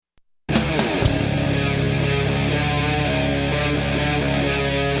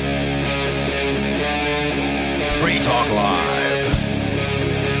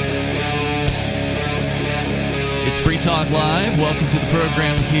Talk Live. Welcome to the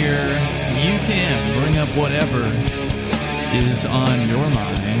program here. You can bring up whatever is on your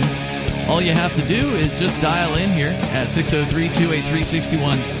mind. All you have to do is just dial in here at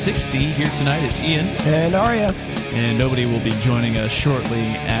 603-283-6160. Here tonight, it's Ian. And Aria. And nobody will be joining us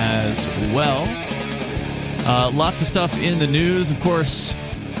shortly as well. Lots of stuff in the news, of course.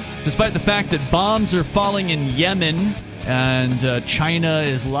 Despite the fact that bombs are falling in Yemen and China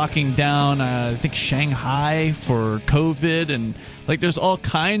is locking down, I think, Shanghai for COVID, and there's all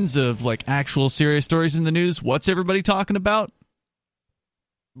kinds of actual serious stories in the news. What's everybody talking about?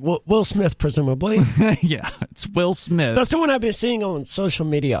 Will Smith, presumably. Yeah, it's Will Smith. That's the one I've been seeing on social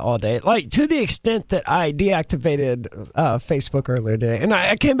media all day. To the extent that I deactivated Facebook earlier today. And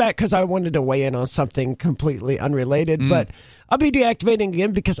I came back because I wanted to weigh in on something completely unrelated. But I'll be deactivating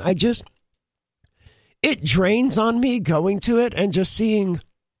again because it drains on me going to it and just seeing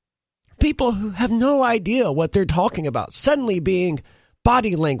people who have no idea what they're talking about suddenly being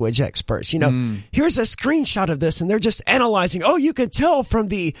body language experts. Here's a screenshot of this, and they're just analyzing. Oh, you can tell from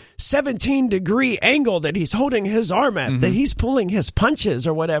the 17-degree angle that he's holding his arm at, that he's pulling his punches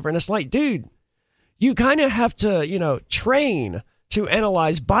or whatever. And it's like, dude, you kind of have to, train to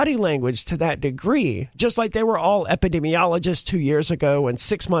analyze body language to that degree, just like they were all epidemiologists 2 years ago, and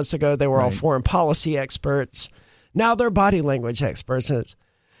 6 months ago they were all foreign policy experts. Now they're body language experts.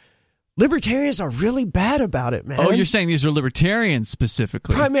 Libertarians are really bad about it, man. Oh, you're saying these are libertarians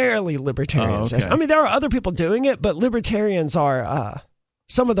specifically? Primarily libertarians. Oh, okay. I mean, there are other people doing it, but libertarians are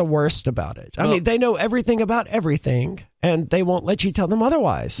some of the worst about it. I mean, they know everything about everything, and they won't let you tell them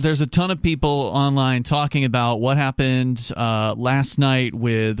otherwise. There's a ton of people online talking about what happened last night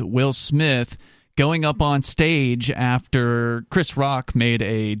with Will Smith going up on stage after Chris Rock made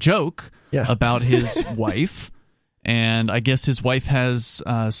a joke about his wife. And I guess his wife has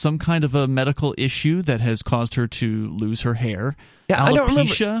some kind of a medical issue that has caused her to lose her hair. Yeah,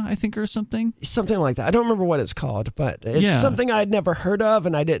 alopecia, I think, or something. Something like that. I don't remember what it's called, but it's something I'd never heard of,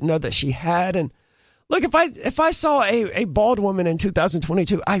 and I didn't know that she had. And look, if I saw a bald woman in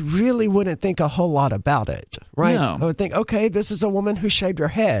 2022, I really wouldn't think a whole lot about it, right? No. I would think, okay, this is a woman who shaved her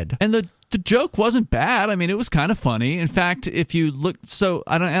head. And the joke wasn't bad. I mean, it was kind of funny. In fact, if you look, so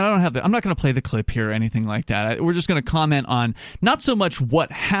I'm not going to play the clip here or anything like that. We're just going to comment on not so much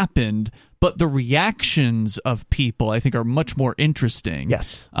what happened, but the reactions of people, I think, are much more interesting.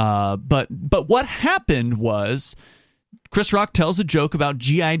 Yes. But what happened was Chris Rock tells a joke about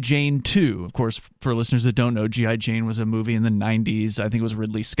G.I. Jane 2. Of course, for listeners that don't know, G.I. Jane was a movie in the 90s. I think it was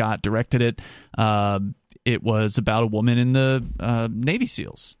Ridley Scott directed it. It was about a woman in the Navy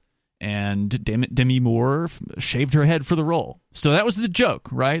SEALs. And Demi Moore shaved her head for the role. So that was the joke,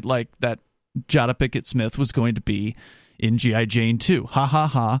 right? Like that Jada Pinkett Smith was going to be in G.I. Jane 2. Ha, ha,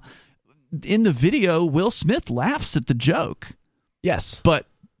 ha. In the video, Will Smith laughs at the joke. Yes. But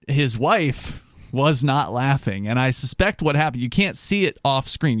his wife was not laughing. And I suspect what happened, you can't see it off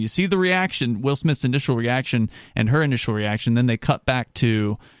screen. You see the reaction, Will Smith's initial reaction and her initial reaction. Then they cut back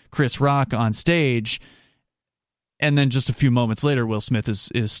to Chris Rock on stage. And then just a few moments later, Will Smith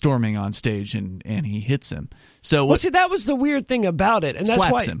is storming on stage and he hits him. So see, that was the weird thing about it. And that's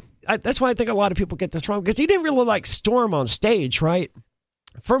slaps why him. That's why I think a lot of people get this wrong, because he didn't really storm on stage, right?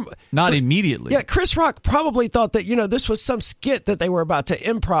 Not immediately. Yeah, Chris Rock probably thought that, this was some skit that they were about to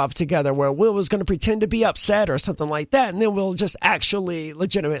improv together where Will was going to pretend to be upset or something like that, and then Will just actually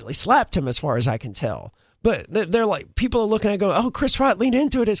legitimately slapped him, as far as I can tell. But they're like, people are looking at it going, oh, Chris Rock leaned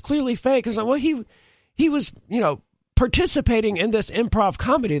into it. It's clearly fake. It's like, well, he was, participating in this improv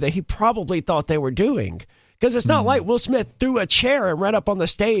comedy that he probably thought they were doing. Because it's not like Will Smith threw a chair and ran up on the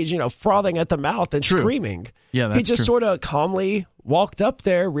stage, frothing at the mouth and screaming. Yeah, that's He just sort of calmly walked up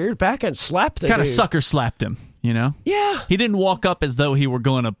there, reared back, and slapped the dude. Kind of sucker slapped him, Yeah. He didn't walk up as though he were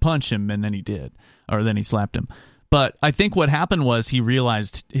going to punch him, and then he did. Or then he slapped him. But I think what happened was he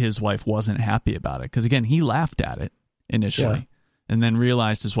realized his wife wasn't happy about it. Because, again, he laughed at it initially. Yeah. And then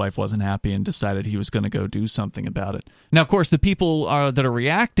realized his wife wasn't happy and decided he was going to go do something about it. Now, of course, the people that are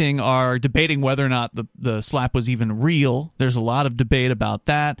reacting are debating whether or not the slap was even real. There's a lot of debate about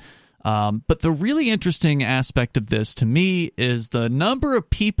that. But the really interesting aspect of this, to me, is the number of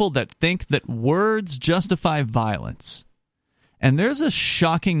people that think that words justify violence. And there's a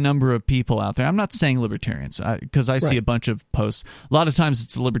shocking number of people out there. I'm not saying libertarians, because I see a bunch of posts. A lot of times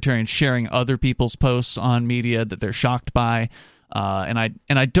it's libertarians sharing other people's posts on media that they're shocked by. And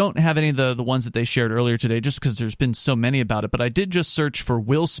I don't have any of the ones that they shared earlier today, just because there's been so many about it. But I did just search for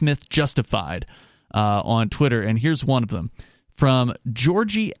Will Smith justified on Twitter, and here's one of them from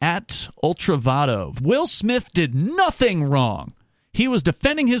Georgie at Ultravado. Will Smith did nothing wrong. He was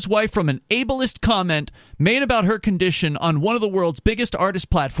defending his wife from an ableist comment made about her condition on one of the world's biggest artist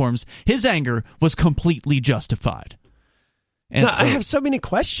platforms. His anger was completely justified. And I have so many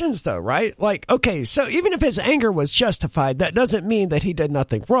questions, though, right? Like, okay, so even if his anger was justified, that doesn't mean that he did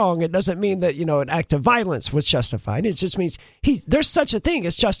nothing wrong. It doesn't mean that, an act of violence was justified. It just means there's such a thing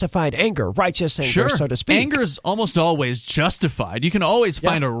as justified anger, righteous anger, so to speak. Anger is almost always justified. You can always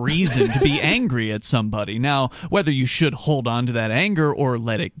find a reason to be angry at somebody. Now, whether you should hold on to that anger or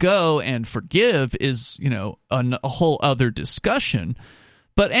let it go and forgive is, a whole other discussion.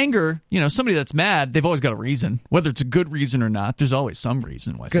 But anger, somebody that's mad, they've always got a reason. Whether it's a good reason or not, there's always some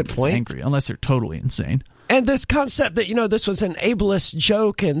reason why somebody's angry, unless they're totally insane. And this concept that, this was an ableist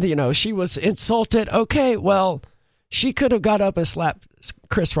joke and, she was insulted. Okay, well, she could have got up and slapped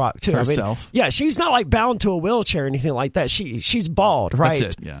Chris Rock, too. Herself. She's not like bound to a wheelchair or anything like that. She's bald, right?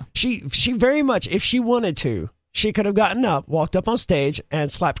 That's it, yeah. She very much, if she wanted to, she could have gotten up, walked up on stage, and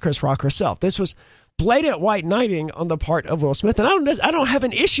slapped Chris Rock herself. This was blatant white knighting on the part of Will Smith, and I don't have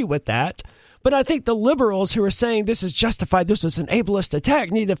an issue with that, but I think the liberals who are saying this is justified, this is an ableist attack,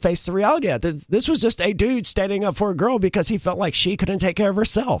 need to face the reality of it. This was just a dude standing up for a girl because he felt like she couldn't take care of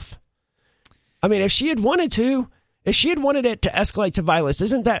herself. I mean, if she had wanted it to escalate to violence,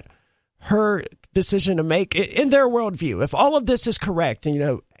 isn't that her decision to make in their worldview? If all of this is correct,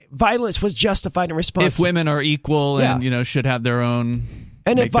 and violence was justified in response, if women are equal and should have their own.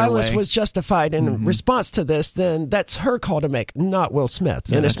 And if violence was justified in response to this, then that's her call to make, not Will Smith.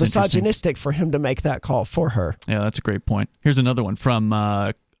 Yeah, and it's misogynistic for him to make that call for her. Yeah, that's a great point. Here's another one from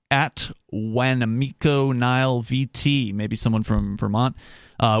at Wanamico Nile VT, maybe someone from Vermont.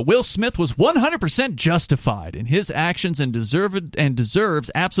 Will Smith was 100% justified in his actions and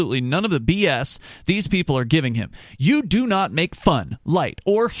deserves absolutely none of the BS these people are giving him. You do not make fun, light,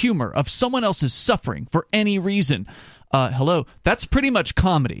 or humor of someone else's suffering for any reason. Hello, that's pretty much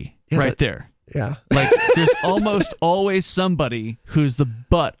comedy there. Yeah. Like, there's almost always somebody who's the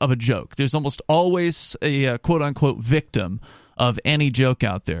butt of a joke. There's almost always a quote-unquote victim of any joke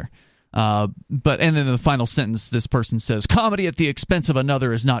out there. And then in the final sentence, this person says, comedy at the expense of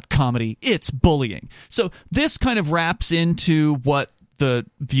another is not comedy, it's bullying. So this kind of wraps into what the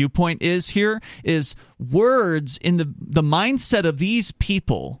viewpoint is here, is words in the mindset of these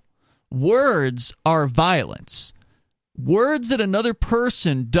people, words are violence. Words that another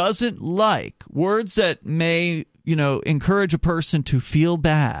person doesn't like, words that may, encourage a person to feel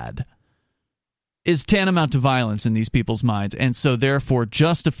bad, is tantamount to violence in these people's minds, and so therefore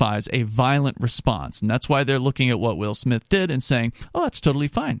justifies a violent response. And that's why they're looking at what Will Smith did and saying, oh, that's totally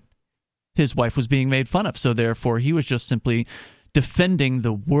fine. His wife was being made fun of, so therefore he was just simply defending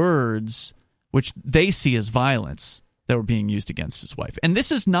the words which they see as violence that were being used against his wife. And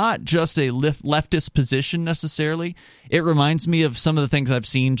this is not just a leftist position necessarily. It reminds me of some of the things I've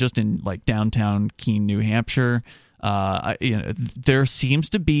seen just in like downtown Keene, New Hampshire. There seems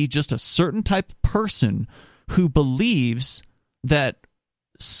to be just a certain type of person who believes that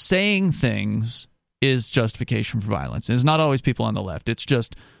saying things is justification for violence. And it's not always people on the left. It's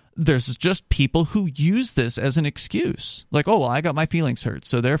just there's just people who use this as an excuse. Like, oh, well, I got my feelings hurt,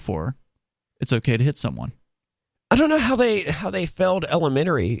 so therefore it's okay to hit someone. I don't know how they failed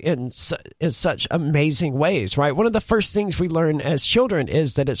elementary in such amazing ways, right? One of the first things we learn as children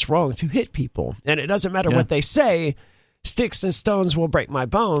is that it's wrong to hit people. And it doesn't matter what they say, sticks and stones will break my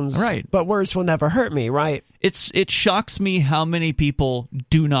bones, right? But words will never hurt me, right? It shocks me how many people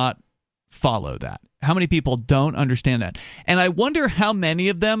do not follow that. How many people don't understand that? And I wonder how many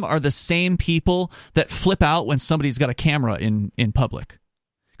of them are the same people that flip out when somebody's got a camera in public.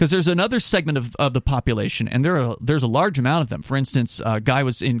 Because there's another segment of the population, and there's a large amount of them. For instance, a guy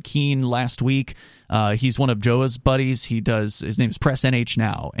was in Keene last week. He's one of Joa's buddies. His name is Press NH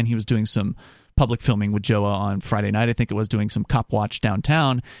Now, and he was doing some public filming with Joa on Friday night. I think it was doing some cop watch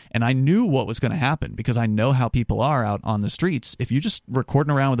downtown, and I knew what was going to happen because I know how people are out on the streets. If you're just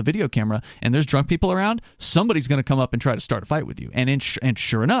recording around with a video camera and there's drunk people around, somebody's going to come up and try to start a fight with you. And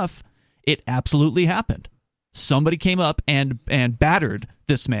sure enough, it absolutely happened. Somebody came up and battered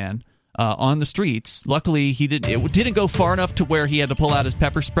this man on the streets. Luckily, it didn't go far enough to where he had to pull out his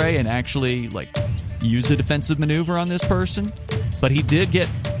pepper spray and actually use a defensive maneuver on this person. But he did get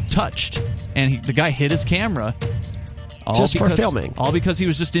touched, and the guy hit his camera for filming, all because he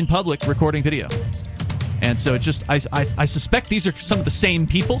was just in public recording video. And so I suspect these are some of the same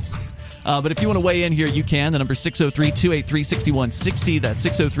people. But if you want to weigh in here, you can. The number is 603-283-6160. That's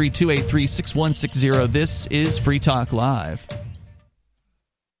 603-283-6160. This is Free Talk Live.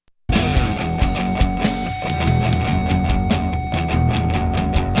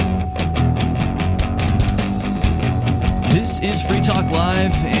 This is Free Talk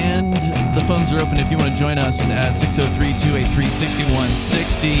Live, and the phones are open if you want to join us at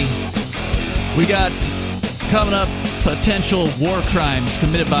 603-283-6160. We got, coming up, potential war crimes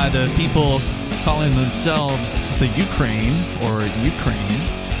committed by the people calling themselves the Ukraine or Ukraine.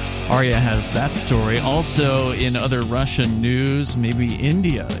 Arya has that story. Also, in other Russian news, maybe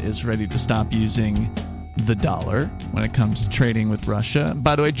India is ready to stop using the dollar when it comes to trading with Russia.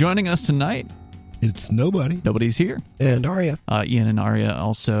 By the way, joining us tonight, it's nobody. Nobody's here. And Arya. Ian and Arya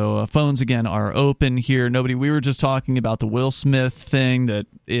also. Phones, again, are open here. Nobody. We were just talking about the Will Smith thing that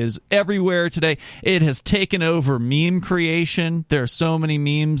is everywhere today. It has taken over meme creation. There are so many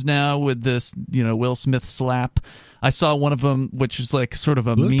memes now with this, Will Smith slap. I saw one of them, which is like sort of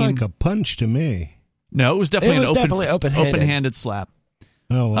a meme. Looked like a punch to me. No, it was definitely open-handed. open-handed slap.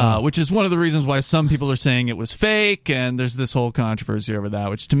 Oh, wow. Which is one of the reasons why some people are saying it was fake, and there's this whole controversy over that,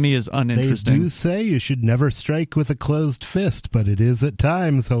 which to me is uninteresting. They do say you should never strike with a closed fist, but it is at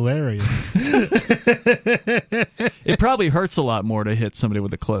times hilarious. It probably hurts a lot more to hit somebody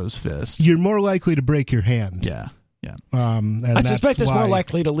with a closed fist. You're more likely to break your hand. Yeah. And I suspect it's more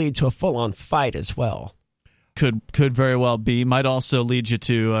likely to lead to a full-on fight as well. Could very well be. Might also lead you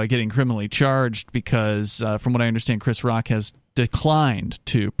to getting criminally charged because, from what I understand, Chris Rock has declined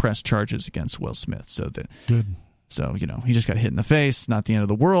to press charges against Will Smith. He just got hit in the face. Not the end of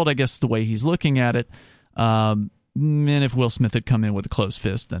the world, I guess, the way he's looking at it. And if Will Smith had come in with a closed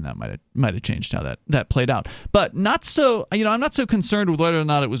fist, then that might have changed how that played out. But not so. I'm not so concerned with whether or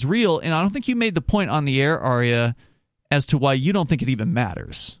not it was real. And I don't think you made the point on the air, Arya, as to why you don't think it even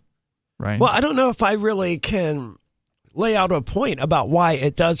matters. Right. Well, I don't know if I really can lay out a point about why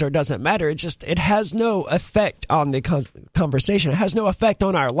it does or doesn't matter. It has no effect on the conversation. It has no effect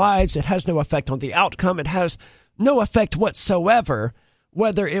on our lives. It has no effect on the outcome. It has no effect whatsoever,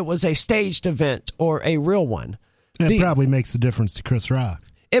 whether it was a staged event or a real one. It probably makes a difference to Chris Rock.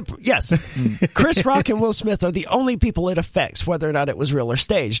 Yes. Chris Rock and Will Smith are the only people it affects, whether or not it was real or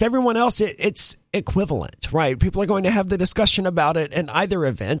staged. Everyone else, it's equivalent, right? People are going to have the discussion about it in either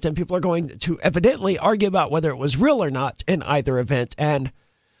event, and people are going to evidently argue about whether it was real or not in either event. And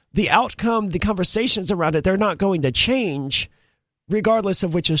the outcome, the conversations around it, they're not going to change regardless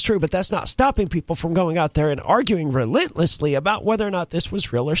of which is true. But that's not stopping people from going out there and arguing relentlessly about whether or not this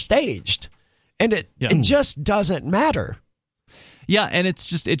was real or staged. And it just doesn't matter. Yeah, and it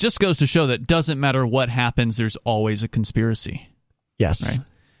just goes to show that doesn't matter what happens, there's always a conspiracy. Yes. Right?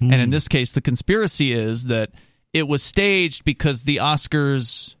 Mm-hmm. And in this case, the conspiracy is that it was staged because the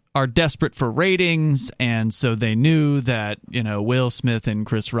Oscars are desperate for ratings, and so they knew that, Will Smith and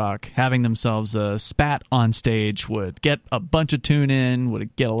Chris Rock having themselves a spat on stage would get a bunch of tune-in,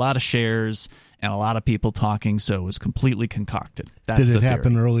 would get a lot of shares, and a lot of people talking, so it was completely concocted. That's did it the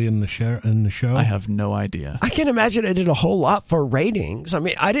happen theory. Early in the show? I have no idea. I can imagine it did a whole lot for ratings. I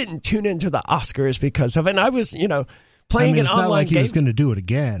mean, I didn't tune into the Oscars because of it. And I was, playing an online game. It's not like he was going to do it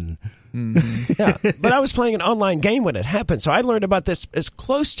again. Mm-hmm. Yeah, but I was playing an online game when it happened, so I learned about this as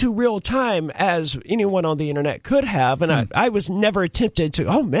close to real time as anyone on the internet could have, and I was never tempted to,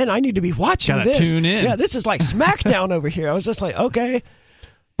 oh man, I need to be watching Gotta this. Tune in. Yeah, this is like SmackDown over here. I was just like, okay.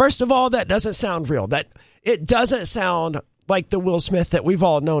 First of all, that doesn't sound real. It doesn't sound like the Will Smith that we've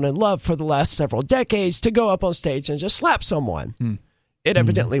all known and loved for the last several decades to go up on stage and just slap someone. It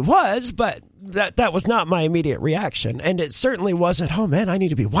evidently was, but that was not my immediate reaction. And it certainly wasn't, oh man, I need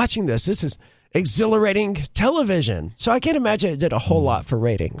to be watching this. This is exhilarating television. So I can't imagine it did a whole lot for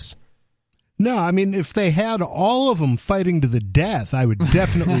ratings. No, I mean, if they had all of them fighting to the death, I would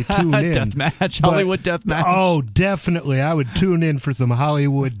definitely tune in. Death match, Hollywood death match. Oh, definitely. I would tune in for some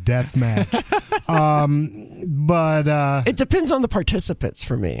Hollywood death match. But it depends on the participants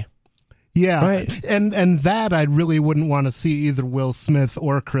for me. Yeah, right. And that I really wouldn't want to see either Will Smith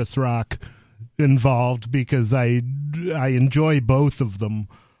or Chris Rock involved because I enjoy both of them.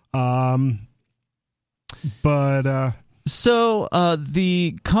 So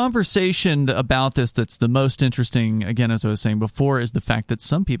the conversation about this that's the most interesting, again, as I was saying before, is the fact that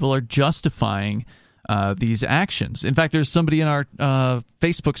some people are justifying these actions. In fact, there's somebody in our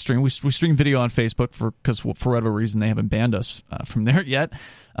Facebook stream. We stream video on Facebook because for whatever reason they haven't banned us from there yet.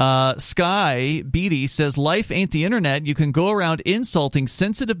 Sky Beatty says, life ain't the internet. You can go around insulting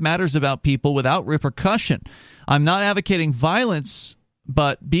sensitive matters about people without repercussion. I'm not advocating violence,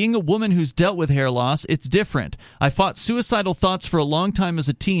 but being a woman who's dealt with hair loss, it's different. I fought suicidal thoughts for a long time as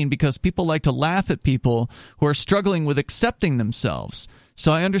a teen because people like to laugh at people who are struggling with accepting themselves.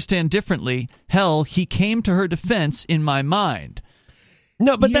 So I understand differently. Hell, he came to her defense in my mind.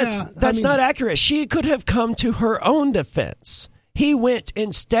 No, but that's not accurate. She could have come to her own defense. He went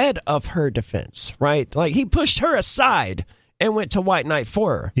instead of her defense, right? Like he pushed her aside and went to White Knight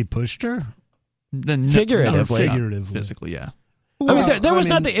for her. He pushed her? Figuratively. Figuratively. Physically, yeah. Well, I mean, there was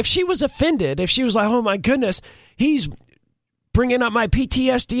nothing. If she was offended, if she was like, oh my goodness, he's bringing up my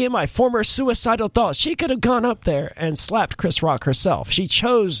PTSD and my former suicidal thoughts, she could have gone up there and slapped Chris Rock herself. She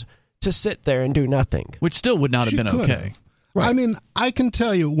chose to sit there and do nothing. Which still would not have been okay. Right. I mean, I can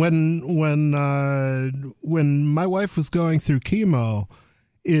tell you when my wife was going through chemo,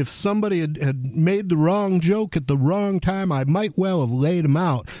 if somebody had made the wrong joke at the wrong time, I might well have laid him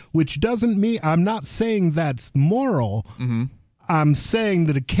out, which doesn't mean, I'm not saying that's moral. Mm-hmm. I'm saying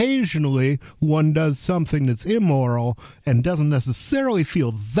that occasionally one does something that's immoral and doesn't necessarily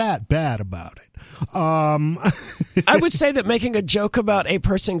feel that bad about it. I would say that making a joke about a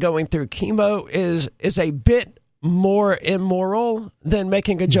person going through chemo is a bit more immoral than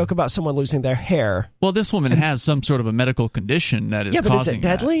making a joke about someone losing their hair. Well, this woman has some sort of a medical condition that is causing is it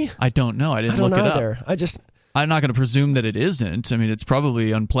deadly? That. I don't know. I didn't look it either. up. I'm not going to presume that it isn't. I mean, it's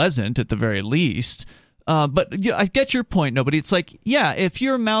probably unpleasant at the very least. But yeah, I get your point, nobody. It's like, yeah, if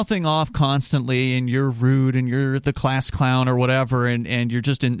you're mouthing off constantly and you're rude and you're the class clown or whatever, and you're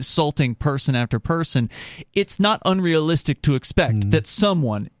just insulting person after person, it's not unrealistic to expect that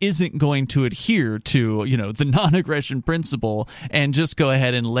someone isn't going to adhere to, the non-aggression principle and just go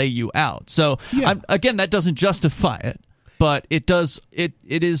ahead and lay you out. So again, that doesn't justify it, but it does. It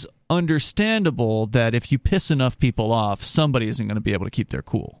is understandable that if you piss enough people off, somebody isn't going to be able to keep their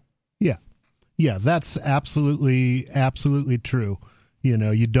cool. Yeah. Yeah, that's absolutely true.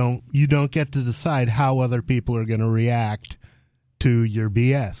 You don't get to decide how other people are going to react to your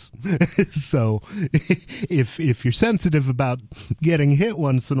BS. So if you're sensitive about getting hit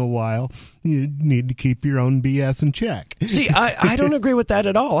once in a while, you need to keep your own BS in check. See, I don't agree with that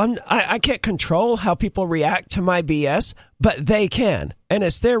at all. I can't control how people react to my BS, but they can, and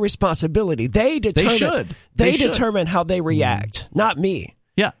it's their responsibility. They determine how they react, not me.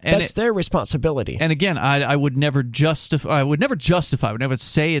 Yeah, and that's their responsibility. And again, I would never justify. I would never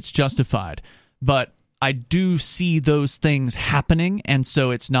say it's justified. But I do see those things happening, and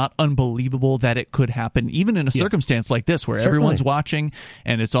so it's not unbelievable that it could happen, even in a circumstance like this, where everyone's watching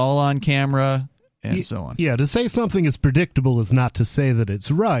and it's all on camera and so on. Yeah, to say something is predictable is not to say that it's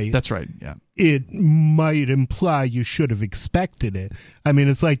right. That's right, yeah. It might imply you should have expected it. I mean,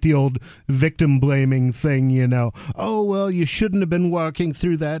 it's like the old victim-blaming thing, Oh, well, you shouldn't have been walking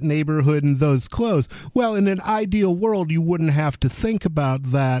through that neighborhood in those clothes. Well, in an ideal world, you wouldn't have to think about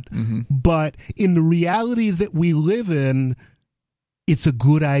that. Mm-hmm. But in the reality that we live in, it's a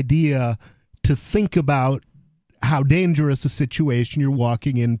good idea to think about how dangerous a situation you're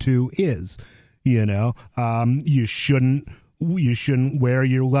walking into is. You shouldn't wear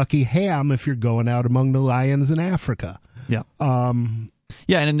your lucky ham if you're going out among the lions in Africa. Yeah.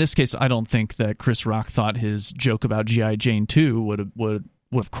 Yeah, and in this case, I don't think that Chris Rock thought his joke about G.I. Jane 2 would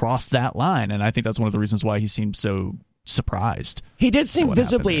have crossed that line, and I think that's one of the reasons why he seemed so surprised. He did seem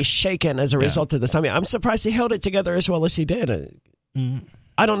visibly shaken as a result of this. I mean, I'm surprised he held it together as well as he did.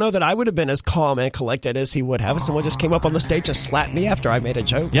 I don't know that I would have been as calm and collected as he would have if someone just came up on the stage and slapped me after I made a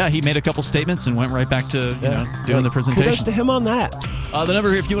joke. Yeah, he made a couple statements and went right back to doing the presentation. Kudos to him on that. The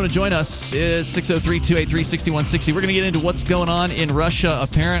number here, if you want to join us, is 603-283-6160. We're going to get into what's going on in Russia.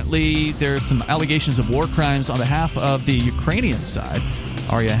 Apparently, there's some allegations of war crimes on behalf of the Ukrainian side.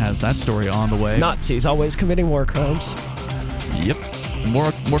 Arya has that story on the way. Nazis always committing war crimes. Yep.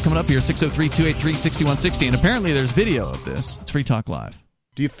 More coming up here, 603-283-6160. And apparently there's video of this. It's Free Talk Live.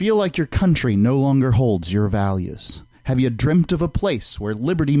 Do you feel like your country no longer holds your values? Have you dreamt of a place where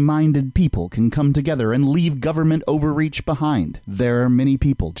liberty-minded people can come together and leave government overreach behind? There are many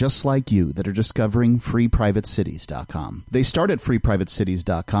people just like you that are discovering FreePrivateCities.com. They start at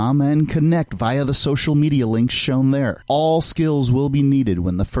FreePrivateCities.com and connect via the social media links shown there. All skills will be needed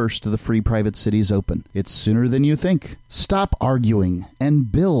when the first of the Free Private Cities open. It's sooner than you think. Stop arguing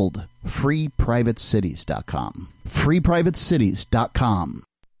and build FreePrivateCities.com. FreePrivateCities.com.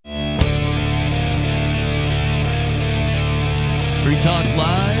 Free Talk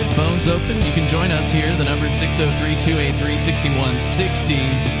Live, phones open. You can join us here. The number is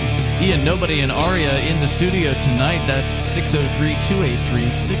 603-283-6160. Ian, nobody, and Arya in the studio tonight. That's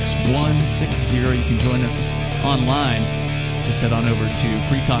 603-283-6160. You can join us online. Just head on over to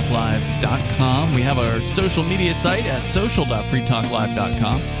freetalklive.com. We have our social media site at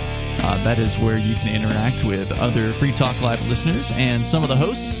social.freetalklive.com. That is where you can interact with other Free Talk Live listeners and some of the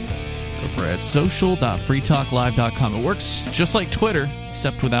hosts over at social.freetalklive.com. It works just like Twitter,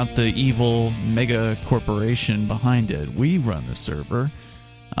 except without the evil mega corporation behind it. We run the server,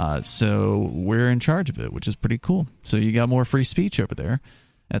 so we're in charge of it, which is pretty cool. So you got more free speech over there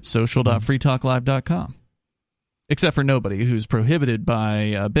at social.freetalklive.com. except for nobody, who's prohibited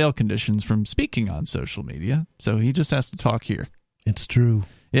by bail conditions from speaking on social media. So he just has to talk here. It's true.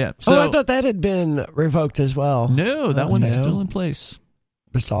 Yeah. So, I thought that had been revoked as well. No, that one's still in place.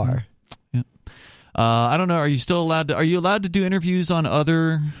 Bizarre. Yeah. I don't know. Are you allowed to do interviews on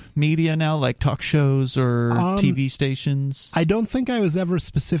other media now, like talk shows or TV stations? I don't think I was ever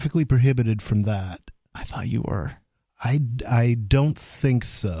specifically prohibited from that. I thought you were. I don't think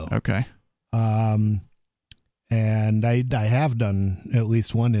so. Okay. And I have done at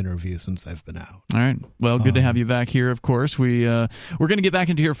least one interview since I've been out. All right. Well, good to have you back here, of course. We're going to get back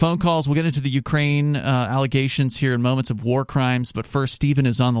into your phone calls. We'll get into the Ukraine allegations here in moments of war crimes. But first, Stephen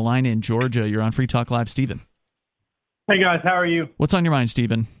is on the line in Georgia. You're on Free Talk Live, Stephen. Hey, guys. How are you? What's on your mind,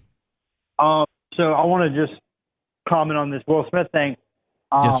 Stephen? So I want to just comment on this Will Smith thing.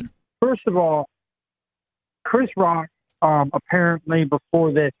 Yes, sir. First of all, Chris Rock apparently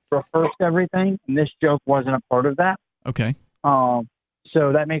before this rehearsed everything, and this joke wasn't a part of that. Okay. So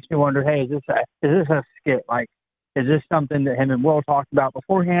that makes me wonder, hey, is this a skit? Like, is this something that him and Will talked about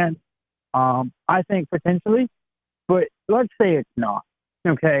beforehand? I think potentially, but let's say it's not.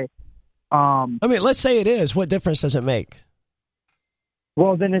 Okay. I mean, let's say it is. What difference does it make?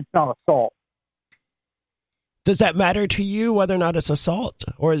 Well, then it's not assault. Does that matter to you whether or not it's assault,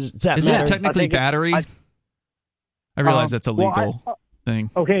 or does that Isn't matter? it technically battery? I realize that's a legal thing.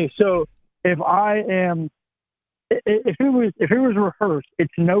 Okay, so if it was rehearsed,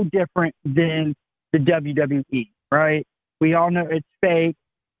 it's no different than the WWE, right? We all know it's fake.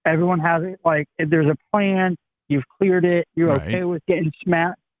 Everyone has it. Like, if there's a plan, you've cleared it. You're okay with getting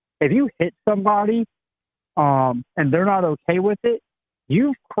smacked. If you hit somebody, and they're not okay with it,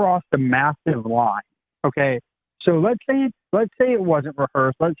 you've crossed a massive line. Okay, so let's say it wasn't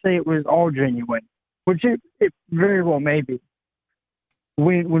rehearsed. Let's say it was all genuine, which it very well may be.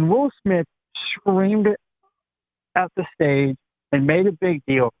 When Will Smith screamed at the stage and made a big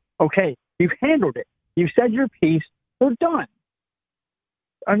deal, okay, you've handled it. You've said your piece. We're done.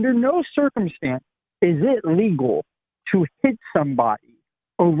 Under no circumstance is it legal to hit somebody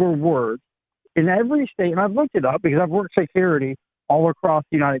over words. In every state, and I've looked it up because I've worked security all across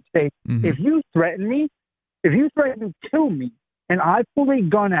the United States. Mm-hmm. If you threaten to kill me, and I pull a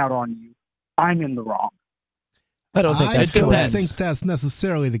gun out on you, I'm in the wrong. I don't think that's I don't correct. think that's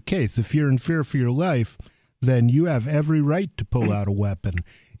necessarily the case. If you're in fear for your life, then you have every right to pull out a weapon.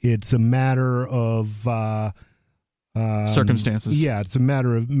 It's a matter of circumstances. Yeah, it's a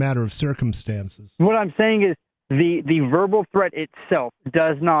matter of circumstances. What I'm saying is the verbal threat itself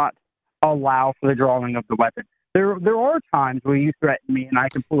does not allow for the drawing of the weapon. There are times where you threaten me and I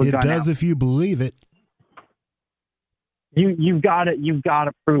can pull a gun out. It does if you believe it. You've got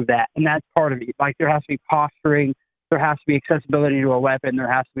to prove that, and that's part of it. Like, there has to be posturing, there has to be accessibility to a weapon,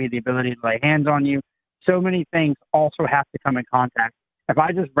 there has to be the ability to lay hands on you. So many things also have to come in contact. If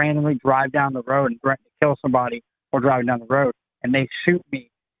I just randomly drive down the road and threaten to kill somebody or driving down the road and they shoot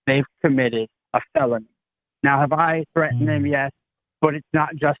me, they've committed a felony. Now, have I threatened them? Yes, but it's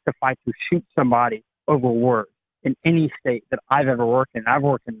not justified to shoot somebody over words in any state that I've ever worked in. I've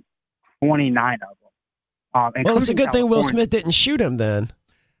worked in 29 of them. Well, it's a good thing Will Smith didn't shoot him then.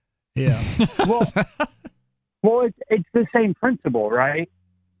 Yeah. well, it's the same principle, right?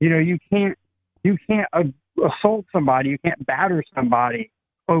 You know, you can't assault somebody, you can't batter somebody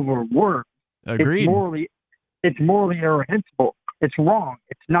over words. Agreed. It's morally irreprehensible. It's wrong.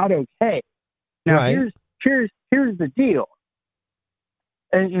 It's not okay. Now, right. here's the deal,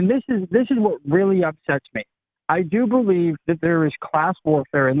 and this is what really upsets me. I do believe that there is class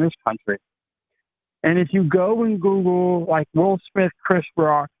warfare in this country. And if you go and Google, like, Will Smith, Chris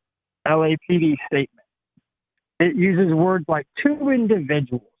Rock, LAPD statement, it uses words like two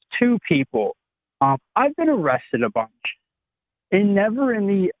individuals, two people. I've been arrested a bunch. And never in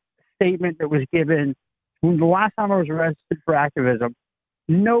the statement that was given, the last time I was arrested for activism,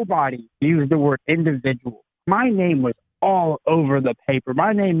 nobody used the word individual. My name was all over the paper.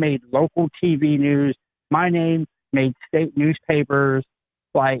 My name made local TV news. My name made state newspapers.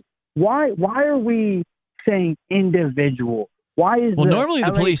 Like, why are we saying individual? Why is normally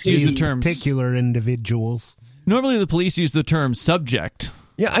the police use the term particular individuals. Normally the police use the term subject.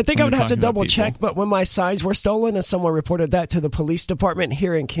 Yeah, I think I would have to double check, but when my signs were stolen and someone reported that to the police department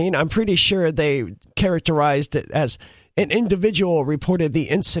here in Keene, I'm pretty sure they characterized it as an individual reported the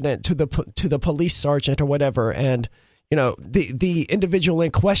incident to the police sergeant or whatever, and you know, the individual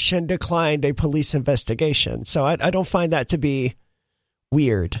in question declined a police investigation. So I don't find that to be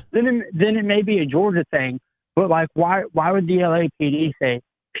weird. Then it may be a Georgia thing, but like, why would the LAPD say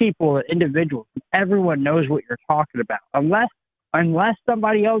people, individuals? Everyone knows what you're talking about, unless unless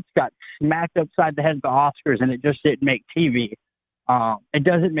somebody else got smacked upside the head at the Oscars and it just didn't make TV. It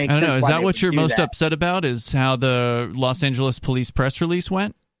doesn't make sense. I don't know. Is that what you're most that. upset about, is how the Los Angeles police press release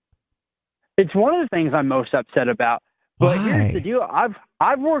went? It's one of the things I'm most upset about. But here's the deal.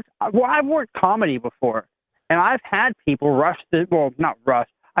 I've worked comedy before, and I've had people not rush.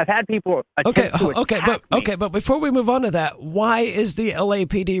 I've had people attempt to attack me. But before we move on to that, why is the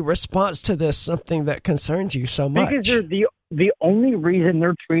LAPD response to this something that concerns you so much? Because they're the only reason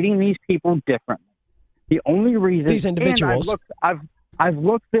they're treating these people differently. The only reason these individuals. I've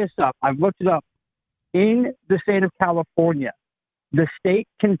looked this up. I've looked it up. In the state of California, the state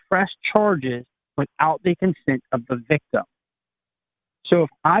can press charges without the consent of the victim. So if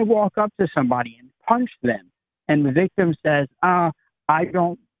I walk up to somebody and punch them, and the victim says, "I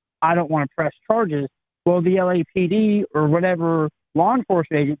don't want to press charges," well, the LAPD or whatever law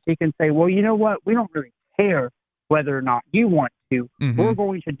enforcement agency can say, "Well, you know what? We don't really care whether or not you want to. We're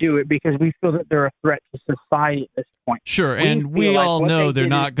going to do it because we feel that they're a threat to society at this point." Sure, and we all know they're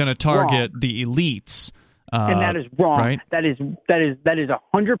not going to target the elites. And that is wrong. Right? That is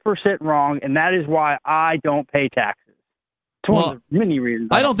 100% wrong, and that is why I don't pay taxes. It's one of the many reasons.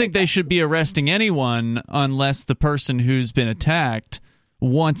 I don't think they should be arresting anyone unless the person who's been attacked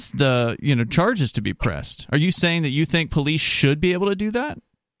wants the charges to be pressed. Are you saying that you think police should be able to do that?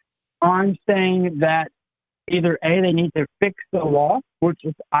 I'm saying that either A, they need to fix the law, which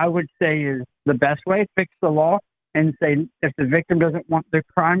I would say is the best way, fix the law, and say if the victim doesn't want the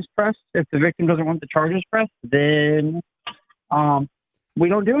crimes pressed, if the victim doesn't want the charges pressed, then we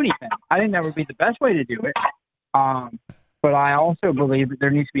don't do anything. I think that would be the best way to do it. But I also believe that there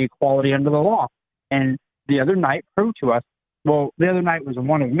needs to be equality under the law. And the other night proved to us, the other night was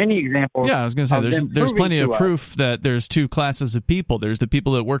one of many examples. Yeah, I was going to say, there's plenty of proof that there's two classes of people. There's the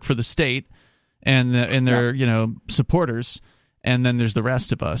people that work for the state and their supporters, and then there's the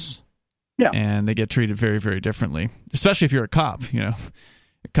rest of us. Yeah. And they get treated very, very differently, especially if you're a cop. A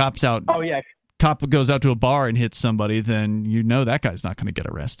cop's out. Oh, yeah. Cop goes out to a bar and hits somebody, then that guy's not going to get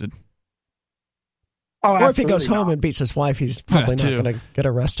arrested. Oh, or if he goes home and beats his wife, he's probably not going to get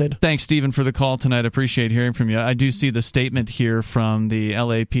arrested. Thanks, Stephen, for the call tonight. I appreciate hearing from you. I do see the statement here from the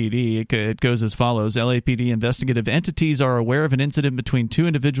LAPD. It goes as follows. LAPD investigative entities are aware of an incident between two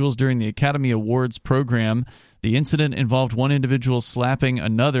individuals during the Academy Awards program. The incident involved one individual slapping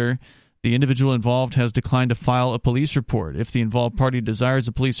another. The individual involved has declined to file a police report. If the involved party desires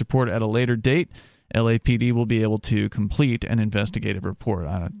a police report at a later date, LAPD will be able to complete an investigative report.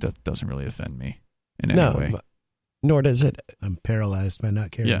 That doesn't really offend me in any way. Nor does it. I'm paralyzed by not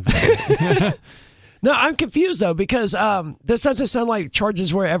caring. Yeah. No, I'm confused, though, because this doesn't sound like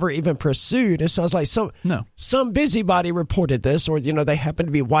charges were ever even pursued. It sounds like some busybody reported this, or, they happened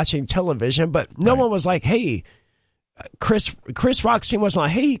to be watching television, but no one was like, hey, Chris Rock's team wasn't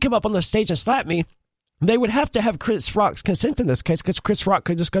like, hey, you come up on the stage and slap me. They would have to have Chris Rock's consent in this case, because Chris Rock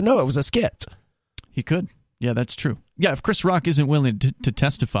could just go, no, it was a skit. He could. Yeah, that's true. Yeah, if Chris Rock isn't willing to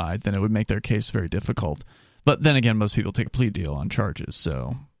testify, then it would make their case very difficult. But then again, most people take a plea deal on charges,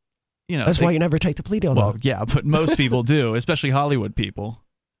 so that's why you never take the plea deal. Well, yeah, but most people do, especially Hollywood people,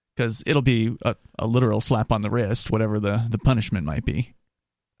 because it'll be a literal slap on the wrist, whatever the punishment might be.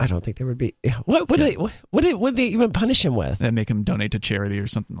 I don't think there would be. What would they even punish him with? They make him donate to charity or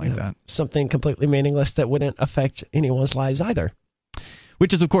something like that. Something completely meaningless that wouldn't affect anyone's lives either.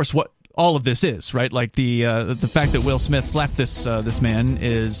 Which is, of course, what all of this is, right? Like the fact that Will Smith slapped this man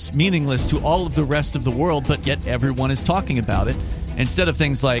is meaningless to all of the rest of the world, but yet everyone is talking about it. Instead of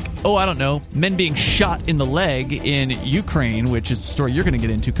things like, I don't know, men being shot in the leg in Ukraine, which is a story you're going to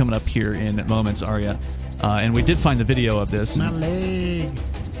get into coming up here in moments, Arya. And we did find the video of this. My leg.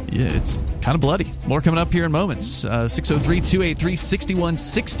 Yeah, it's kind of bloody. More coming up here in moments.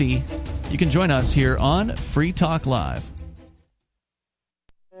 603-283-6160. You can join us here on Free Talk Live.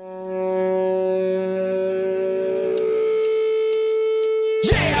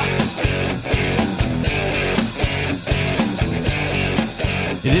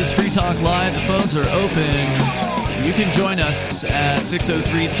 It is Free Talk Live. The phones are open. You can join us at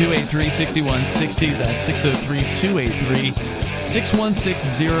 603-283-6160. That's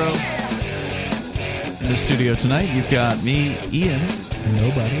 603-283-6160. In the studio tonight, you've got me, Ian.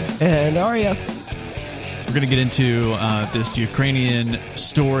 Nobody. And Arya. We're going to get into this Ukrainian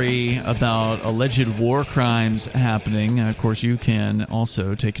story about alleged war crimes happening. Of course, you can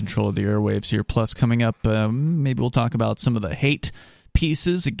also take control of the airwaves here. Plus, coming up, maybe we'll talk about some of the hate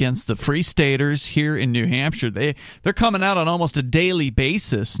pieces against the Free Staters here in New Hampshire. They're coming out on almost a daily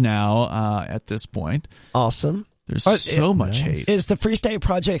basis now at this point. Awesome. There's so much hate. Is the Free State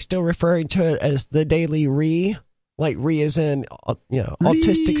Project still referring to it as the Daily Like Ree is in,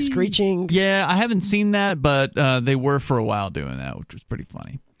 autistic screeching. Yeah, I haven't seen that, but they were for a while doing that, which was pretty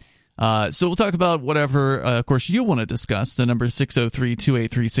funny. So we'll talk about whatever, of course, you want to discuss. The number is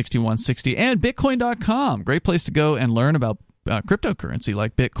 603-283-6160 and Bitcoin.com. Great place to go and learn about cryptocurrency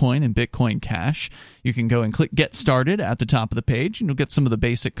like Bitcoin and Bitcoin Cash. You can go and click Get Started at the top of the page, and you'll get some of the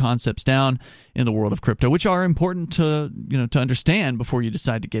basic concepts down in the world of crypto, which are important to understand before you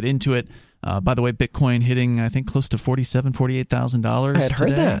decide to get into it. By the way, Bitcoin hitting, I think, close to $48,000. I had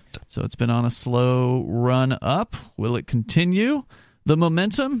heard that. So it's been on a slow run up. Will it continue the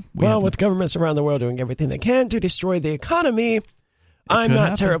momentum? With governments around the world doing everything they can to destroy the economy, I'm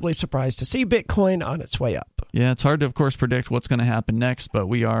not terribly surprised to see Bitcoin on its way up. Yeah, it's hard to, of course, predict what's going to happen next, but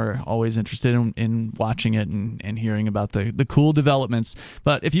we are always interested in watching it and hearing about the cool developments.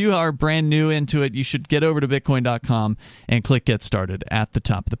 But if you are brand new into it, you should get over to Bitcoin.com and click Get Started at the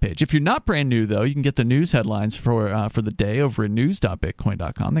top of the page. If you're not brand new, though, you can get the news headlines for the day over at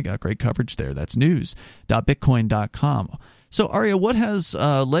news.bitcoin.com. They got great coverage there. That's news.bitcoin.com. So, Aria, what has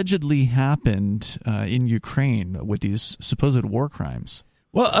allegedly happened in Ukraine with these supposed war crimes?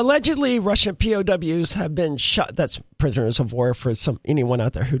 Well, allegedly, Russian POWs have been shot. That's prisoners of war for anyone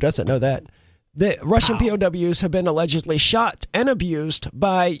out there who doesn't know that. The Russian POWs have been allegedly shot and abused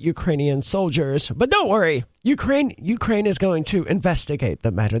by Ukrainian soldiers. But don't worry, Ukraine is going to investigate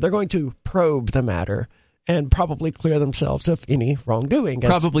the matter. They're going to probe the matter and probably clear themselves of any wrongdoing.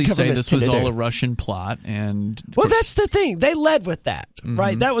 Probably say this was all a Russian plot. Well, that's the thing. They led with that,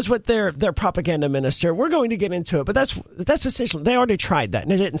 right? That was what their propaganda minister. We're going to get into it, but that's essentially, they already tried that,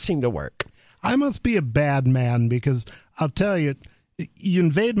 and it didn't seem to work. I must be a bad man because I'll tell you, you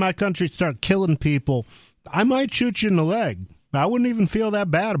invade my country, start killing people, I might shoot you in the leg. I wouldn't even feel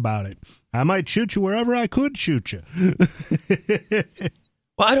that bad about it. I might shoot you wherever I could shoot you.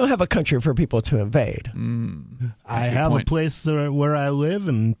 Well, I don't have a country for people to invade. I have a place where I live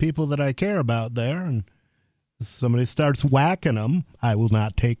and people that I care about there, and if somebody starts whacking them, I will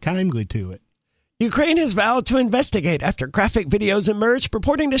not take kindly to it. Ukraine has vowed to investigate after graphic videos emerged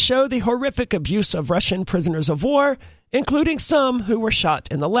purporting to show the horrific abuse of Russian prisoners of war, including some who were shot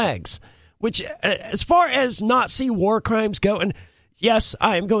in the legs. Which, as far as Nazi war crimes go, and yes,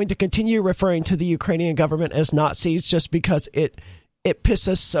 I am going to continue referring to the Ukrainian government as Nazis just because it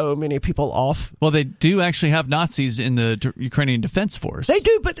pisses so many people off. Well, they do actually have Nazis in the Ukrainian Defense Force. They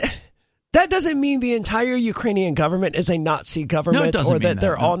do, but that doesn't mean the entire Ukrainian government is a Nazi government or that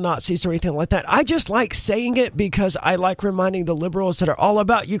they're all Nazis or anything like that. I just like saying it because I like reminding the liberals that are all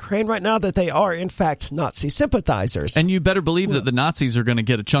about Ukraine right now that they are, in fact, Nazi sympathizers. And you better believe that the Nazis are going to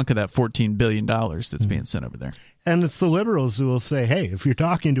get a chunk of that $14 billion that's being sent over there. And it's the liberals who will say, hey, if you're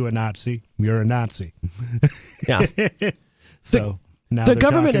talking to a Nazi, you're a Nazi. Yeah. So... Now the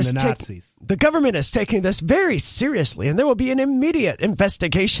government is taking this very seriously, and there will be an immediate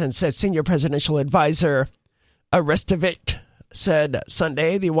investigation, said senior presidential advisor Arestovich said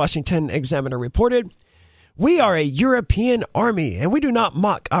Sunday. The Washington Examiner reported, "We are a European army, and we do not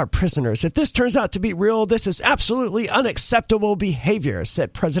mock our prisoners. If this turns out to be real, this is absolutely unacceptable behavior,"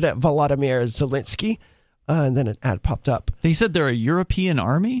 said President Volodymyr Zelensky. And then an ad popped up. They said they're a European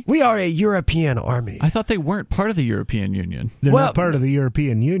army? We are a European army. I thought they weren't part of the European Union. They're not part of the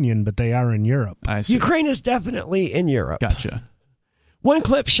European Union, but they are in Europe. I see. Ukraine is definitely in Europe. Gotcha. One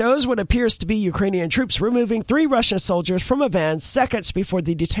clip shows what appears to be Ukrainian troops removing 3 Russian soldiers from a van seconds before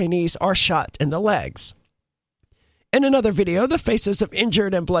the detainees are shot in the legs. In another video, the faces of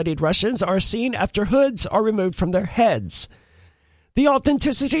injured and bloodied Russians are seen after hoods are removed from their heads. The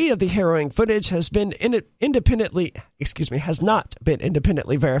authenticity of the harrowing footage has not been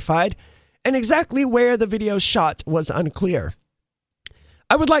independently verified, and exactly where the video shot was unclear.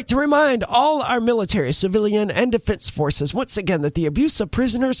 I would like to remind all our military, civilian, and defense forces once again that the abuse of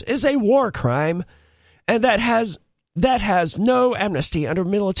prisoners is a war crime, and that has no amnesty under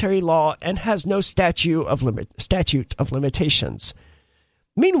military law and has no statute of limitations.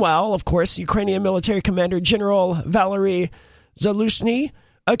 Meanwhile, of course, Ukrainian military commander General Valery Zaluzhny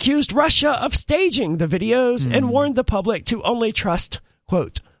accused Russia of staging the videos and warned the public to only trust,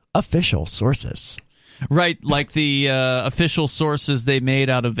 quote, official sources. Right, like the official sources they made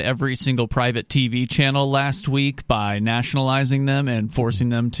out of every single private TV channel last week by nationalizing them and forcing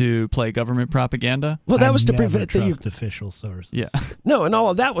them to play government propaganda. Well, that was to prevent the official sources. Yeah. No, and all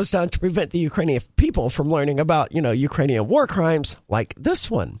of that was done to prevent the Ukrainian people from learning about, Ukrainian war crimes like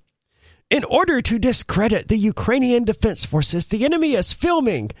this one. In order to discredit the Ukrainian Defense Forces, the enemy is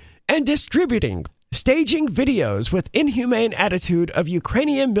filming and distributing staging videos with inhumane attitude of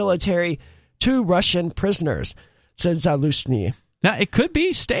Ukrainian military to Russian prisoners, said Zaluzhny. Now, it could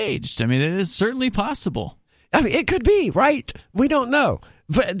be staged. I mean, it is certainly possible. I mean, it could be, right? We don't know.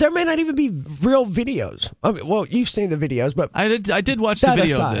 But there may not even be real videos. I mean, well, you've seen the videos, but I did watch the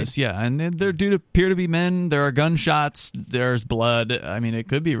video of this, yeah, and there do appear to be men. There are gunshots. There's blood. I mean, it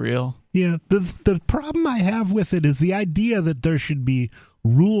could be real. Yeah, the problem I have with it is the idea that there should be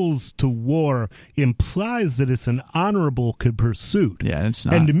rules to war implies that it's an honorable pursuit. Yeah, it's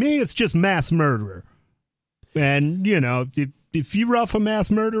not. And to me, it's just mass murder. And, you know, if you rough a mass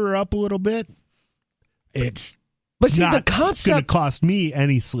murderer up a little bit, it's not going to cost me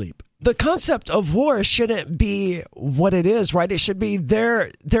any sleep. The concept of war shouldn't be what it is, right? It should be their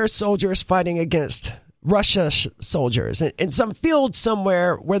soldiers fighting against Russia soldiers in some field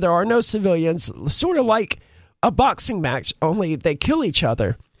somewhere where there are no civilians, sort of like a boxing match, only they kill each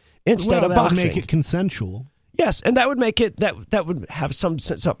other instead of boxing. That would make it consensual. Yes, and that would make it that would have some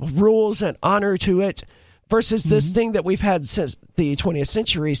sense of rules and honor to it. Versus this thing that we've had since the 20th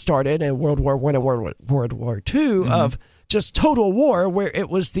century started in World War I and World War II of just total war, where it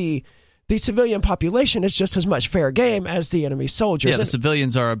was the civilian population is just as much fair game as the enemy soldiers. Yeah, the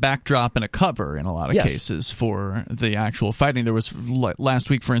civilians are a backdrop and a cover in a lot of cases for the actual fighting. There was last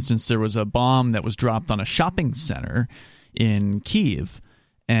week, for instance, there was a bomb that was dropped on a shopping center in Kyiv,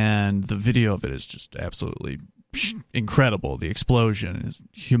 and the video of it is just absolutely incredible. The explosion is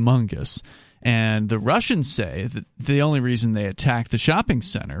humongous. And the Russians say that the only reason they attacked the shopping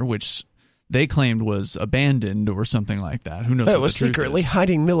center, which they claimed was abandoned or something like that, who knows? It was secretly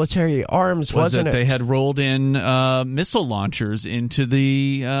hiding military arms, wasn't it? They had rolled in missile launchers into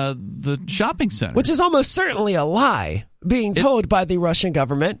the shopping center, which is almost certainly a lie being told by the Russian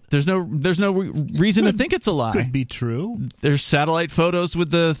government. There's no reason to think it's a lie. Could be true. There's satellite photos with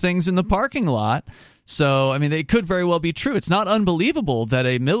the things in the parking lot. So, I mean, they could very well be true. It's not unbelievable that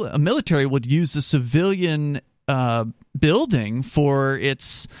a military would use a civilian building for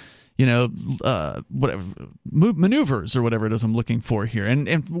its, whatever maneuvers or whatever it is I'm looking for here.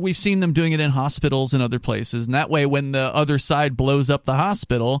 And we've seen them doing it in hospitals and other places. And that way, when the other side blows up the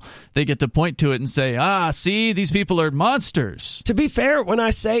hospital, they get to point to it and say, see, these people are monsters. To be fair, when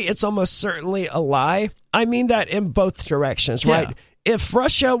I say it's almost certainly a lie, I mean that in both directions, right? Yeah. If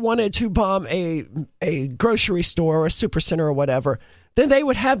Russia wanted to bomb a grocery store or a supercenter or whatever, then they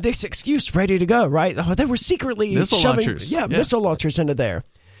would have this excuse ready to go, right? Oh, they were secretly shoving missile launchers into there.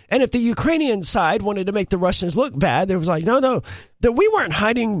 And if the Ukrainian side wanted to make the Russians look bad, they was like, no, that we weren't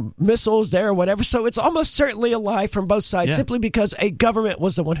hiding missiles there or whatever. So it's almost certainly a lie from both sides simply because a government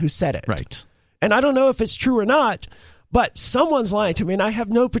was the one who said it. Right. And I don't know if it's true or not, but someone's lying to me, and I have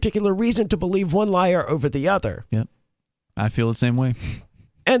no particular reason to believe one liar over the other. Yep. I feel the same way.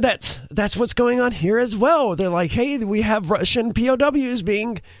 And that's what's going on here as well. They're like, hey, we have Russian POWs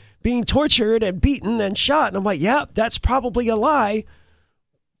being tortured and beaten and shot. And I'm like, yeah, that's probably a lie.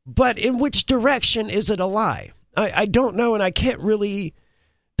 But in which direction is it a lie? I don't know, and I can't really...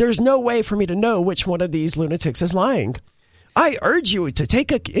 There's no way for me to know which one of these lunatics is lying. I urge you to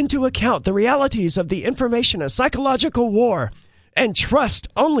take into account the realities of the information and psychological war and trust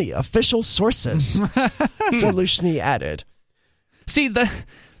only official sources, Zaluzhny added. See,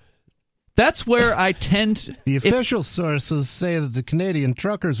 that's where I tend... The official sources say that the Canadian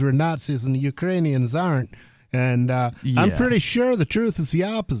truckers were Nazis and the Ukrainians aren't. And I'm pretty sure the truth is the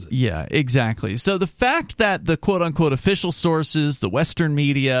opposite. Yeah, exactly. So the fact that the quote-unquote official sources, the Western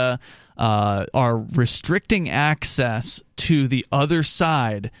media, are restricting access to the other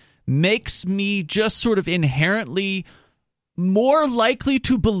side makes me just sort of inherently more likely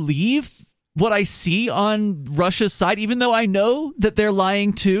to believe what I see on Russia's side, even though I know that they're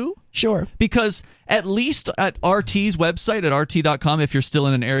lying too. Sure. Because at least at RT's website, at RT.com, if you're still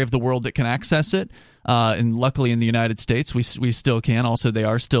in an area of the world that can access it, and luckily in the United States, we still can. Also, they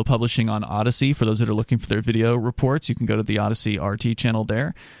are still publishing on Odyssey. For those that are looking for their video reports, you can go to the Odyssey RT channel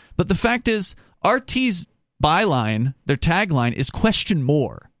there. But the fact is, RT's byline, their tagline, is question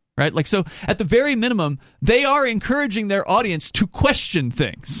more. Right? Like, so at the very minimum, they are encouraging their audience to question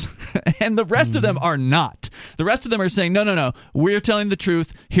things. And the rest of them are not. The rest of them are saying, no, we're telling the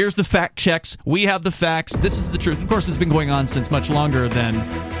truth. Here's the fact checks. We have the facts. This is the truth. Of course, it's been going on since much longer than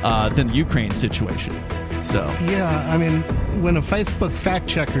the Ukraine situation. So yeah, I mean, when a Facebook fact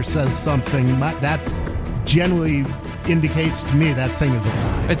checker says something, that's generally indicates to me that thing is a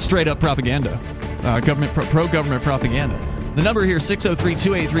lie. It's straight up propaganda. Pro-government propaganda. The number here,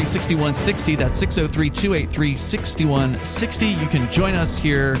 603-283-6160. That's 603-283-6160. You can join us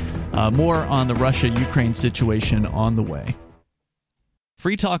here. More on the Russia-Ukraine situation on the way.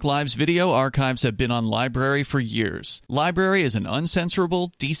 Free Talk Live's video archives have been on LBRY for years. LBRY is an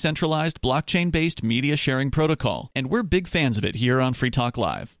uncensorable, decentralized, blockchain-based media sharing protocol, and we're big fans of it here on Free Talk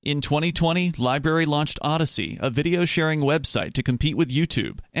Live. In 2020, LBRY launched Odysee, a video sharing website to compete with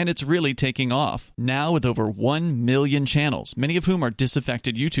YouTube, and it's really taking off. Now with over 1 million channels, many of whom are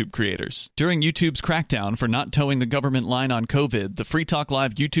disaffected YouTube creators. During YouTube's crackdown for not towing the government line on COVID, the Free Talk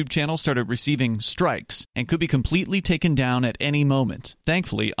Live YouTube channel started receiving strikes and could be completely taken down at any moment.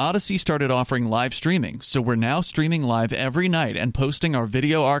 Thankfully, Odysee started offering live streaming, so we're now streaming live every night and posting our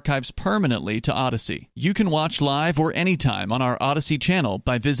video archives permanently to Odysee. You can watch live or anytime on our Odysee channel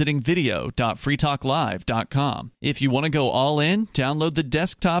by visiting video.freetalklive.com. If you want to go all in, download the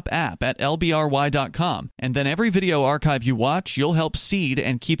desktop app at lbry.com, and then every video archive you watch, you'll help seed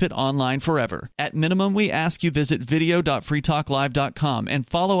and keep it online forever. At minimum, we ask you visit video.freetalklive.com and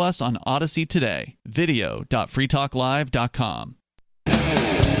follow us on Odysee today. video.freetalklive.com.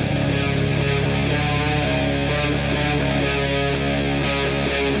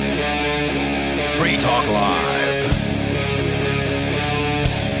 Free Talk Live.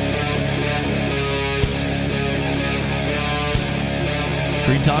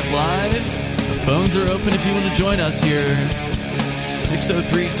 Free Talk Live. The phones are open if you want to join us here.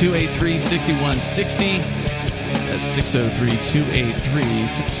 603-283-6160. That's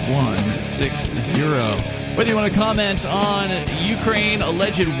 603-283-6160. Whether you want to comment on Ukraine,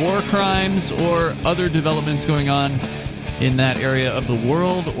 alleged war crimes, or other developments going on in that area of the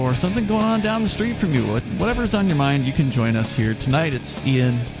world, or something going on down the street from you, whatever's on your mind, you can join us here tonight. It's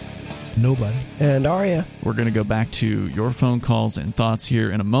Ian. Nobody. And Aria. We're going to go back to your phone calls and thoughts here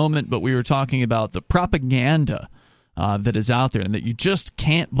in a moment, but we were talking about the propaganda that is out there and that you just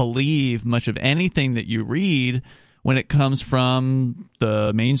can't believe much of anything that you read when it comes from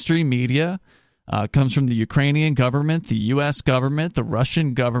the mainstream media, comes from the Ukrainian government, the U.S. government, the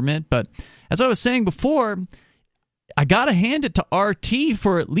Russian government. But as I was saying before, I got to hand it to RT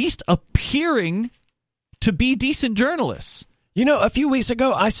for at least appearing to be decent journalists. You know, a few weeks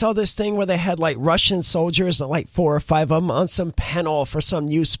ago, I saw this thing where they had like Russian soldiers, like 4 or 5 of them, on some panel for some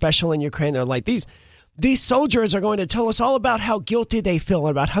news special in Ukraine. They're like, these soldiers are going to tell us all about how guilty they feel,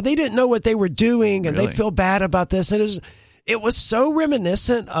 and about how they didn't know what they were doing, and they feel bad about this. And it was so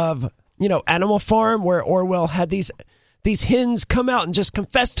reminiscent of, you know, Animal Farm, where Orwell had these hens come out and just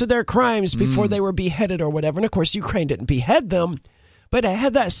confess to their crimes before they were beheaded or whatever. And of course, Ukraine didn't behead them, but it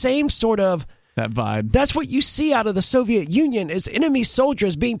had that same sort of that vibe. That's what you see out of the Soviet Union, is enemy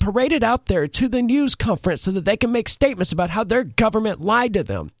soldiers being paraded out there to the news conference so that they can make statements about how their government lied to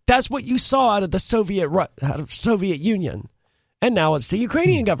them. That's what you saw out of the Soviet Union. And now it's the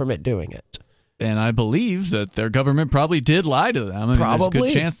Ukrainian government doing it. And I believe that their government probably did lie to them. I mean, probably.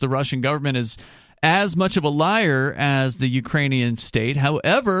 There's a good chance the Russian government is as much of a liar as the Ukrainian state.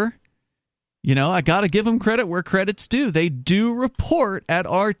 However, you know, I got to give them credit where credit's due. They do report at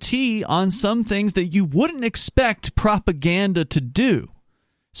RT on some things that you wouldn't expect propaganda to do.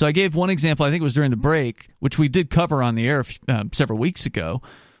 So I gave one example, I think it was during the break, which we did cover on the air several weeks ago,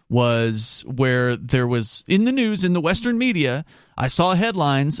 was where there was, in the news, in the Western media, I saw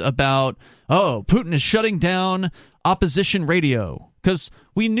headlines about, Putin is shutting down opposition radio. Because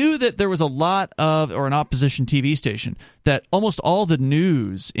we knew that there was a lot of, or an opposition TV station, that almost all the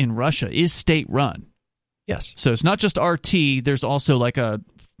news in Russia is state-run. Yes. So it's not just RT. There's also like a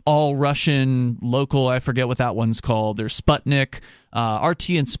all-Russian local, I forget what that one's called. There's Sputnik. RT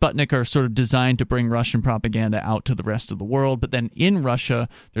and Sputnik are sort of designed to bring Russian propaganda out to the rest of the world. But then in Russia,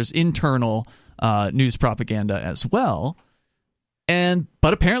 there's internal news propaganda as well.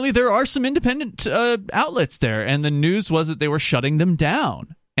 But apparently there are some independent outlets there, and the news was that they were shutting them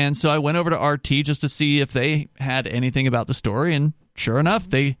down. And so I went over to RT just to see if they had anything about the story, and sure enough,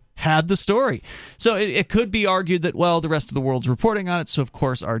 they had the story. So it could be argued that, well, the rest of the world's reporting on it, so of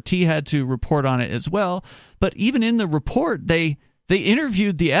course RT had to report on it as well. But even in the report, they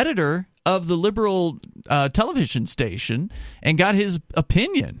interviewed the editor of the liberal television station and got his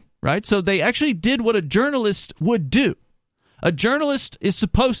opinion, right? So they actually did what a journalist would do. A journalist is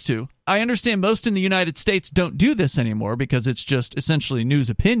supposed to. I understand most in the United States don't do this anymore because it's just essentially news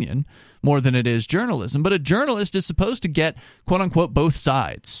opinion more than it is journalism. But a journalist is supposed to get, quote unquote, both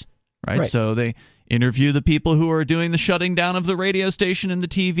sides, right? So they interview the people who are doing the shutting down of the radio station and the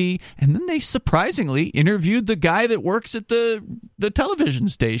TV, and then they surprisingly interviewed the guy that works at the television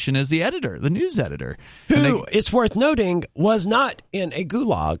station as the editor, the news editor. Who, it's worth noting, was not in a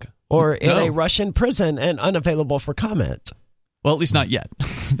gulag or in a Russian prison and unavailable for comment. Well, at least not yet.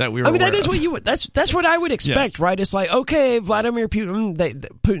 That we were. I mean, that aware is of. what you would. That's what I would expect, right? It's like, okay, Vladimir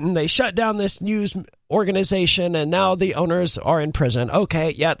Putin, they shut down this news organization, and now the owners are in prison.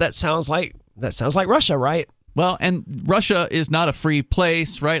 Okay, yeah, that sounds like Russia, right? Well, and Russia is not a free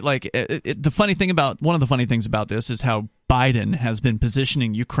place, right? Like the funny thing about one of the funny things about this is how Biden has been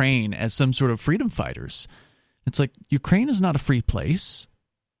positioning Ukraine as some sort of freedom fighters. It's like Ukraine is not a free place.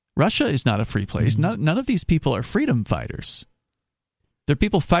 Russia is not a free place. None of these people are freedom fighters. They're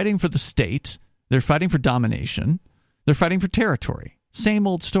people fighting for the state. They're fighting for domination. They're fighting for territory. Same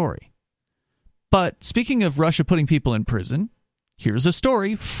old story. But speaking of Russia putting people in prison, here's a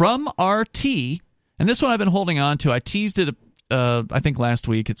story from RT. And this one I've been holding on to. I teased it, I think, last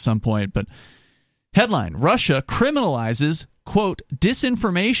week at some point. But headline, Russia criminalizes, quote,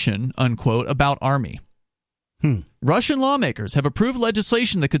 disinformation, unquote, about army. Russian lawmakers have approved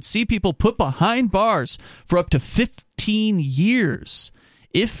legislation that could see people put behind bars for up to 15 years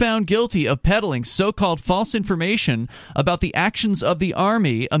if found guilty of peddling so-called false information about the actions of the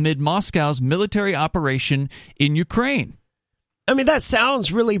army amid Moscow's military operation in Ukraine. I mean, that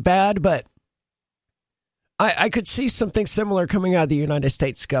sounds really bad, but I could see something similar coming out of the United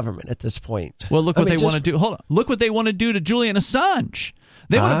States government at this point. Well, look what they want to do. Hold on. Look what they want to do to Julian Assange.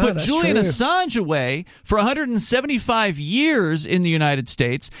 They want to put Julian Assange away for 175 years in the United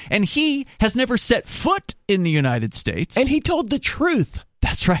States, and he has never set foot in the United States. And he told the truth.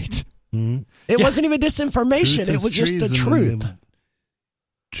 That's right. It wasn't even disinformation. It was just the truth.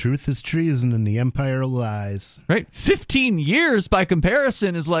 Truth is treason and the empire lies. Right? 15 years by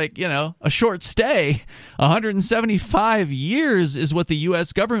comparison is like, a short stay. 175 years is what the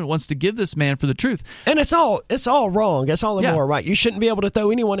U.S. government wants to give this man for the truth. And it's all wrong. It's all immoral, right? You shouldn't be able to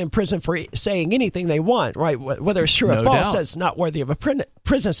throw anyone in prison for saying anything they want, right? Whether it's true or false, that's not worthy of a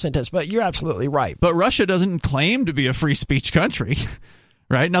prison sentence, but you're absolutely right. But Russia doesn't claim to be a free speech country.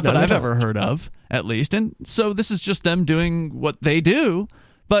 Right? Not that I've ever heard of, at least. And so this is just them doing what they do.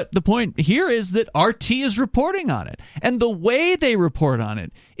 But the point here is that RT is reporting on it. And the way they report on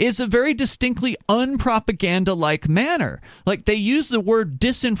it is a very distinctly unpropaganda-like manner. Like they use the word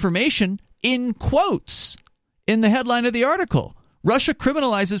disinformation in quotes in the headline of the article. Russia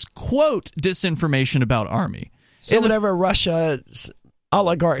criminalizes, quote, disinformation about army. So whatever Russia's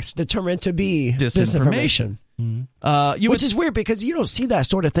oligarchs determined to be disinformation. Which is weird because you don't see that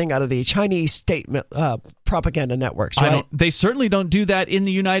sort of thing out of the Chinese state propaganda networks, right? They certainly don't do that in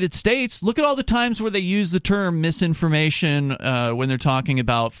the United States. Look at all the times where they use the term misinformation when they're talking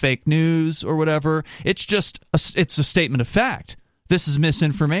about fake news or whatever. It's just it's a statement of fact. This is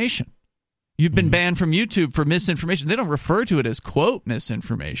misinformation. You've been banned from YouTube for misinformation. They don't refer to it as, quote,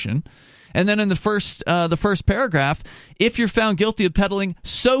 misinformation. And then in the first paragraph, if you're found guilty of peddling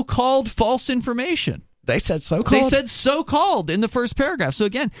so-called false information. They said so-called? They said so-called in the first paragraph. So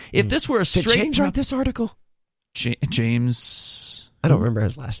again, if this were a straight... Did James write this article? James... I don't remember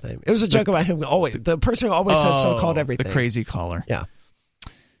his last name. It was a joke about him always. The person who always said so-called everything. The crazy caller. Yeah.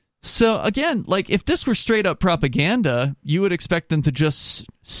 So again, like if this were straight up propaganda, you would expect them to just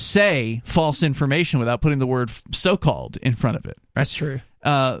say false information without putting the word so-called in front of it. Right? That's true.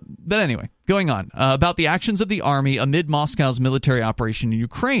 But anyway, going on. About the actions of the army amid Moscow's military operation in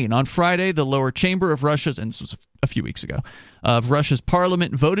Ukraine. On Friday, the lower chamber of Russia's, and this was a few weeks ago, of Russia's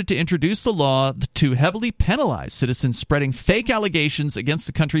parliament voted to introduce the law to heavily penalize citizens spreading fake allegations against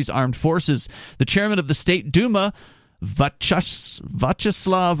the country's armed forces. The chairman of the State Duma, Vyacheslav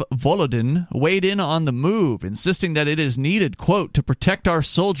Volodin, weighed in on the move, insisting that it is needed, quote, to protect our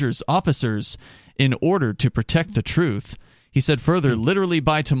soldiers, officers, in order to protect the truth. He said further, literally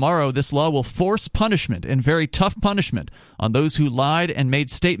by tomorrow, this law will force punishment, and very tough punishment, on those who lied and made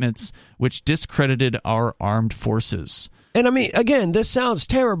statements which discredited our armed forces. And I mean, again, this sounds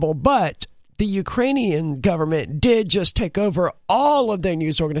terrible, but the Ukrainian government did just take over all of their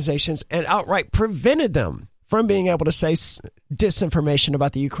news organizations and outright prevented them from being able to say disinformation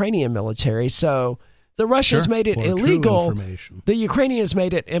about the Ukrainian military. So the Russians made it illegal. The Ukrainians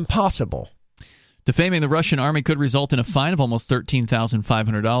made it impossible. Defaming the Russian army could result in a fine of almost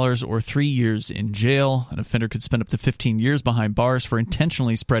 $13,500 or 3 years in jail. An offender could spend up to 15 years behind bars for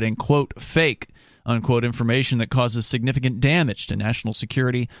intentionally spreading, quote, fake, unquote, information that causes significant damage to national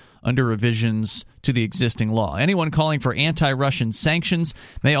security under revisions to the existing law. Anyone calling for anti-Russian sanctions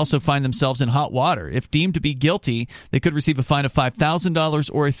may also find themselves in hot water. If deemed to be guilty, they could receive a fine of $5,000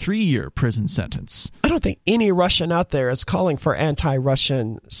 or a 3-year prison sentence. I don't think any Russian out there is calling for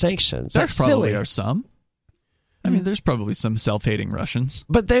anti-Russian sanctions. There That's probably silly. are some. I mean, there's probably some self-hating Russians.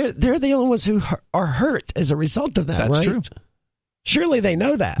 But they're the only ones who are hurt as a result of that, That's right? true. Surely they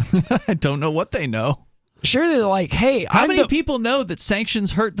know that. I don't know what they know. Surely they're like, hey, how many people know that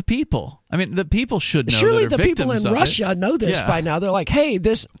sanctions hurt the people? I mean, the people should know. Surely that are the people in victims of Russia it. know this by now. They're like, hey,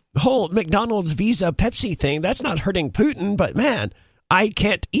 this whole McDonald's, Visa, Pepsi thing, that's not hurting Putin, but man, I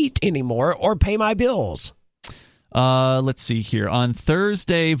can't eat anymore or pay my bills. Let's see here. On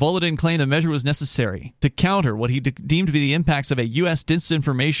Thursday, Volodin claimed the measure was necessary to counter what he deemed to be the impacts of a U.S.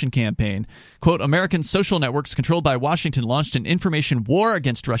 disinformation campaign. Quote, American social networks controlled by Washington launched an information war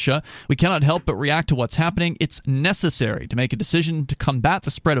against Russia. We cannot help but react to what's happening. It's necessary to make a decision to combat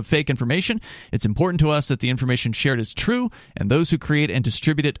the spread of fake information. It's important to us that the information shared is true, and those who create and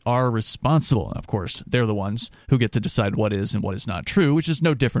distribute it are responsible. And of course, they're the ones who get to decide what is and what is not true, which is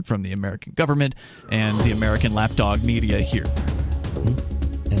no different from the American government and the American lapdog media here.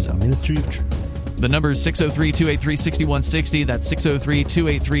 And the Ministry of Truth. The number is 603-283-6160. That's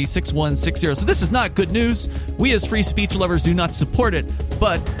 603-283-6160. So this is not good news. We as free speech lovers do not support it,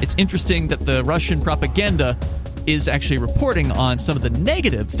 but it's interesting that the Russian propaganda is actually reporting on some of the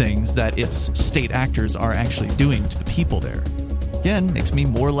negative things that its state actors are actually doing to the people there. Again, makes me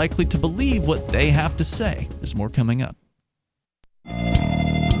more likely to believe what they have to say. There's more coming up.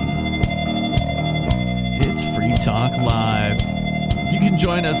 It's Free Talk Live. You can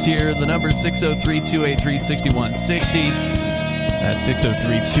join us here. The number is 603-283-6160. That's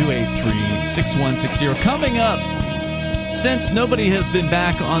 603-283-6160. Coming up, since nobody has been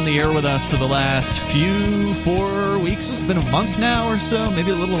back on the air with us for the last 4 weeks, it's been a month now or so, maybe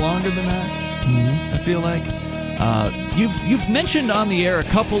a little longer than that, I feel like. You've mentioned on the air a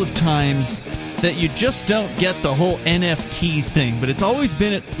couple of times that you just don't get the whole NFT thing, but it's always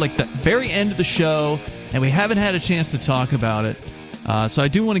been at like the very end of the show, and we haven't had a chance to talk about it. So I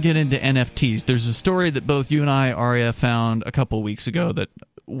do want to get into NFTs. There's a story that both you and I, Aria, found a couple of weeks ago that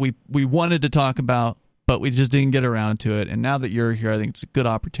we wanted to talk about, but we just didn't get around to it. And now that you're here, I think it's a good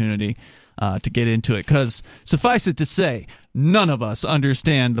opportunity to get into it. Because suffice it to say, none of us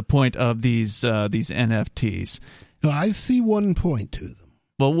understand the point of these NFTs. I see one point to them.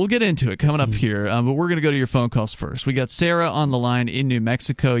 Well, we'll get into it coming up here, but we're going to go to your phone calls first. We got Sarah on the line in New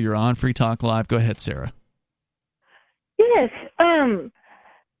Mexico. You're on Free Talk Live. Go ahead, Sarah. Yes.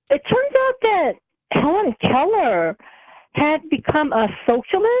 It turns out that Helen Keller had become a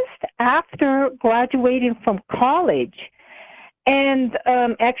socialist after graduating from college. And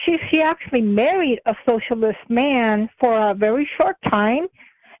she actually married a socialist man for a very short time,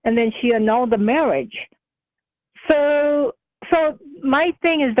 and then she annulled the marriage. So my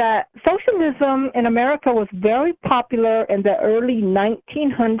thing is that socialism in America was very popular in the early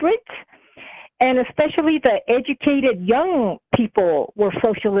 1900s, and especially the educated young people were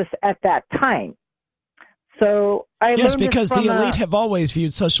socialists at that time. So yes, because the elite have always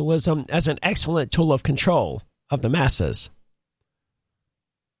viewed socialism as an excellent tool of control of the masses.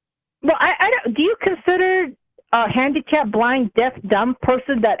 Well, do you consider a handicapped, blind, deaf, dumb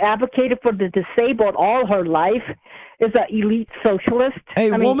person that advocated for the disabled all her life is an elite socialist?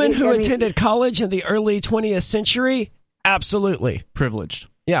 A woman who attended college in the early 20th century? Absolutely. Privileged.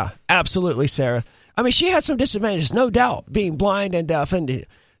 Yeah, absolutely, Sarah. I mean, she has some disadvantages, no doubt, being blind and deaf, and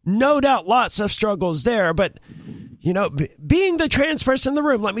no doubt lots of struggles there. But, you know, being the trans person in the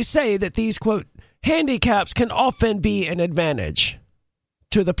room, let me say that these, quote, handicaps can often be an advantage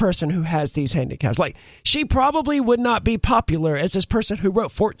to the person who has these handicaps. Like, she probably would not be popular as this person who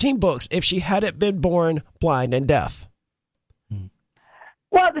wrote 14 books if she hadn't been born blind and deaf.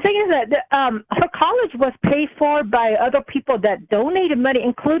 Well, the thing is that her college was paid for by other people that donated money,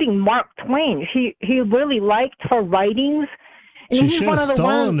 including Mark Twain. He really liked her writings. And she should have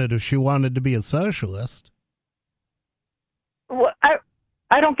stolen it if she wanted to be a socialist. Well,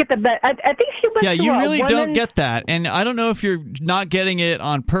 I don't get the bet. I think she went Yeah, to you really woman... don't get that. And I don't know if you're not getting it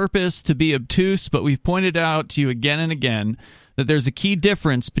on purpose to be obtuse, but we've pointed out to you again and again that there's a key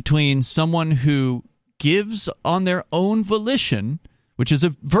difference between someone who gives on their own volition, which is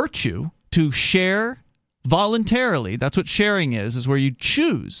a virtue, to share voluntarily. That's what sharing is where you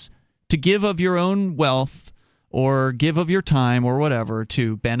choose to give of your own wealth or give of your time or whatever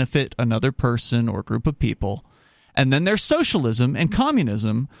to benefit another person or group of people. And then there's socialism and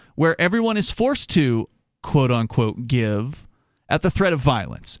communism, where everyone is forced to, quote-unquote, give at the threat of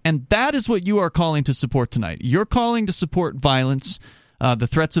violence. And that is what you are calling to support tonight. You're calling to support violence, the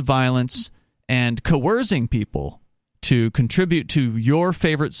threats of violence, and coercing people to contribute to your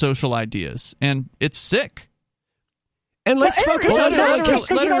favorite social ideas. And it's sick. And let's focus on let her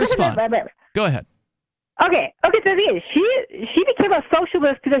respond. Go ahead. Okay. So the thing is, she became a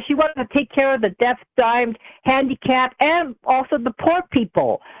socialist because she wanted to take care of the deaf, blind, handicapped, and also the poor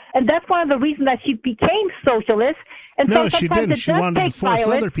people. And that's one of the reasons that she became socialist. And no, she didn't. She wanted to force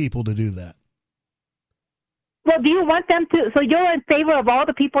other people to do that. Well, do you want them to? So you're in favor of all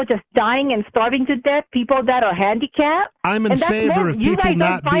the people just dying and starving to death, people that are handicapped? I'm in favor of people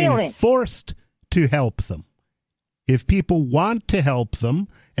not being forced to help them. If people want to help them,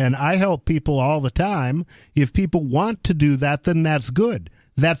 and I help people all the time, if people want to do that, then that's good.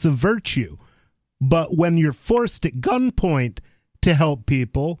 That's a virtue. But when you're forced at gunpoint to help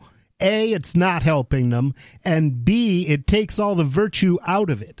people, A, it's not helping them, and B, it takes all the virtue out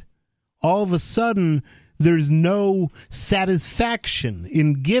of it. All of a sudden, there's no satisfaction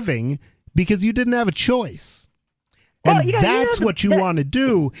in giving because you didn't have a choice. And that's what you want to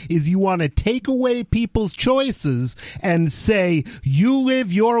do, is you want to take away people's choices and say, you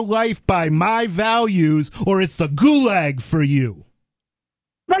live your life by my values or it's the gulag for you.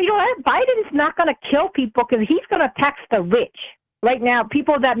 Well, you know what? Biden's not going to kill people because he's going to tax the rich. Right now,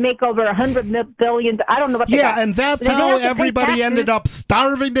 people that make over $100 billion, I don't know what they got. And that's how everybody ended up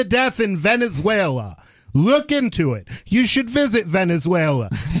starving to death in Venezuela. Look into it. You should visit Venezuela.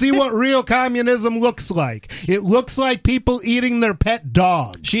 See what real communism looks like. It looks like people eating their pet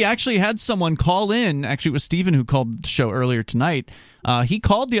dogs. She actually had someone call in. Actually, it was Stephen who called the show earlier tonight. He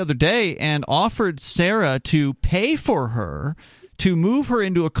called the other day and offered Sarah to pay for her to move her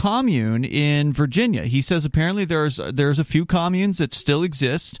into a commune in Virginia. He says apparently there's a few communes that still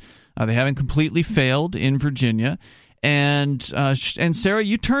exist. They haven't completely failed in Virginia. And Sarah,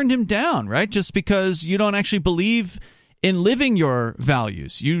 you turned him down, right? Just because you don't actually believe in living your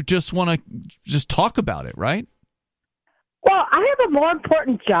values. You just want to just talk about it, right? Well, I have a more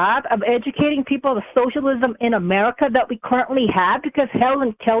important job of educating people of socialism in America that we currently have, because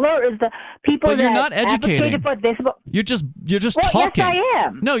Helen Keller is the people but that you're not educating. For this. You're just well, talking. Yes, I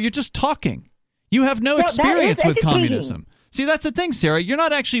am. No, you're just talking. You have no experience with communism. See, that's the thing, Sarah. You're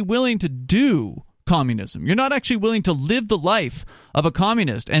not actually willing to do communism. You're not actually willing to live the life of a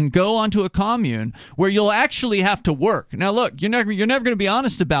communist and go onto a commune where you'll actually have to work. Now, look, you're never going to be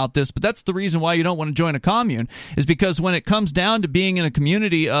honest about this, but that's the reason why you don't want to join a commune, is because when it comes down to being in a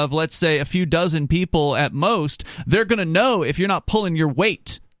community of, let's say, a few dozen people at most, they're going to know if you're not pulling your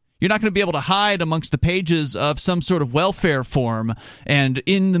weight. You're not going to be able to hide amongst the pages of some sort of welfare form and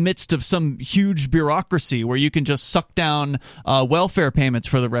in the midst of some huge bureaucracy where you can just suck down welfare payments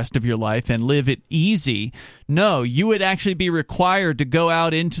for the rest of your life and live it easy. No, you would actually be required to go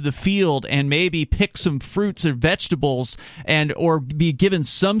out into the field and maybe pick some fruits or vegetables or be given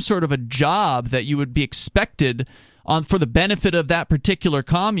some sort of a job that you would be expected for the benefit of that particular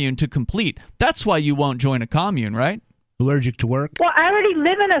commune to complete. That's why you won't join a commune, right? Allergic to work? Well, I already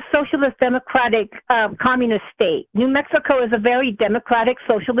live in a socialist democratic communist state. New Mexico is a very democratic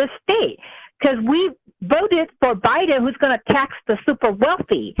socialist state because we voted for Biden, who's going to tax the super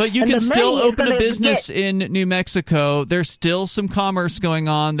wealthy. But you can still open a business in New Mexico. There's still some commerce going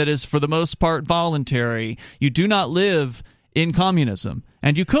on that is for the most part voluntary. You do not live in communism,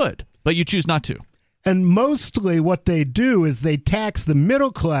 and you could, but you choose not to. And mostly what they do is they tax the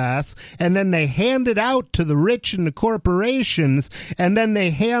middle class, and then they hand it out to the rich and the corporations, and then they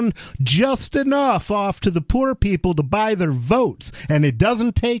hand just enough off to the poor people to buy their votes, and it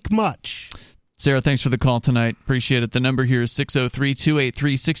doesn't take much. Sarah, thanks for the call tonight. Appreciate it. The number here is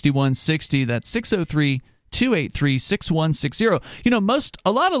 603-283-6160. That's 603-283-6160. You know,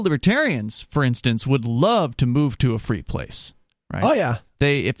 a lot of libertarians, for instance, would love to move to a free place, right? Oh, yeah.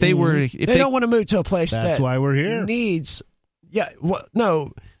 They don't want to move to a place that's why we're here. Needs. Yeah. Well,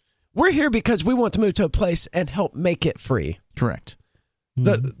 no, we're here because we want to move to a place and help make it free. Correct.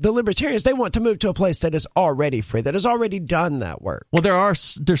 The libertarians, they want to move to a place that is already free, that has already done that work. Well,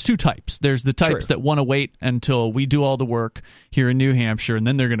 there's two types. There's the types that want to wait until we do all the work here in New Hampshire, and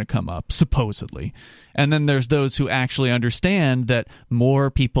then they're going to come up, supposedly. And then there's those who actually understand that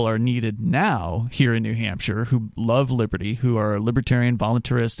more people are needed now here in New Hampshire who love liberty, who are libertarian,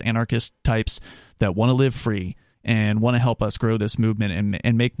 voluntarist, anarchist types that want to live free and want to help us grow this movement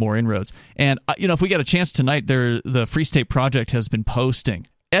and make more inroads. And, if we get a chance tonight, the Free State Project has been posting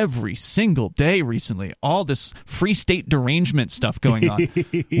every single day recently all this free state derangement stuff going on,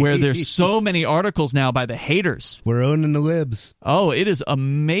 where there's so many articles now by the haters. We're owning the libs. Oh, it is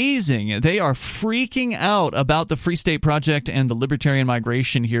amazing. They are freaking out about the Free State Project and the libertarian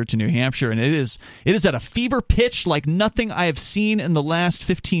migration here to New Hampshire, and it is at a fever pitch like nothing I have seen in the last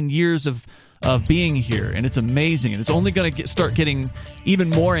 15 years of being here, and it's amazing, and it's only going to start getting even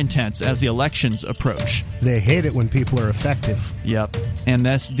more intense as the elections approach. They hate it when people are effective. Yep, and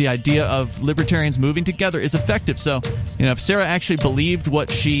that's the idea of libertarians moving together is effective. So, if Sarah actually believed what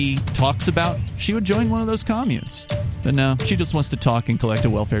she talks about, she would join one of those communes. But no, she just wants to talk and collect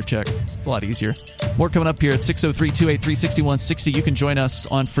a welfare check. It's a lot easier. More coming up here at 603-283-6160. You can join us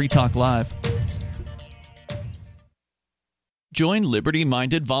on Free Talk Live. join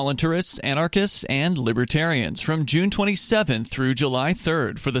liberty-minded voluntarists, anarchists, and libertarians from June 27th through July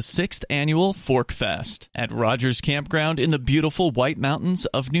 3rd for the 6th annual Fork Fest at Rogers Campground in the beautiful White Mountains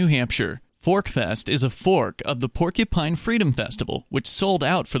of New Hampshire. Fork Fest is a fork of the Porcupine Freedom Festival, which sold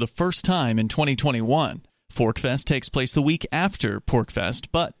out for the first time in 2021. Fork Fest takes place the week after Pork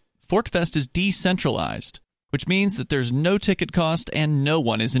Fest, but Fork Fest is decentralized, which means that there's no ticket cost and no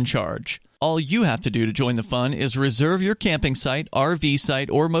one is in charge. All you have to do to join the fun is reserve your camping site, RV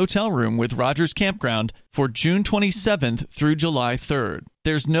site, or motel room with Rogers Campground for June 27th through July 3rd.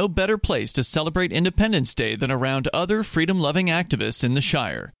 There's no better place to celebrate Independence Day than around other freedom-loving activists in the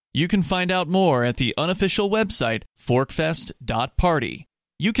Shire. You can find out more at the unofficial website, forkfest.party.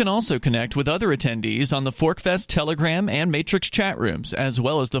 You can also connect with other attendees on the Forkfest Telegram and Matrix chat rooms, as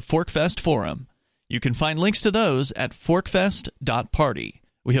well as the Forkfest Forum. You can find links to those at forkfest.party.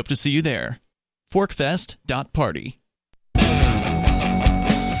 We hope to see you there. Forkfest.party.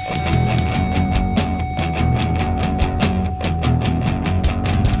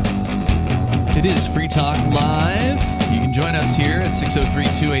 It is Free Talk Live. You can join us here at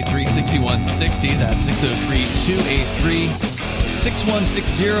 603-283-6160. That's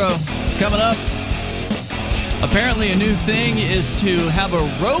 603-283-6160. Coming up, apparently a new thing is to have a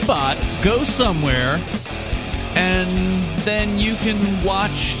robot go somewhere and then you can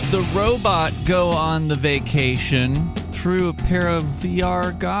watch the robot go on the vacation through a pair of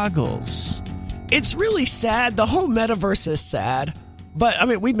VR goggles. It's really sad. The whole metaverse is sad. But, I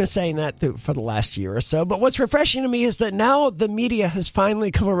mean, we've been saying that for the last year or so. But what's refreshing to me is that now the media has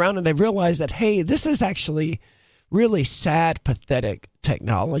finally come around and they've realized that, hey, this is actually really sad, pathetic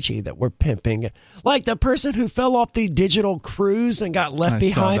technology that we're pimping. Like the person who fell off the digital cruise and got left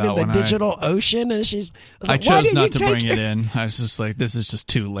behind in the digital ocean. And I chose not to bring it in. I was just like, this is just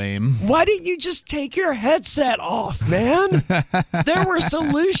too lame. Why didn't you just take your headset off, man? There were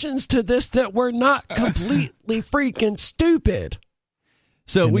solutions to this that were not completely freaking stupid.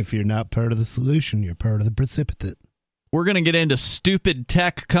 So if you're not part of the solution, you're part of the precipitate. We're going to get into stupid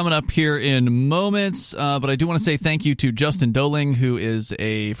tech coming up here in moments, but I do want to say thank you to Justin Doling, who is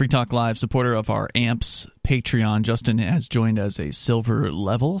a Free Talk Live supporter of our AMPS Patreon. Justin has joined as a silver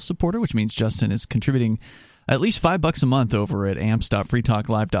level supporter, which means Justin is contributing at least $5 a month over at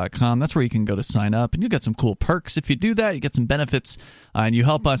amps.freetalklive.com. That's where you can go to sign up, and you get some cool perks. If you do that, you get some benefits, and you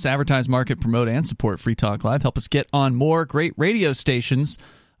help us advertise, market, promote, and support Free Talk Live. Help us get on more great radio stations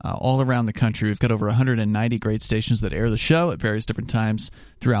all around the country. We've got over 190 great stations that air the show at various different times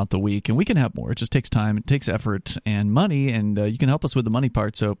throughout the week, and we can have more. It just takes time, it takes effort and money, and you can help us with the money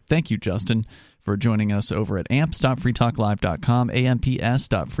part. So thank you, Justin, for joining us over at amps.freetalklive.com,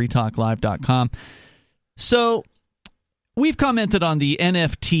 amps.freetalklive.com. So we've commented on the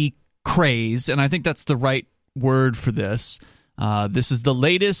NFT craze, and I think that's the right word for this. This is the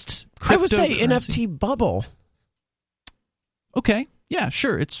latest cryptocurrency. I would say NFT bubble. Okay. Yeah,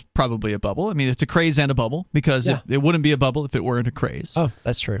 sure. It's probably a bubble. I mean, it's a craze and a bubble because it wouldn't be a bubble if it weren't a craze. Oh,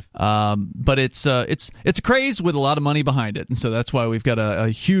 that's true. But it's a craze with a lot of money behind it, and so that's why we've got a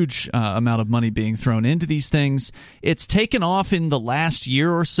huge amount of money being thrown into these things. It's taken off in the last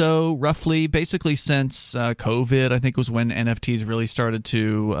year or so, roughly, basically since COVID. I think was when NFTs really started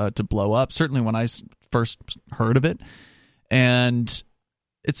to blow up. Certainly when I first heard of it, and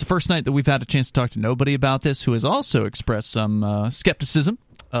it's the first night that we've had a chance to talk to nobody about this who has also expressed some skepticism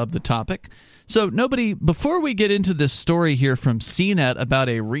of the topic. So, nobody, before we get into this story here from CNET about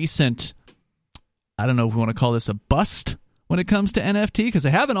a recent, I don't know if we want to call this a bust when it comes to NFT, because they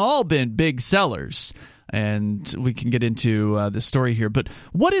haven't all been big sellers, and we can get into this story here. But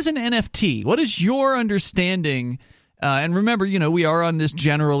what is an NFT? What is your understanding? And remember, we are on this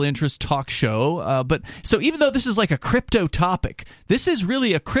general interest talk show, but so even though this is like a crypto topic, this is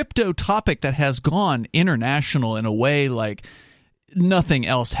really a crypto topic that has gone international in a way like nothing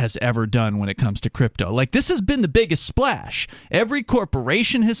else has ever done when it comes to crypto. Like, this has been the biggest splash. Every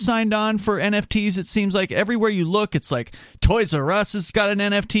corporation has signed on for NFTs. It seems like everywhere you look, it's like Toys R Us has got an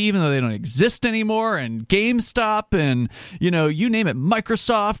NFT, even though they don't exist anymore, and GameStop, and, you name it,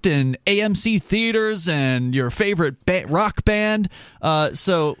 Microsoft, and AMC Theaters, and your favorite rock band.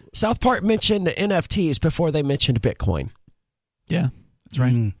 So South Park mentioned NFTs before they mentioned Bitcoin. Yeah, that's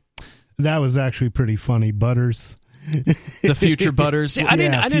right. That was actually pretty funny, Butters. The future Butters. See, I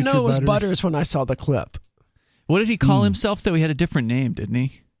didn't know it was Butters when I saw the clip. What did he call himself, though? He had a different name, didn't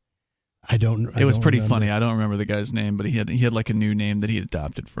he? It was pretty funny. I don't remember the guy's name, but he had like a new name that he had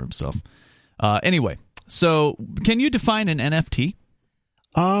adopted for himself. Anyway, so can you define an NFT?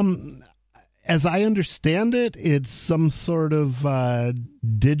 As I understand it, it's some sort of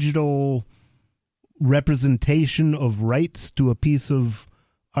digital representation of rights to a piece of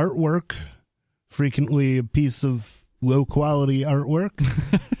artwork, frequently a piece of low-quality artwork,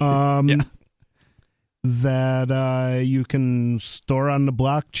 that you can store on the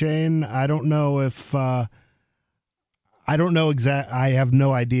blockchain. I don't know if I have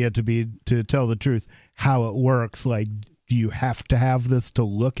no idea, to tell the truth, how it works. Like, do you have to have this to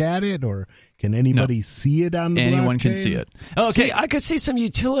look at it, or can anybody see it on the Anyone blockchain? can see it. Okay, See, I could see some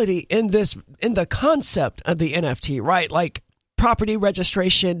utility in the concept of the NFT, right? Like property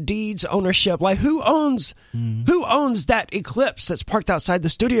registration, deeds, ownership. Like who owns that Eclipse that's parked outside the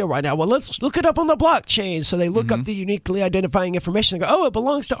studio right now? Well, let's look it up on the blockchain. So they look up the uniquely identifying information and go, oh, it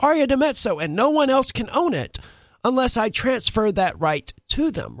belongs to Aria DiMezzo, and no one else can own it unless I transfer that right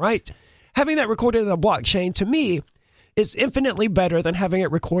to them, right? Having that recorded in the blockchain, to me, is infinitely better than having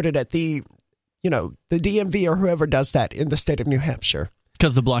it recorded at the DMV or whoever does that in the state of New Hampshire.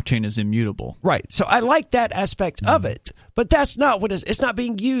 Because the blockchain is immutable. Right. So I like that aspect of it, but that's not it's not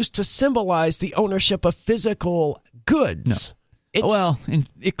being used to symbolize the ownership of physical goods. No. Well,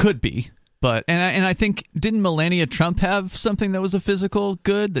 it could be. But and I think, didn't Melania Trump have something that was a physical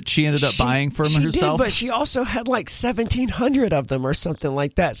good that she ended up buying for herself? She did, but she also had like 1,700 of them or something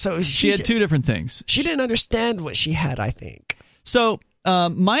like that. So she had two different things. She didn't understand what she had, I think. So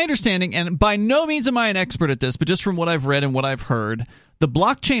my understanding, and by no means am I an expert at this, but just from what I've read and what I've heard, the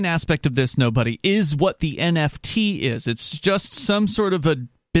blockchain aspect of this, nobody, is what the NFT is. It's just some sort of a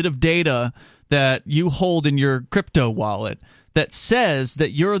bit of data that you hold in your crypto wallet that says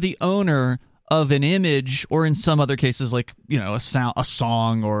that you're the owner of an image, or in some other cases, like, a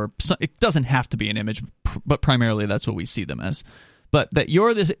song, or it doesn't have to be an image, but primarily that's what we see them as. But that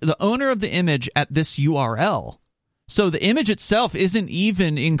you're the owner of the image at this URL. So the image itself isn't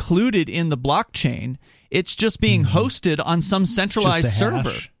even included in the blockchain. It's just being hosted on some centralized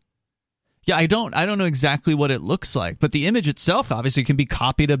server. Yeah, I don't know exactly what it looks like, but the image itself obviously can be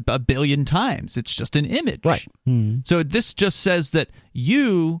copied a billion times. It's just an image. Right. So this just says that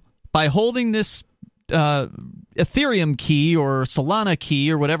you, by holding this Ethereum key or Solana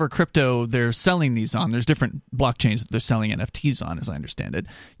key or whatever crypto they're selling these on, there's different blockchains that they're selling NFTs on, as I understand it.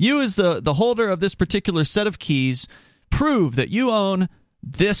 You, as the holder of this particular set of keys, prove that you own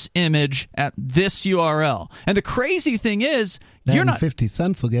this image at this URL. And the crazy thing is, you're not 50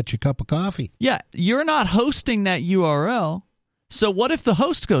 cents will get you a cup of coffee. Yeah, you're not hosting that URL. So what if the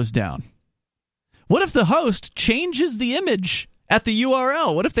host goes down? What if the host changes the image at the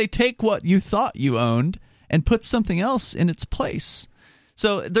URL? What if they take what you thought you owned and put something else in its place?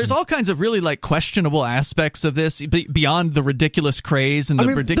 So there's all kinds of really questionable aspects of this beyond the ridiculous craze and the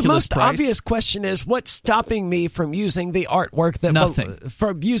ridiculous price. The most obvious question is, what's stopping me from using the artwork that Nothing.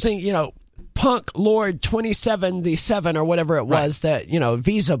 From using, Punk Lord 2077 or whatever it was that,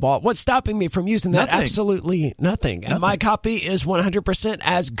 Visa bought. What's stopping me from using that? Nothing. Absolutely nothing. And my copy is 100%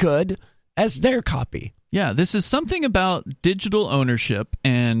 as good as their copy. Yeah, this is something about digital ownership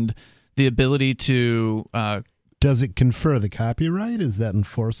and the ability to Does it confer the copyright? Is that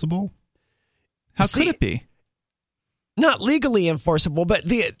enforceable? How could it be? Not legally enforceable, but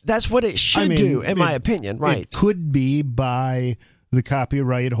that's what it should do, in my opinion, right? It could be by the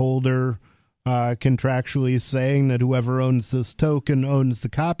copyright holder contractually saying that whoever owns this token owns the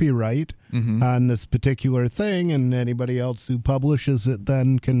copyright on this particular thing, and anybody else who publishes it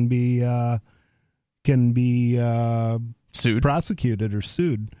then can be Sued, prosecuted, or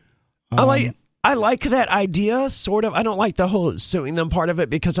sued. I like that idea, sort of. I don't like the whole suing them part of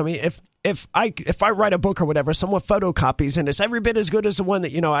it, because if I write a book or whatever, someone photocopies and it's every bit as good as the one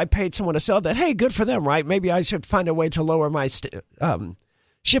that I paid someone to sell, that, hey, good for them, right? Maybe I should find a way to lower my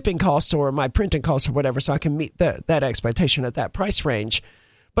shipping costs or my printing costs or whatever, so I can meet that expectation at that price range.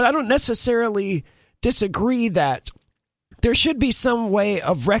 But I don't necessarily disagree that there should be some way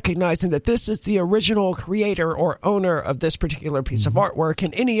of recognizing that this is the original creator or owner of this particular piece of artwork,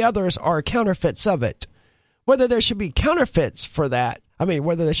 and any others are counterfeits of it. Whether there should be counterfeits for that,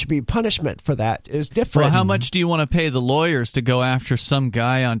 whether there should be punishment for that is different. Well, how much do you want to pay the lawyers to go after some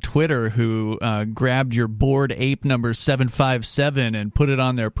guy on Twitter who grabbed your Bored Ape number 757 and put it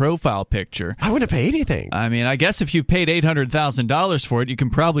on their profile picture? I wouldn't pay anything. I guess if you paid $800,000 for it, you can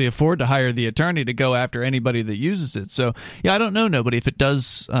probably afford to hire the attorney to go after anybody that uses it. So, yeah, I don't know, nobody, if it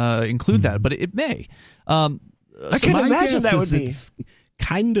does include that, but it may. I can imagine that would be. It's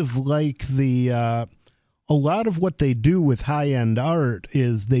kind of like a lot of what they do with high-end art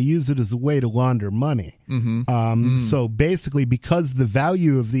is they use it as a way to launder money. So basically, because the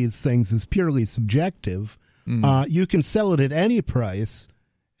value of these things is purely subjective, you can sell it at any price,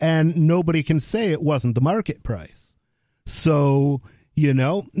 and nobody can say it wasn't the market price. So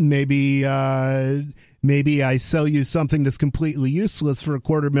maybe I sell you something that's completely useless for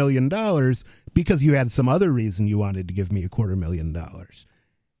 $250,000 because you had some other reason you wanted to give me $250,000.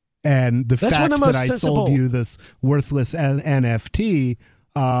 And the fact that I sold you this worthless NFT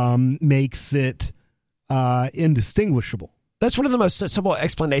makes it indistinguishable. That's one of the most sensible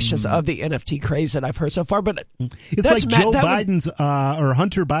explanations of the NFT craze that I've heard so far. But it's like Joe Biden's or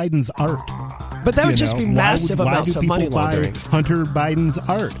Hunter Biden's art. But that would just be massive amounts of money laundering. Hunter Biden's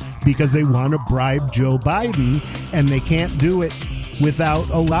art because they want to bribe Joe Biden, and they can't do it without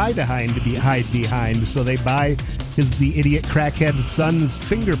a lie to hide behind. So they buy the idiot crackhead son's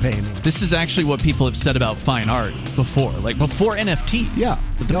finger painting. This is actually what people have said about fine art before, like before NFTs. Yeah,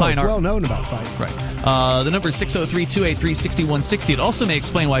 fine art. Well known about fine art. Right. The number is 603-283-6160. It also may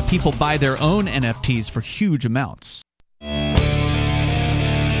explain why people buy their own NFTs for huge amounts.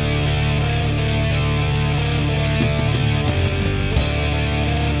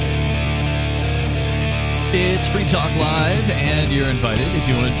 It's Free Talk Live, and you're invited. If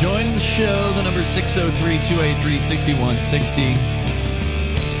you want to join the show, the number is 603-283-6160.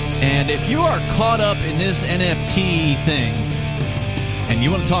 And if you are caught up in this NFT thing, and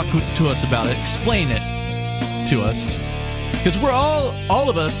you want to talk to us about it, explain it to us. Because we're all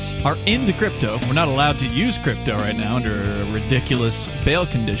of us are into crypto. We're not allowed to use crypto right now under ridiculous bail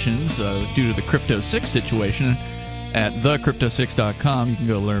conditions due to the Crypto 6 situation. At thecrypto6.com, you can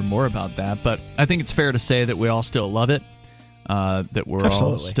go learn more about that. But I think it's fair to say that we all still love it, that we're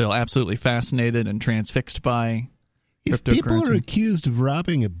all still absolutely fascinated and transfixed by cryptocurrency. If people are accused of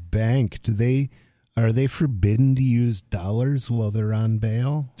robbing a bank, are they forbidden to use dollars while they're on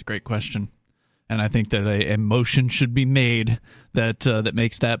bail? It's a great question. And I think that a motion should be made that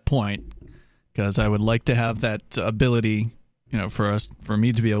makes that point, because I would like to have that ability, for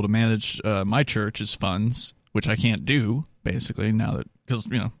me to be able to manage my church's funds, which I can't do, basically, now that, because,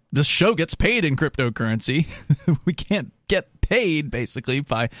 this show gets paid in cryptocurrency. We can't get paid, basically,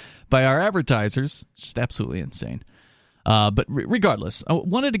 by our advertisers. It's just absolutely insane. But regardless, I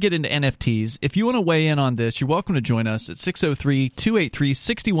wanted to get into NFTs. If you want to weigh in on this, you're welcome to join us at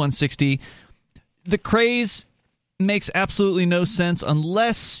 603-283-6160. The craze makes absolutely no sense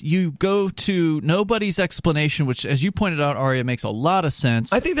unless you go to nobody's explanation, which, as you pointed out, Aria, makes a lot of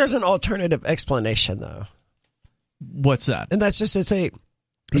sense. I think there's an alternative explanation, though. What's that? And that's just it's a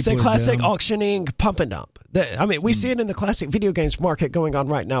classic auctioning pump and dump. We see it in the classic video games market going on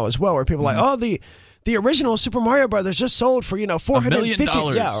right now as well, where people are like, the original Super Mario Brothers just sold for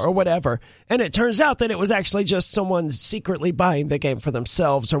 $450 or whatever, and it turns out that it was actually just someone secretly buying the game for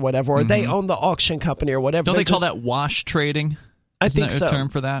themselves or whatever, or they own the auction company or whatever. Don't they call that wash trading? I think so. A term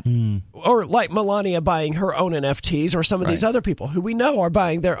for that? Or like Melania buying her own NFTs, or some of these other people who we know are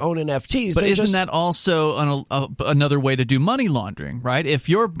buying their own NFTs. But isn't that also another way to do money laundering, right? If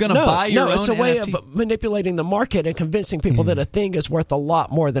you're going to buy your own NFT... No, it's a way of manipulating the market and convincing people that a thing is worth a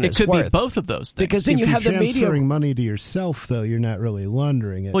lot more than it's worth. It could be both of those things. Because then you have the media... If you're transferring money to yourself, though, you're not really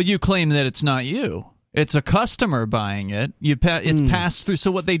laundering it. Well, you claim that it's not you. It's a customer buying it. It's passed through. So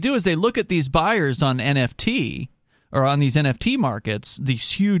what they do is they look at these buyers on NFT... or on these NFT markets, these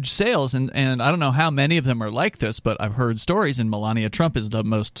huge sales, and I don't know how many of them are like this, but I've heard stories, and Melania Trump is the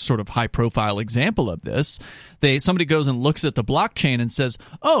most sort of high-profile example of this. Somebody goes and looks at the blockchain and says,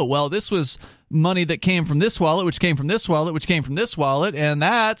 oh, well, this was money that came from this wallet, which came from this wallet, which came from this wallet, and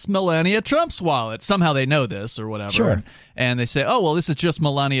that's Melania Trump's wallet. Somehow they know this or whatever. Sure. And they say, oh, well, this is just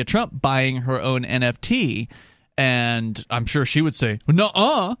Melania Trump buying her own NFT. And I'm sure she would say,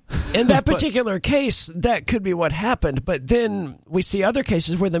 nuh-uh. In that particular case, that could be what happened. But then we see other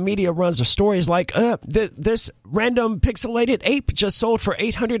cases where the media runs the stories like, this random pixelated ape just sold for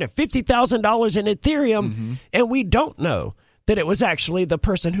 $850,000 in Ethereum, and we don't know that it was actually the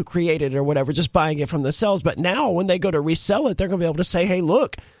person who created it or whatever, just buying it from themselves. But now when they go to resell it, they're going to be able to say, hey,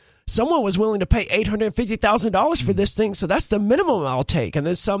 look, someone was willing to pay $850,000 for this thing, so that's the minimum I'll take. And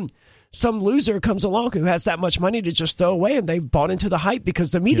then some loser comes along who has that much money to just throw away, and they've bought into the hype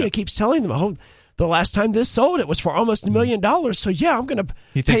because the media keeps telling them, oh, the last time this sold, it was for almost $1 million. So, yeah, I'm going to pay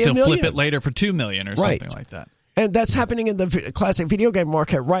He thinks he'll flip it later for $2 million or something like that. And that's happening in the classic video game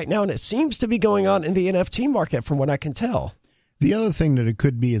market right now, and it seems to be going on in the NFT market from what I can tell. The other thing that it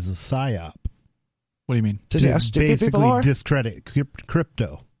could be is a psyop. What do you mean? To see how stupid people are? Discredit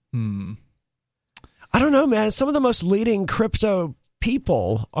crypto. I don't know, man. Some of the most leading crypto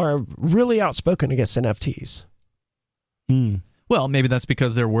people are really outspoken against NFTs. Well, maybe that's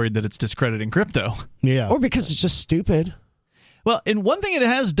because they're worried that it's discrediting crypto. Yeah. Or because it's just stupid. Well, and one thing it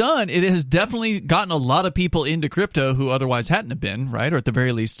has done, it has definitely gotten a lot of people into crypto who otherwise hadn't have been, right? Or at the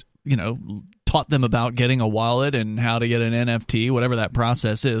very least, taught them about getting a wallet and how to get an NFT, whatever that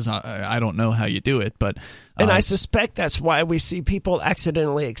process is. I don't know how you do it, but and I suspect that's why we see people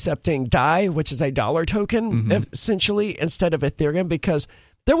accidentally accepting DAI, which is a dollar token, essentially, instead of Ethereum, because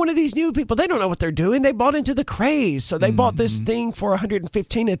they're one of these new people. They don't know what they're doing. They bought into the craze. So they bought this thing for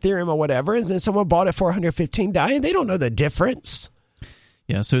 115 Ethereum or whatever, and then someone bought it for 115 DAI, and they don't know the difference.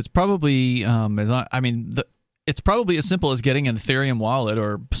 Yeah, so it's probably, it's probably as simple as getting an Ethereum wallet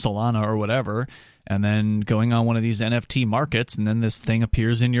or Solana or whatever, and then going on one of these NFT markets, and then this thing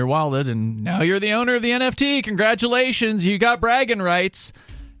appears in your wallet, and now you're the owner of the NFT. Congratulations, you got bragging rights.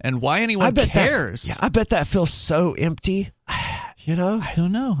 And why anyone cares? I bet that feels so empty. You know, I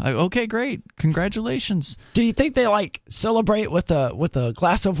don't know. Okay, great. Congratulations. Do you think they celebrate with a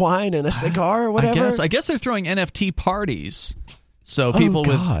glass of wine and a cigar or whatever? I guess they're throwing NFT parties. So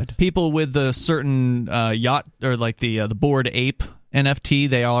people with the certain yacht or like the Bored Ape NFT,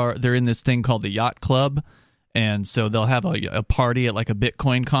 they're in this thing called the Yacht Club, and so they'll have a party at like a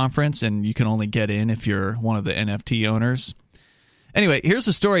Bitcoin conference, and you can only get in if you're one of the NFT owners. Anyway, here's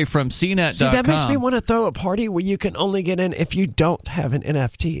a story from CNET.com. See, that makes me want to throw a party where you can only get in if you don't have an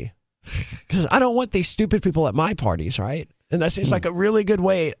NFT. Because I don't want these stupid people at my parties, right? And that seems like a really good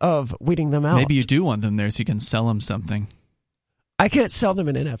way of weeding them out. Maybe you do want them there so you can sell them something. I can't sell them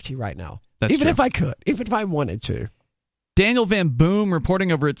an NFT right now. That's even true. if I could, even if I wanted to. Daniel Van Boom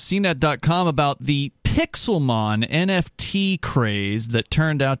reporting over at CNET.com about the Pixelmon NFT craze that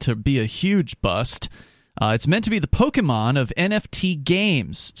turned out to be a huge bust. It's meant to be the Pokemon of NFT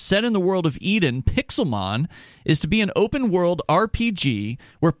games. Set in the world of Eden, Pixelmon is to be an open-world RPG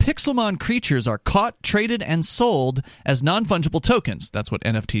where Pixelmon creatures are caught, traded, and sold as non-fungible tokens. That's what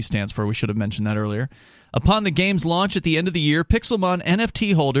NFT stands for. We should have mentioned that earlier. Upon the game's launch at the end of the year, Pixelmon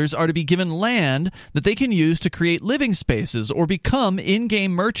NFT holders are to be given land that they can use to create living spaces or become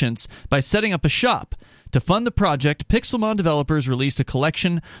in-game merchants by setting up a shop. To fund the project, Pixelmon developers released a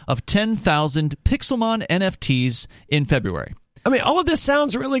collection of 10,000 Pixelmon NFTs in February. I mean, all of this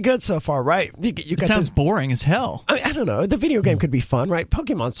sounds really good so far, right? It sounds boring as hell. I mean, I don't know. The video game could be fun, right?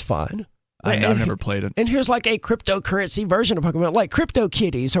 Pokemon's fun. I've never played it. And here's like a cryptocurrency version of Pokemon, like Crypto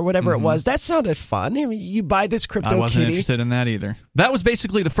Kitties or whatever it was. That sounded fun. I mean, you buy this Crypto Kitty. I wasn't interested in that either. That was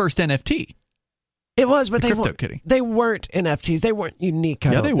basically the first NFT. It was, but they weren't NFTs. They weren't unique.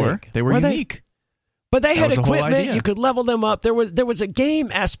 Yeah, they were. They were unique. But they had equipment. You could level them up. There was a game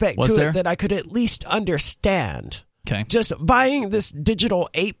aspect to it that I could at least understand. Okay. Just buying this digital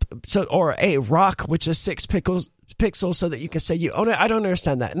ape or a rock, which is 6 pixels, so that you can say you own it. I don't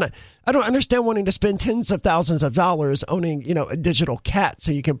understand that. And I don't understand wanting to spend tens of thousands of dollars owning, a digital cat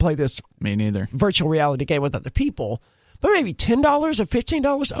so you can play this Me neither. virtual reality game with other people. But maybe $10 or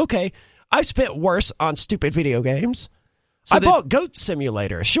 $15? Okay. I spent worse on stupid video games. So I bought Goat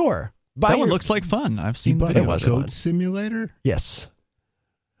Simulator, sure. That one looks like fun. I've seen videos. Goat Simulator? Yes.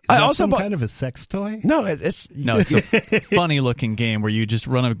 I also bought kind of a sex toy. No, it's a funny looking game where you just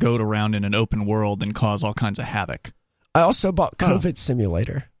run a goat around in an open world and cause all kinds of havoc. I also bought COVID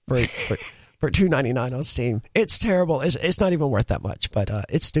Simulator for $2.99 on Steam. It's terrible. It's not even worth that much, but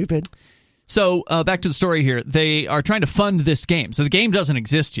it's stupid. So back to the story here. They are trying to fund this game. So the game doesn't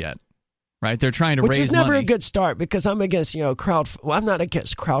exist yet. Right, they're trying to raise money. Which is never a good start because I'm against, I'm not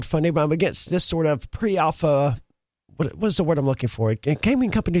against crowdfunding, but I'm against this sort of pre-alpha. What's the word I'm looking for? Gaming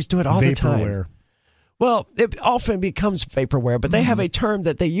companies do it all the time. Vaporware. Well, it often becomes vaporware, but they have a term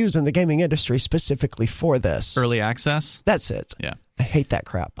that they use in the gaming industry specifically for this. Early access? That's it. Yeah. I hate that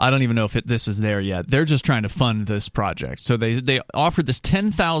crap. I don't even know if this is there yet. They're just trying to fund this project. So they offered this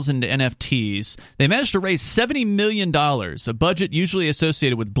 10,000 NFTs. They managed to raise $70 million, a budget usually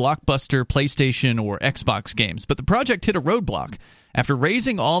associated with blockbuster PlayStation or Xbox games. But the project hit a roadblock. After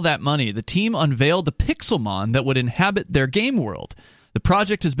raising all that money, the team unveiled the Pixelmon that would inhabit their game world. The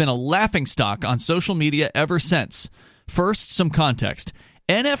project has been a laughingstock on social media ever since. First, some context.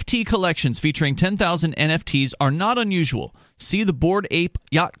 NFT collections featuring 10,000 NFTs are not unusual. See the Bored Ape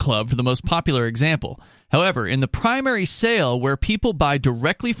Yacht Club for the most popular example. However, in the primary sale where people buy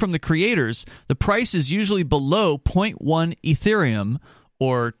directly from the creators, the price is usually below 0.1 Ethereum,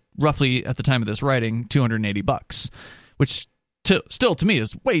 or roughly, at the time of this writing, $280, which still to me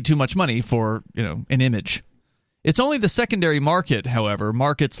is way too much money for, an image. It's only the secondary market, however,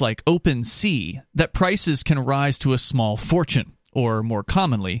 markets like OpenSea, that prices can rise to a small fortune, or more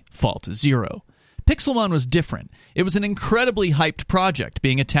commonly, fall to zero. Pixelmon was different. It was an incredibly hyped project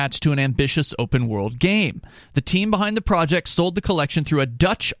being attached to an ambitious open-world game. The team behind the project sold the collection through a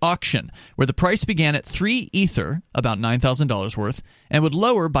Dutch auction, where the price began at 3 Ether, about $9,000 worth, and would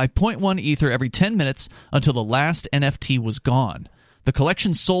lower by 0.1 Ether every 10 minutes until the last NFT was gone. The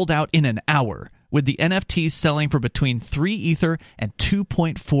collection sold out in an hour, with the NFTs selling for between 3 Ether and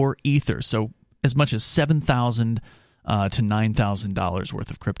 2.4 Ether, so as much as $7,000 to $9,000 worth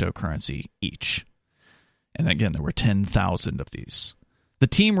of cryptocurrency each. And again, there were 10,000 of these. The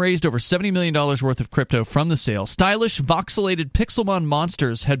team raised over $70 million worth of crypto from the sale. Stylish, voxelated Pixelmon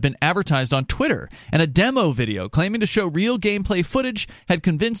monsters had been advertised on Twitter, and a demo video claiming to show real gameplay footage had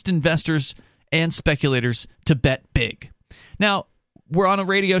convinced investors and speculators to bet big. Now, we're on a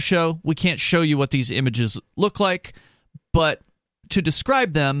radio show. We can't show you what these images look like, but to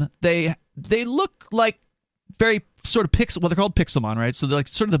describe them, they look like very sort of pixel. Well, they're called Pixelmon, right? So they're like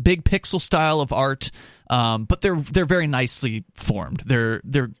sort of the big pixel style of art, but they're very nicely formed.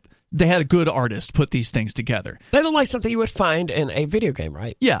 They had a good artist put these things together. They look like something you would find in a video game,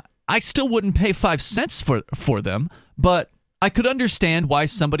 right? Yeah, I still wouldn't pay 5 cents for them, but I could understand why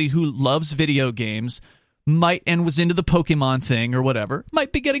somebody who loves video games might and was into the Pokemon thing or whatever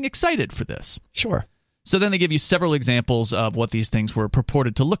might be getting excited for this. Sure. So then they give you several examples of what these things were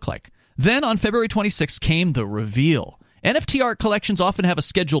purported to look like. Then on February 26th came the reveal. NFT art collections often have a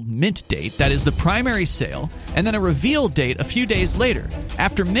scheduled mint date, that is the primary sale, and then a reveal date a few days later.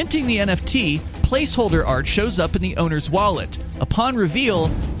 After minting the NFT, placeholder art shows up in the owner's wallet. Upon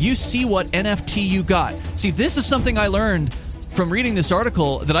reveal, you see what NFT you got. See, this is something I learned from reading this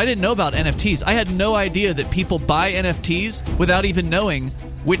article that I didn't know about NFTs. I had no idea that people buy NFTs without even knowing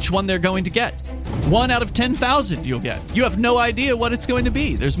which one they're going to get. 1 out of 10,000 you'll get. You have no idea what it's going to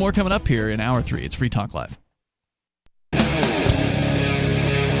be. There's more coming up here in Hour 3. It's Free Talk Live.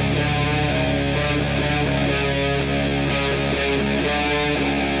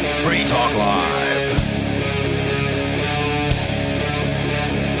 Free Talk Live.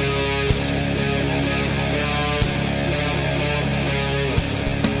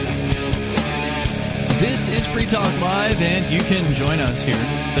 This is Free Talk Live, and you can join us here.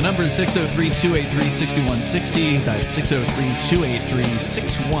 The number is 603-283-6160. That's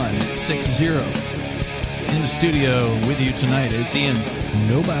 603-283-6160. In the studio with you tonight, it's Ian.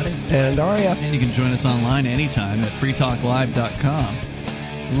 Nobody. And Aria. And you can join us online anytime at freetalklive.com.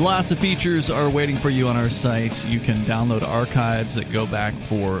 Lots of features are waiting for you on our site. You can download archives that go back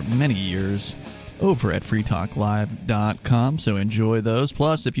for many years over at freetalklive.com, so enjoy those.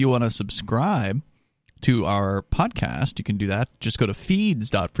 Plus, if you want to subscribe to our podcast, you can do that. Just go to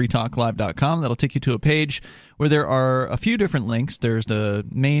feeds.freetalklive.com. That'll take you to a page where there are a few different links. There's the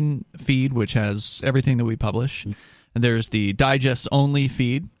main feed, which has everything that we publish. And there's the digest-only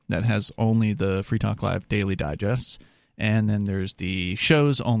feed that has only the Free Talk Live daily digests. And then there's the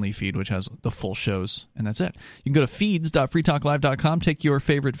shows-only feed, which has the full shows, and that's it. You can go to feeds.freetalklive.com, take your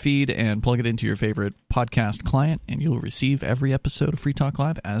favorite feed, and plug it into your favorite podcast client, and you'll receive every episode of Free Talk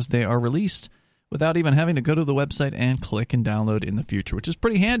Live as they are released, without even having to go to the website and click and download in the future, which is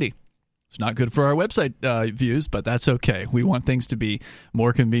pretty handy. It's not good for our website views, but that's okay. We want things to be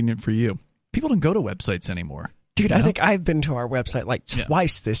more convenient for you. People don't go to websites anymore. Dude, I think I've been to our website like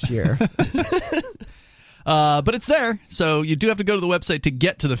twice this year. But it's there, so you do have to go to the website to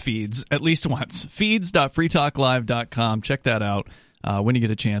get to the feeds at least once. Feeds.freetalklive.com. Check that out when you get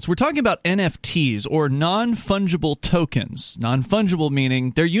a chance. We're talking about NFTs, or non-fungible tokens. Non-fungible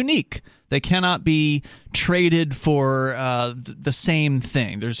meaning they're unique. They cannot be traded for the same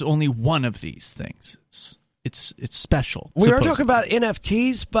thing. There's only one of these things. It's special. We are talking about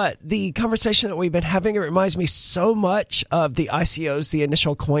NFTs, but the conversation that we've been having, it reminds me so much of the ICOs, the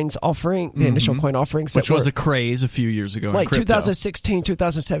initial coins offering, the initial coin offerings. Which was a craze a few years ago. Like 2016,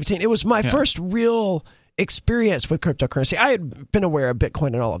 2017. It was my first real experience with cryptocurrency. I had been aware of Bitcoin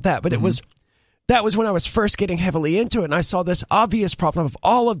and all of that, but that was when I was first getting heavily into it, and I saw this obvious problem of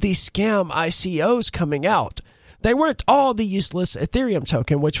all of these scam ICOs coming out. They weren't all the useless Ethereum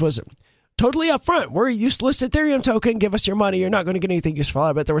token, which was totally upfront. We're a useless Ethereum token. Give us your money. You're not going to get anything useful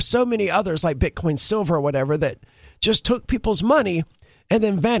out of it. There were so many others like Bitcoin Silver or whatever that just took people's money and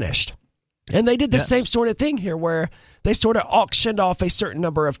then vanished. And they did the same sort of thing here, where they sort of auctioned off a certain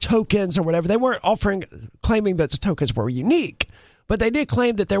number of tokens or whatever. They weren't claiming that the tokens were unique, but they did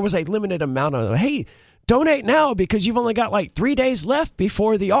claim that there was a limited amount of, hey, donate now because you've only got like 3 days left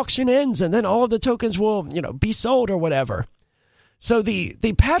before the auction ends, and then all of the tokens will, be sold or whatever. So the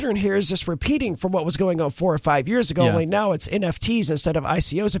pattern here is just repeating from what was going on 4 or 5 years ago, only now it's NFTs instead of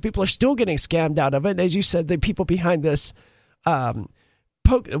ICOs, and people are still getting scammed out of it. And as you said, the people behind this,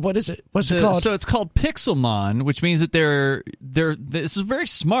 what is it? What's it called? So it's called Pixelmon, which means that this is a very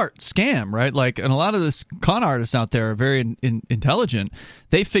smart scam, right? Like, and a lot of this con artists out there are very intelligent.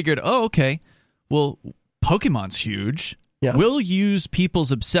 They figured, oh, okay, well, Pokemon's huge. will use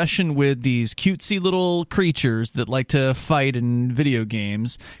people's obsession with these cutesy little creatures that like to fight in video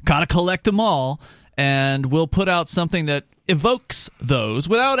games, gotta collect them all, and will put out something that evokes those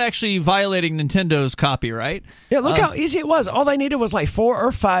without actually violating Nintendo's copyright. Yeah, look how easy it was. All they needed was like 4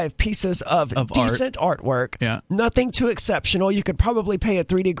 or 5 pieces of decent artwork. Yeah. Nothing too exceptional. You could probably pay a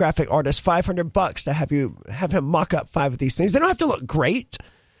 3D graphic artist $500 to have him mock up 5 of these things. They don't have to look great.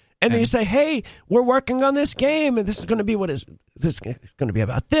 And then you say, hey, we're working on this game, and this is going to be this is going to be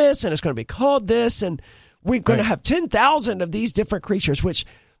about this, and it's going to be called this, and we're going to have 10,000 of these different creatures, which,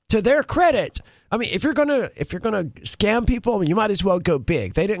 to their credit, I mean, if you're gonna scam people, you might as well go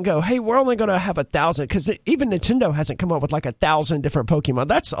big. They didn't go, hey, we're only gonna have 1,000, because even Nintendo hasn't come up with like 1,000 different Pokemon.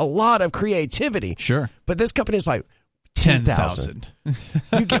 That's a lot of creativity. Sure, but this company is like 10,000.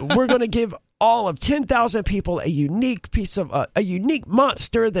 We're gonna give all of 10,000 people a unique piece of a unique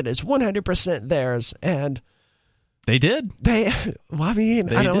monster that is 100% theirs, and they did. I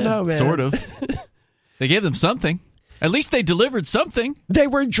don't know, man. Sort of. They gave them something. At least they delivered something. They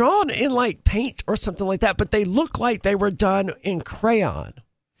were drawn in like paint or something like that, but they look like they were done in crayon.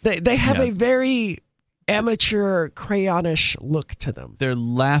 They have a very amateur crayonish look to them. They're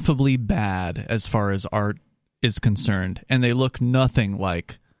laughably bad as far as art is concerned, and they look nothing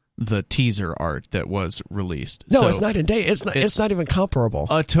like the teaser art that was released. No, it's night and day. It's not even comparable.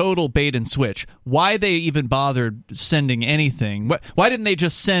 A total bait and switch. Why they even bothered sending anything? Why didn't they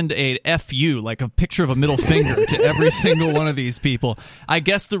just send a FU, like a picture of a middle finger, to every single one of these people? I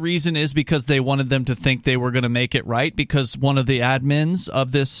guess the reason is because they wanted them to think they were going to make it right, because one of the admins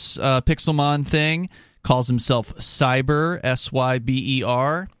of this Pixelmon thing calls himself Cyber,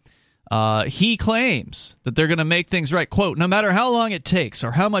 Syber. He claims that they're going to make things right. Quote, no matter how long it takes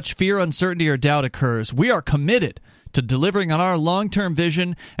or how much fear, uncertainty, or doubt occurs, we are committed to delivering on our long-term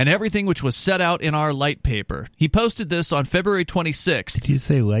vision and everything which was set out in our light paper. He posted this on February 26th. Did you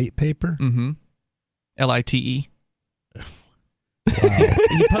say light paper? Mm-hmm. Lite. Wow.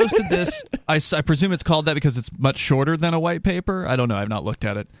 He posted this. I presume it's called that because it's much shorter than a white paper. I don't know. I've not looked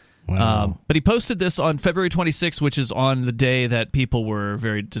at it. Wow. But he posted this on February 26th, which is on the day that people were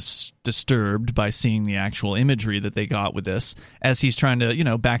very disturbed by seeing the actual imagery that they got with this, as he's trying to,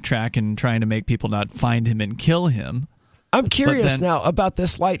 backtrack and trying to make people not find him and kill him. I'm curious now about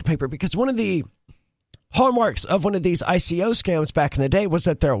this light paper, because one of the hallmarks of one of these ICO scams back in the day was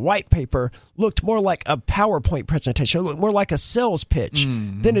that their white paper looked more like a PowerPoint presentation. It looked more like a sales pitch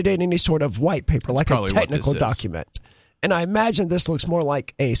than it did any sort of white paper, like a technical document. And I imagine this looks more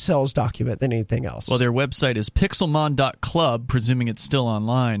like a sales document than anything else. Well, their website is pixelmon.club, presuming it's still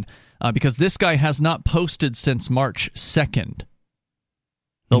online, because this guy has not posted since March 2nd.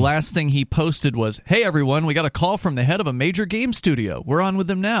 The last thing he posted was, hey, everyone, we got a call from the head of a major game studio. We're on with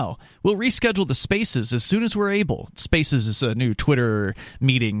them now. We'll reschedule the Spaces as soon as we're able. Spaces is a new Twitter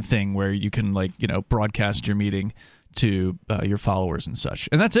meeting thing where you can, broadcast your meeting to your followers and such.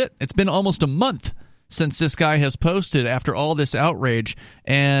 And that's it. It's been almost a month since this guy has posted after all this outrage,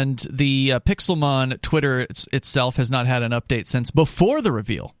 and the Pixelmon Twitter itself has not had an update since before the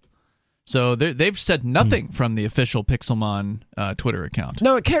reveal. So they've said nothing from the official Pixelmon Twitter account.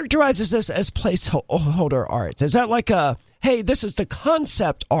 No, it characterizes this as placeholder art. Is that like hey, this is the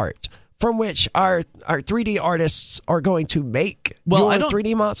concept art from which our 3D artists are going to make your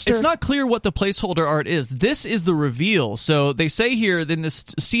 3D monster? It's not clear what the placeholder art is. This is the reveal. So they say here in this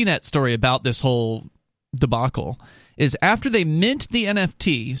CNET story about this whole debacle is after they mint the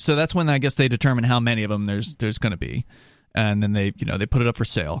NFT, so that's when I guess they determine how many of them there's going to be, and then they put it up for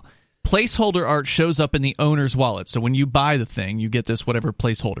sale. Placeholder art shows up in the owner's wallet. So when you buy the thing, you get this whatever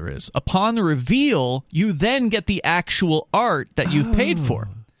placeholder is. Upon the reveal, you then get the actual art that you've paid for.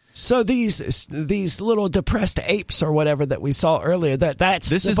 So these little depressed apes or whatever that we saw earlier, that's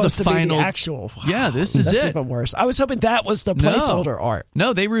this supposed is the to final, be the actual. Wow, yeah, this is that's it. Even worse. I was hoping that was the placeholder art.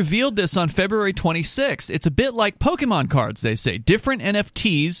 No, they revealed this on February 26th. It's a bit like Pokemon cards, they say. Different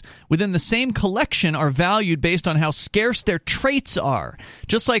NFTs within the same collection are valued based on how scarce their traits are.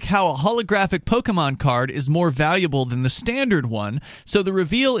 Just like how a holographic Pokemon card is more valuable than the standard one, so the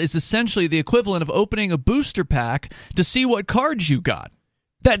reveal is essentially the equivalent of opening a booster pack to see what cards you got.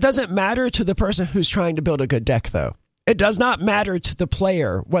 That doesn't matter to the person who's trying to build a good deck, though. It does not matter to the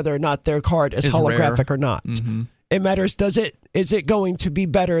player whether or not their card is holographic rare or not. Mm-hmm. It matters, is it going to be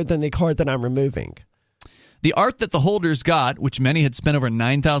better than the card that I'm removing? The art that the holders got, which many had spent over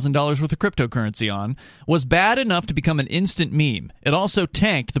 $9,000 worth of cryptocurrency on, was bad enough to become an instant meme. It also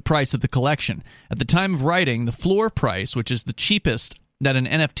tanked the price of the collection. At the time of writing, the floor price, which is the cheapest that an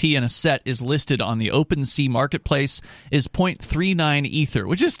NFT in a set is listed on the OpenSea marketplace, is 0.39 Ether,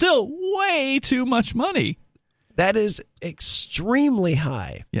 which is still way too much money. That is extremely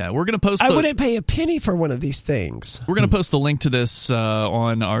high. Yeah, we're going to post. I wouldn't pay a penny for one of these things. We're going to post the link to this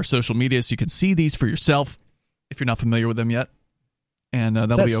on our social media so you can see these for yourself if you're not familiar with them yet. And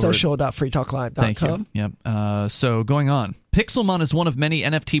that'll be over. That's social.freetalklive.com. Thank you. Yep. So going on. Pixelmon is one of many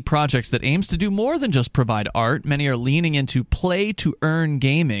NFT projects that aims to do more than just provide art. Many are leaning into play-to-earn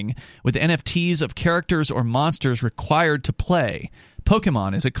gaming, with NFTs of characters or monsters required to play.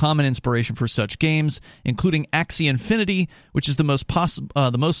 Pokemon is a common inspiration for such games, including Axie Infinity, which is the most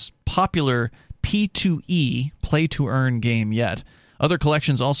popular P2E, play-to-earn game yet. Other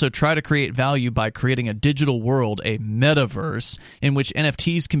collections also try to create value by creating a digital world, a metaverse, in which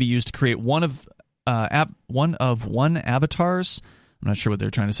NFTs can be used to create one of one avatars. I'm not sure what they're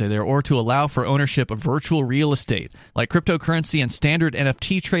trying to say there, or to allow for ownership of virtual real estate. Like cryptocurrency and standard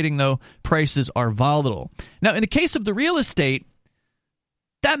NFT trading, though, prices are volatile. Now, in the case of the real estate,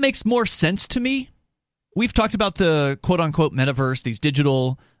 that makes more sense to me. We've talked about the quote-unquote metaverse, these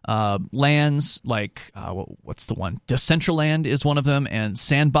digital lands, like, what's the one? Decentraland is one of them, and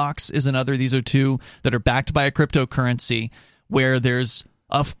Sandbox is another. These are two that are backed by a cryptocurrency where there's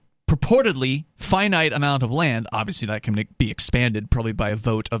a purportedly finite amount of land. Obviously, that can be expanded probably by a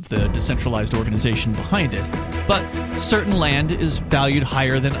vote of the decentralized organization behind it. But certain land is valued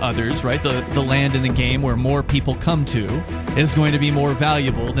higher than others, right? The land in the game where more people come to is going to be more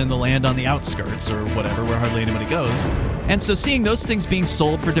valuable than the land on the outskirts or whatever, where hardly anybody goes. And so seeing those things being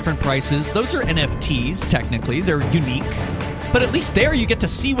sold for different prices, those are NFTs, technically. They're unique. But at least there you get to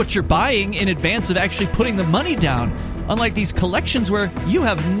see what you're buying in advance of actually putting the money down. Unlike these collections where you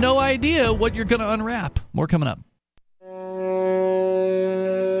have no idea what you're going to unwrap. More coming up.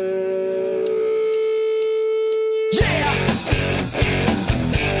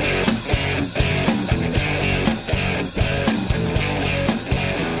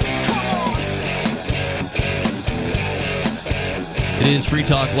 It is Free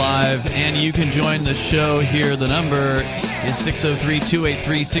Talk Live, and you can join the show here. The number is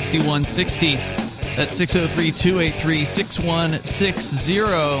 603-283-6160. That's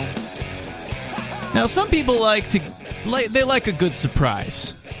 603-283-6160. Now, some people like a good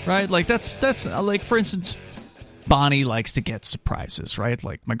surprise, right? Like that's like, for instance, Bonnie likes to get surprises, right?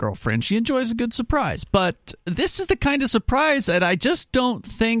 Like my girlfriend, she enjoys a good surprise. But this is the kind of surprise that I just don't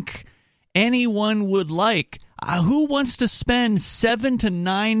think anyone would like. Who wants to spend $7,000 to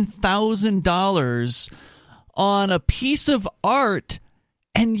 $9,000 on a piece of art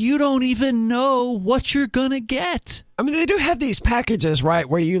and you don't even know what you're gonna get? I mean, they do have these packages, right,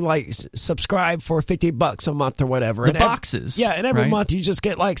 where you like subscribe for $50 a month or whatever. The boxes. And every right? month you just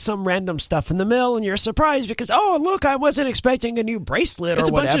get like some random stuff in the mail, and you're surprised because, oh, look, I wasn't expecting a new bracelet or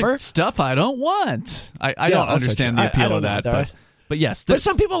whatever. It's a bunch of stuff I don't want. I don't understand the appeal of that. But yes, but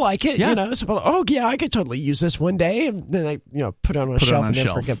some people like it. Yeah. You know, some people, oh yeah, I could totally use this one day, and then they put it on a shelf and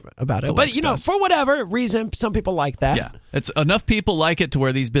then forget about it. But for whatever reason, some people like that. Yeah, it's enough people like it to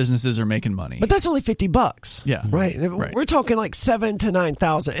where these businesses are making money. But that's only $50. Yeah, right. We're talking like $7,000 to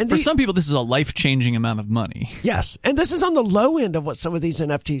 $9,000. And for some people, this is a life-changing amount of money. Yes, and this is on the low end of what some of these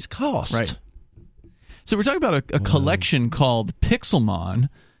NFTs cost. Right. So we're talking about a collection called Pixelmon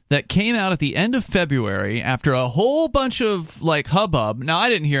that came out at the end of February after a whole bunch of like hubbub. Now, I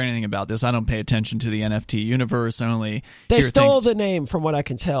didn't hear anything about this. I don't pay attention to the NFT universe. They stole the name from what I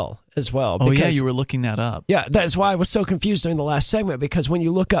can tell as well. Oh, yeah, you were looking that up. Yeah, that's why I was so confused during the last segment, because when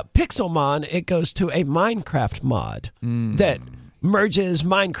you look up Pixelmon, it goes to a Minecraft mod that merges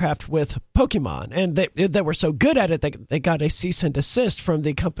Minecraft with Pokemon. And they were so good at it, they got a cease and desist from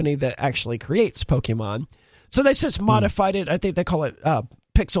the company that actually creates Pokemon. So they just modified it. I think they call it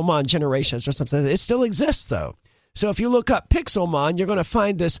Pixelmon Generations or something. It still exists, though. So if you look up Pixelmon, you're going to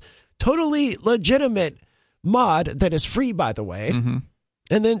find this totally legitimate mod that is free, by the way. Mm-hmm.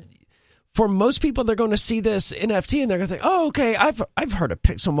 And then for most people, they're going to see this NFT and they're going to think, oh, okay, I've heard of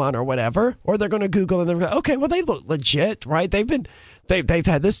Pixelmon or whatever. Or they're going to Google and they're going to, okay, well, they look legit, right? They've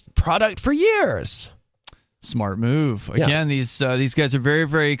had this product for years. Smart move. Again, these guys are very,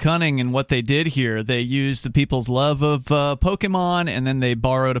 very cunning in what they did here. They used the people's love of Pokemon, and then they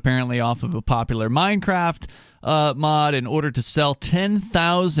borrowed apparently off of a popular Minecraft mod in order to sell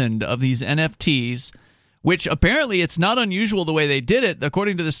 10,000 of these NFTs, which apparently it's not unusual the way they did it.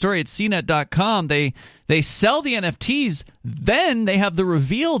 According to the story at CNET.com, they sell the NFTs, then they have the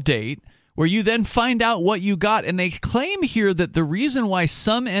reveal date, where you then find out what you got. And they claim here that the reason why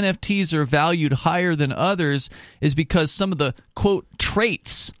some NFTs are valued higher than others is because some of the, quote,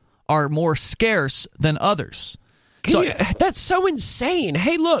 traits are more scarce than others. That's so insane.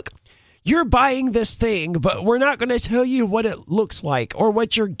 Hey, look, you're buying this thing, but we're not going to tell you what it looks like or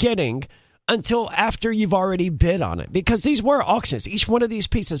what you're getting until after you've already bid on it, because these were auctions. Each one of these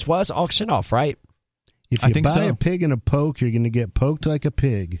pieces was auctioned off, right? If you buy a pig and a poke, you're going to get poked like a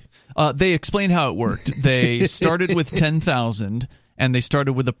pig. They explained how it worked. They started with 10,000, and they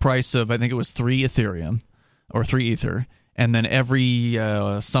started with a price of, I think it was 3 Ethereum, or 3 Ether, and then every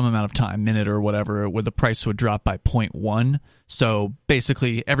some amount of time, minute or whatever, where the price would drop by 0.1. So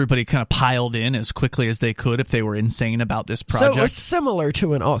basically, everybody kind of piled in as quickly as they could if they were insane about this project. So it was similar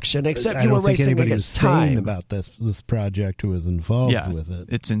to an auction, except I you were don't think racing anybody against was sane time. about this project who was involved with it.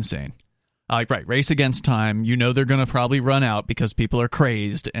 It's insane. Right, race against time. You know they're going to probably run out because people are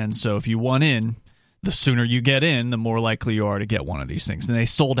crazed, and so if you want in, the sooner you get in, the more likely you are to get one of these things. And they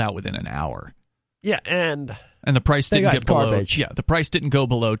sold out within an hour. Yeah, and the price didn't get garbage. below. Yeah, the price didn't go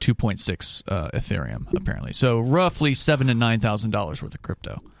below 2.6 Ethereum apparently. So roughly $7,000 to $9,000 worth of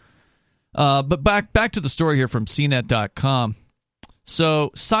crypto. But back to the story here from CNET.com.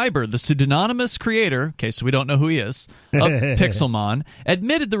 So Cyber, the pseudonymous creator, okay, so we don't know who he is, of Pixelmon,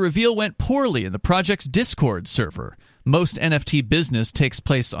 admitted the reveal went poorly in the project's Discord server. Most NFT business takes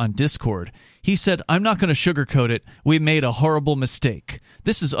place on Discord. He said, "I'm not going to sugarcoat it. We made a horrible mistake.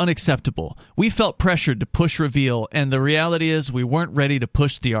 This is unacceptable. We felt pressured to push reveal, and the reality is we weren't ready to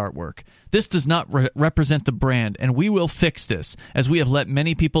push the artwork. This does not represent the brand, and we will fix this, as we have let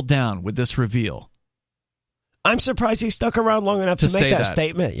many people down with this reveal." I'm surprised he stuck around long enough to make that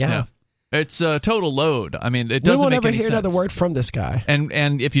statement. Yeah. It's a total load. I mean, it doesn't we won't make ever any hear sense. another word from this guy.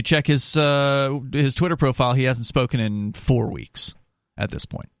 And if you check his Twitter profile, he hasn't spoken in 4 weeks at this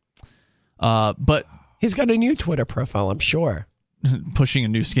point. But he's got a new Twitter profile, I'm sure. Pushing a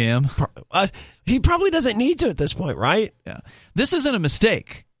new scam. He probably doesn't need to at this point, right? Yeah. This isn't a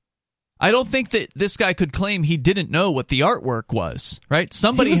mistake. I don't think that this guy could claim he didn't know what the artwork was, right?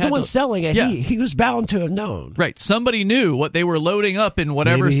 Somebody he was had the one selling it. Yeah. He was bound to have known. Right. Somebody knew what they were loading up in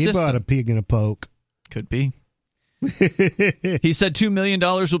whatever Maybe he system. bought a pig and a poke. Could be. He said $2 million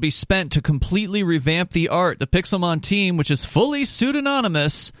will be spent to completely revamp the art. The Pixelmon team, which is fully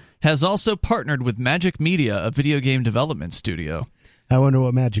pseudonymous, has also partnered with Magic Media, a video game development studio. I wonder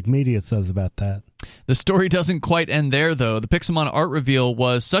what Magic Media says about that. The story doesn't quite end there, though. The Pixelmon art reveal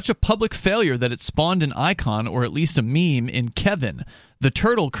was such a public failure that it spawned an icon, or at least a meme, in Kevin, the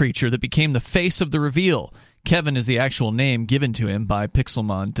turtle creature that became the face of the reveal. Kevin is the actual name given to him by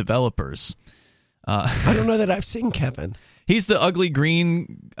Pixelmon developers. I don't know that I've seen Kevin. He's the ugly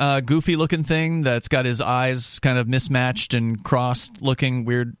green, goofy-looking thing that's got his eyes kind of mismatched and crossed-looking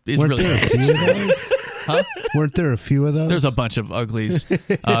weird. It's really there a few of those? Huh? Weren't there a few of those? There's a bunch of uglies.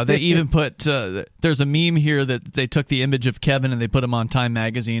 They even put there's a meme here that they took the image of Kevin and they put him on Time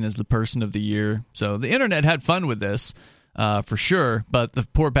Magazine as the person of the year. So the internet had fun with this, for sure. But the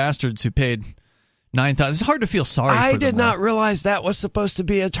poor bastards who paid $9,000. It's hard to feel sorry for them. I did not realize that was supposed to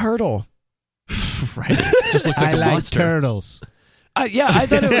be a turtle. Right? Just looks like I a like monster. turtles. I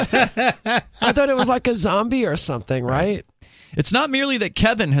thought it was like a zombie or something, right? It's not merely that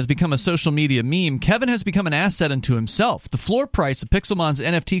Kevin has become a social media meme. Kevin has become an asset unto himself. The floor price of Pixelmon's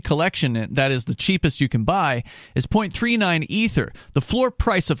NFT collection, that is the cheapest you can buy, is 0.39 Ether. The floor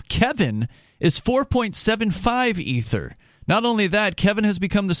price of Kevin is 4.75 Ether. Not only that, Kevin has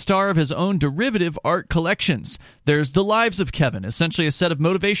become the star of his own derivative art collections. There's The Lives of Kevin, essentially a set of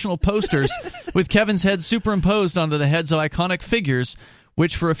motivational posters with Kevin's head superimposed onto the heads of iconic figures,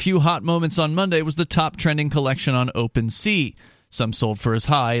 which for a few hot moments on Monday was the top trending collection on OpenSea. Some sold for as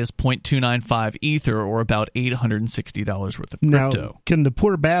high as 0.295 Ether, or about $860 worth of crypto. Now, can the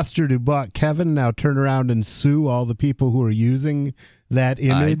poor bastard who bought Kevin now turn around and sue all the people who are using that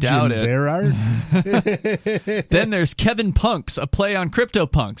image in their art? Then there's Kevin Punks, a play on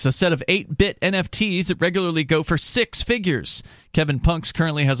CryptoPunks, a set of 8-bit NFTs that regularly go for 6 figures. Kevin Punks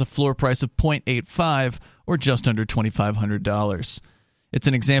currently has a floor price of 0.85, or just under $2,500. It's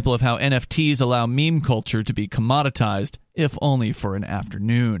an example of how NFTs allow meme culture to be commoditized, if only for an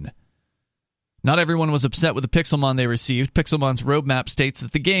afternoon. Not everyone was upset with the Pixelmon they received. Pixelmon's roadmap states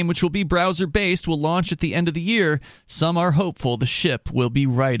that the game, which will be browser-based, will launch at the end of the year. Some are hopeful the ship will be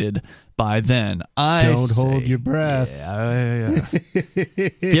righted by then. Don't hold your breath.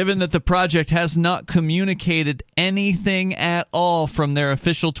 Given that the project has not communicated anything at all from their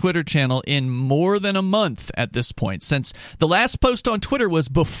official Twitter channel in more than a month at this point, since the last post on Twitter was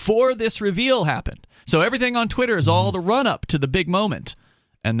before this reveal happened. So everything on Twitter is all the run-up to the big moment,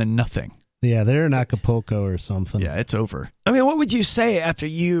 and then nothing. Yeah, they're in Acapulco or something. Yeah, it's over. I mean, what would you say after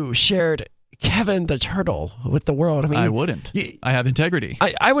you shared Kevin the Turtle with the world? I mean, I wouldn't. I have integrity.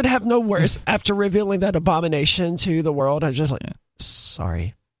 I would have no words after revealing that abomination to the world. I'm just like,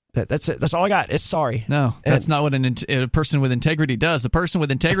 sorry. That's it. That's all I got. It's sorry. No, that's not what a person with integrity does. The person with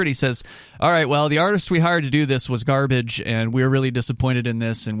integrity says, all right, well, the artist we hired to do this was garbage, and we're really disappointed in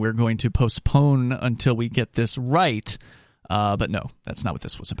this, and we're going to postpone until we get this right. But no, that's not what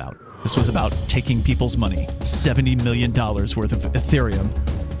this was about. This was about taking people's money, $70 million worth of Ethereum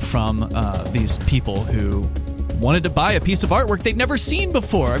from these people who wanted to buy a piece of artwork they'd never seen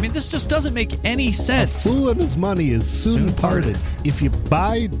before. I mean, this just doesn't make any sense. A fool and his money is soon parted. If you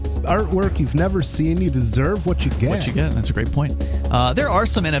buy artwork you've never seen, you deserve what you get. What you get, that's a great point. There are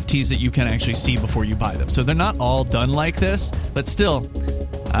some NFTs that you can actually see before you buy them, so they're not all done like this, but still,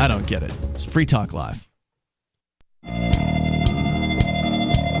 I don't get it. It's Free Talk Live.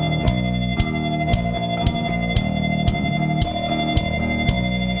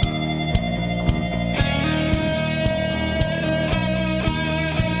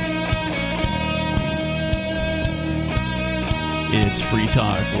 It's Free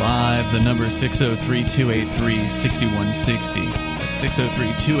Talk Live. The number is 603-283-6160. That's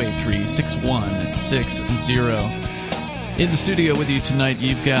 603-283-6160. In the studio with you tonight,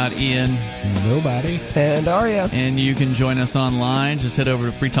 you've got Ian. Nobody. And Aria. And you can join us online. Just head over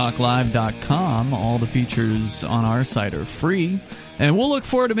to freetalklive.com. All the features on our site are free. And we'll look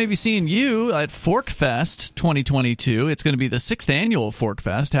forward to maybe seeing you at ForkFest 2022. It's going to be the 6th annual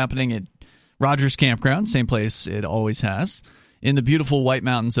ForkFest happening at Rogers Campground, same place it always has, in the beautiful White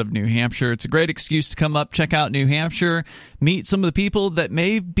Mountains of New Hampshire. It's a great excuse to come up, check out New Hampshire, meet some of the people that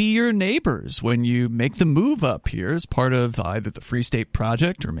may be your neighbors when you make the move up here as part of either the Free State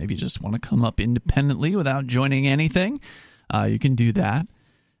Project or maybe just want to come up independently without joining anything. You can do that.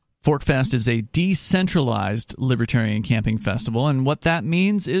 ForkFest is a decentralized libertarian camping festival, and what that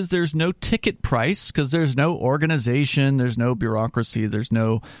means is there's no ticket price because there's no organization, there's no bureaucracy, there's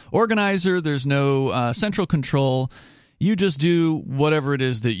no organizer, there's no central control. You just do whatever it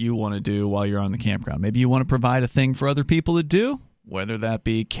is that you want to do while you're on the campground. Maybe you want to provide a thing for other people to do, whether that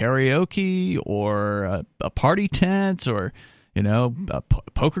be karaoke or a party tent or, you know, a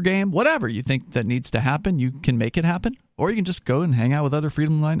poker game, whatever you think that needs to happen, you can make it happen. Or you can just go and hang out with other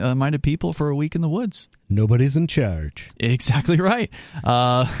freedom-minded people for a week in the woods. Nobody's in charge. Exactly right.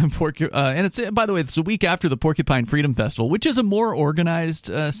 And it's, by the way, it's a week after the Porcupine Freedom Festival, which is a more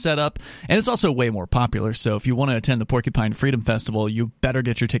organized setup, and it's also way more popular. So if you want to attend the Porcupine Freedom Festival, you better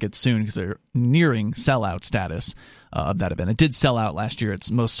get your tickets soon because they're nearing sellout status of that event. It did sell out last year.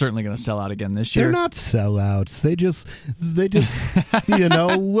 It's most certainly going to sell out again this year. They're not sellouts. They just you know,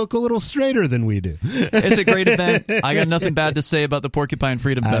 look a little straighter than we do. It's a great event. I got nothing bad to say about the Porcupine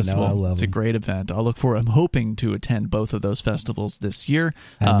Freedom Festival. I love it's them. A great event. I'm hoping to attend both of those festivals this year.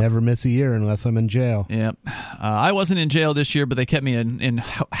 I never miss a year unless I'm in jail. Yep. I wasn't in jail this year, but they kept me in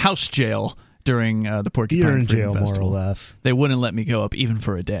house jail during the Porcupine Freedom Festival. More or less. They wouldn't let me go up even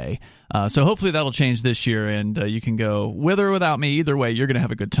for a day. So hopefully that'll change this year, and you can go with or without me. Either way, you're going to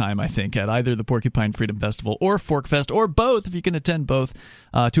have a good time, I think, at either the Porcupine Freedom Festival or ForkFest, or both, if you can attend both.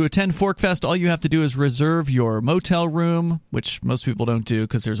 To attend ForkFest, all you have to do is reserve your motel room, which most people don't do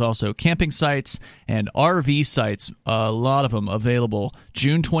because there's also camping sites and RV sites, a lot of them available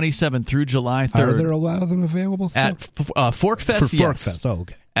June 27th through July 3rd. Are there a lot of them available still? At ForkFest, For yes. ForkFest, oh,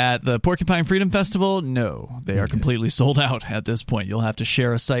 okay. At the Porcupine Freedom Festival, no. They are completely sold out at this point. You'll have to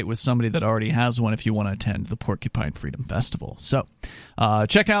share a site with somebody that already has one if you want to attend the Porcupine Freedom Festival. So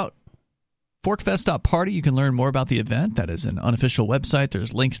check out forkfest.party. You can learn more about the event. That is an unofficial website.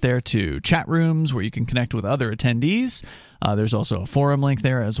 There's links there to chat rooms where you can connect with other attendees. There's also a forum link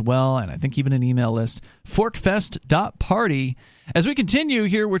there as well, and I think even an email list. Forkfest.party. As we continue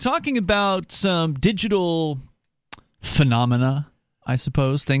here, we're talking about some digital phenomena, I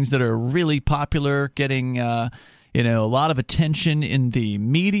suppose, things that are really popular, getting a lot of attention in the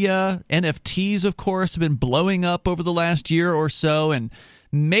media. NFTs, of course, have been blowing up over the last year or so, and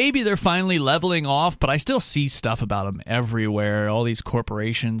maybe they're finally leveling off, but I still see stuff about them everywhere. All these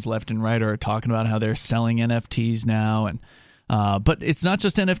corporations left and right are talking about how they're selling NFTs now, and but it's not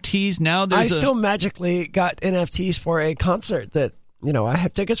just NFTs. Now I still magically got NFTs for a concert that, you know, I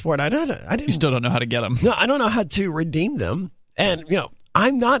have tickets for it. I didn't. You still don't know how to get them. No, I don't know how to redeem them. And, you know,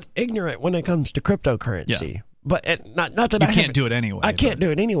 I'm not ignorant when it comes to cryptocurrency. Yeah. But not that you can't do it anyway. I can't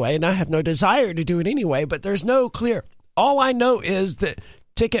do it anyway, and I have no desire to do it anyway. But there's no clear. All I know is that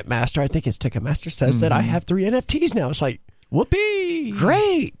Ticketmaster, I think it's Ticketmaster, says that I have 3 NFTs now. It's like, whoopee!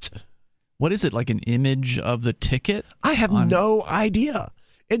 Great. What is it, like an image of the ticket? I have no idea.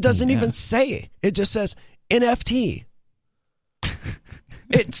 It doesn't even say. It just says NFT.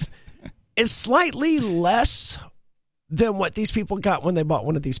 It's slightly less than what these people got when they bought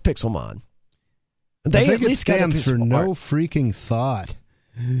one of these Pixelmon. They I think at least it stands got a piece for of no art. freaking thought.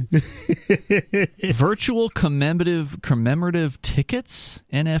 Virtual commemorative tickets,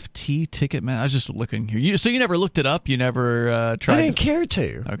 NFT ticket. I was just looking here. So you never looked it up? You never tried? I didn't care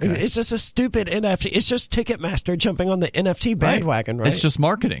to. Okay. It's just a stupid NFT. It's just Ticketmaster jumping on the NFT bandwagon, right? It's just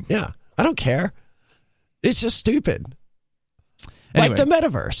marketing. Yeah, I don't care. It's just stupid. Anyway, like the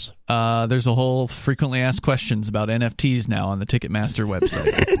metaverse. There's a whole frequently asked questions about NFTs now on the Ticketmaster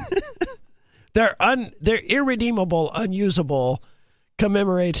website. They're irredeemable, unusable,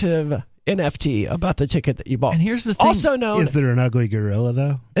 commemorative NFT about the ticket that you bought. And here's the thing. Also known, is there an ugly gorilla,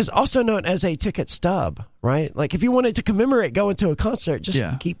 though? It's also known as a ticket stub, right? Like if you wanted to commemorate going to a concert, just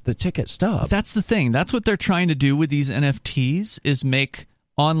keep the ticket stub. That's the thing. That's what they're trying to do with these NFTs is make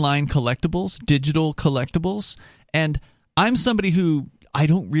online collectibles, digital collectibles. And I'm somebody who I'm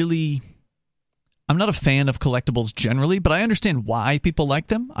not a fan of collectibles generally, but I understand why people like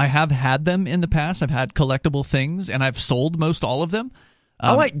them. I have had them in the past. I've had collectible things, and I've sold most all of them.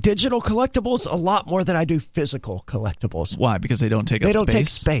 I like digital collectibles a lot more than I do physical collectibles. Why? Because they don't take up space? They don't take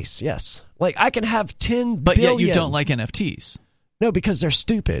space, yes. Like I can have 10 but billion. Yet you don't like NFTs. No, because they're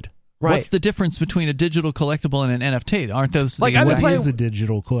stupid. Right. What's the difference between a digital collectible and an NFT? Aren't those like the what is a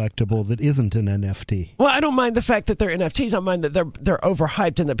digital collectible that isn't an NFT? Well, I don't mind the fact that they're NFTs. I mind that they're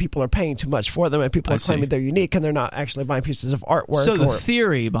overhyped and that people are paying too much for them and people are claiming they're unique and they're not actually buying pieces of artwork. So the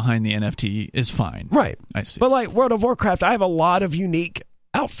theory behind the NFT is fine. Right. I see. But like World of Warcraft, I have a lot of unique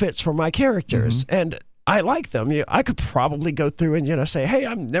outfits for my characters and I like them. I could probably go through and say, hey,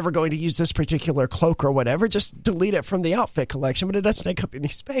 I'm never going to use this particular cloak or whatever. Just delete it from the outfit collection, but it doesn't take up any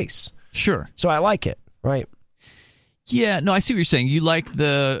space. Sure. So I like it, right? Yeah, no, I see what you're saying. You like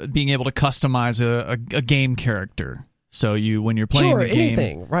the being able to customize a game character. So when you're playing the game,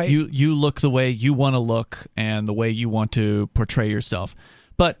 anything, right? You look the way you want to look and the way you want to portray yourself.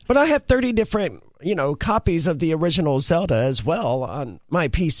 But I have 30 different, copies of the original Zelda as well on my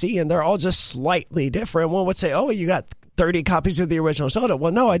PC, and they're all just slightly different. One would say, oh, you got 30 copies of the original Zelda.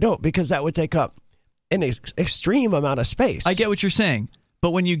 Well, no, I don't, because that would take up an extreme amount of space. I get what you're saying. But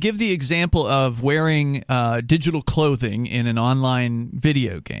when you give the example of wearing digital clothing in an online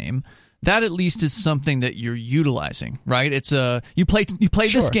video game, that at least is something that you're utilizing, right? It's you play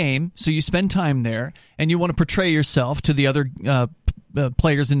this game, so you spend time there, and you want to portray yourself to the other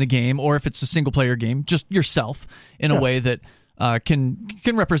players in the game, or if it's a single player game, just yourself in a way that can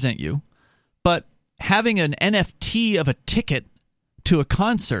represent you. But having an NFT of a ticket to a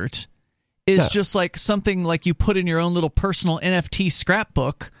concert is just like something like you put in your own little personal NFT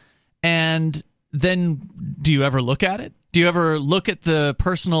scrapbook, and then do you ever look at it? Do you ever look at the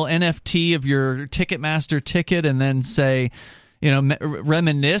personal NFT of your Ticketmaster ticket and then say,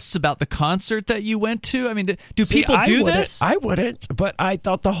 reminisce about the concert that you went to? I mean, do people do this? I wouldn't, but I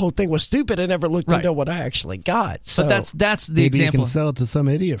thought the whole thing was stupid. I never looked into what I actually got. So. But that's the Maybe example. You can sell it to some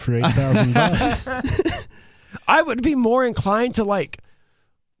idiot for $8,000. I would be more inclined to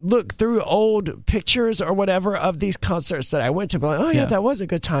look through old pictures or whatever of these concerts that I went to. Be like, oh yeah, that was a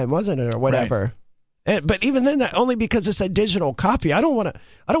good time, wasn't it, or whatever. Right. But even then, that only because it's a digital copy. I don't want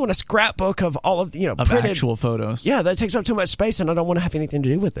a scrapbook of all of of printed actual photos. Yeah, that takes up too much space, and I don't want to have anything to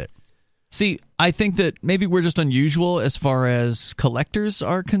do with it. See, I think that maybe we're just unusual as far as collectors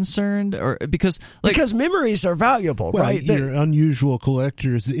are concerned, or because memories are valuable, right? You're unusual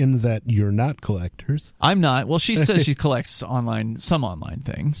collectors in that you're not collectors. I'm not. Well, she says she collects some online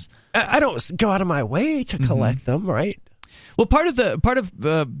things. I don't go out of my way to collect them, right? Well, part of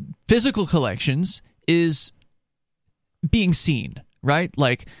physical collections is being seen, right?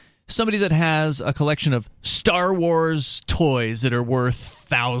 Like somebody that has a collection of Star Wars toys that are worth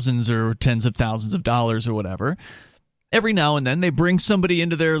thousands or tens of thousands of dollars or whatever. Every now and then they bring somebody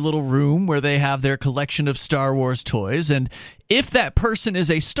into their little room where they have their collection of Star Wars toys, and if that person is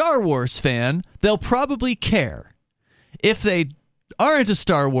a Star Wars fan, they'll probably care. If they aren't a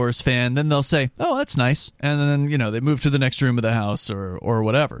Star Wars fan, then they'll say, oh, that's nice, and then they move to the next room of the house or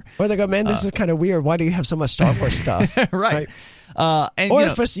whatever. Or they go, man, this is kind of weird. Why do you have so much Star Wars stuff? Right. Or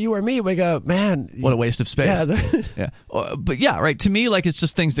if it's you or me, we go, man, what a waste of space. Yeah. But yeah, right. To me, it's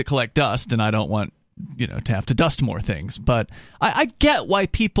just things that collect dust, and I don't want to have to dust more things. But I get why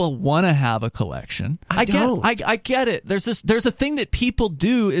people want to have a collection. I get it. There's a thing that people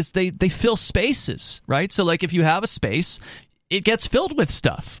do is they fill spaces, right? So if you have a space, it gets filled with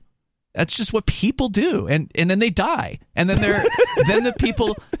stuff. That's just what people do, and then they die, and then then the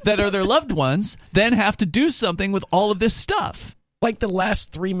people that are their loved ones then have to do something with all of this stuff. like the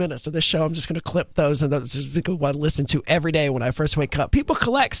last 3 minutes of the show, I'm just going to clip those, and those is what I listen to every day when I first wake up. People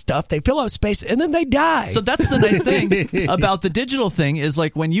collect stuff, they fill up space, and then they die. So that's the nice thing about the digital thing is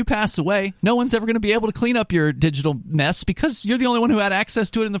like when you pass away, no one's ever going to be able to clean up your digital mess because you're the only one who had access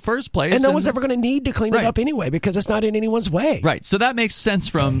to it in the first place. And no one's ever going to need to clean it up anyway because it's not in anyone's way. Right. So that makes sense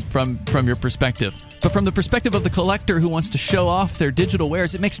from your perspective. But from the perspective of the collector who wants to show off their digital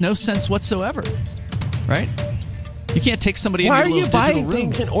wares, it makes no sense whatsoever. Right? You can't take somebody into a little digital room. Why are you buying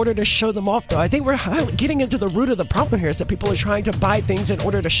things in order to show them off, though? I think we're getting into the root of the problem here is that people are trying to buy things in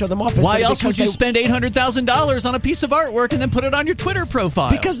order to show them off. Why else would you spend $800,000 on a piece of artwork and then put it on your Twitter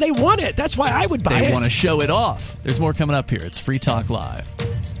profile? Because they want it. That's why I would buy it. They want to show it off. There's more coming up here. It's Free Talk Live.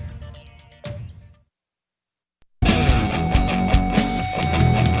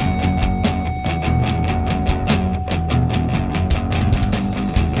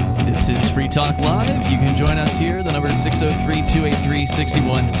 This is Free Talk Live. You can join us here. The number is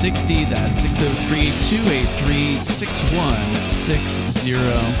 603-283-6160. That's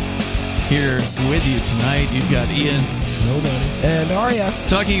 603-283-6160. Here with you tonight, you've got Ian. And Aria.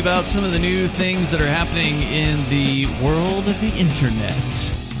 Talking about some of the new things that are happening in the world of the internet.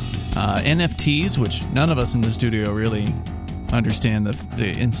 NFTs, which none of us in the studio really understand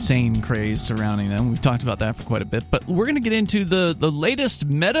the insane craze surrounding them. We've talked about that for quite a bit. But we're going to get into the latest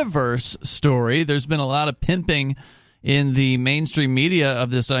metaverse story. There's been a lot of pimping in the mainstream media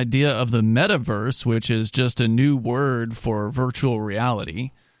of this idea of the metaverse, which is just a new word for virtual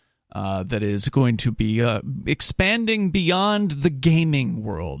reality. That is going to be expanding beyond the gaming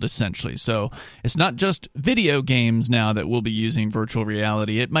world, essentially. So it's not just video games now that will be using virtual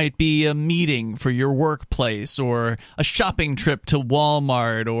reality. It might be a meeting for your workplace or a shopping trip to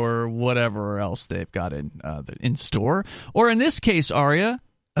Walmart or whatever else they've got in store. Or in this case, Aria,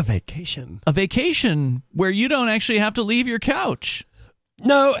 a vacation. A vacation where you don't actually have to leave your couch.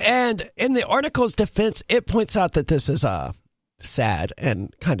 No, and in the article's defense, it points out that this is sad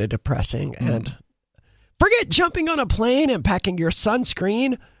and kind of depressing. And forget jumping on a plane and packing your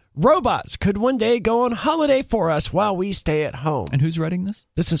sunscreen. Robots could one day go on holiday for us while we stay at home. And who's writing this?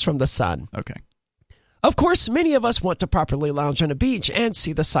 This is from The Sun. Okay. Of course, many of us want to properly lounge on a beach and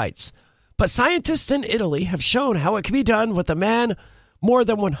see the sights. But scientists in Italy have shown how it can be done with a man more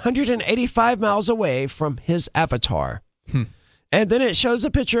than 185 miles away from his avatar. And then it shows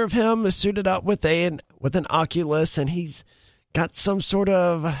a picture of him suited up with an Oculus, and he's got some sort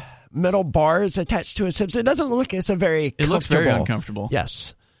of metal bars attached to his hips. It doesn't look it's a very comfortable. It looks very uncomfortable.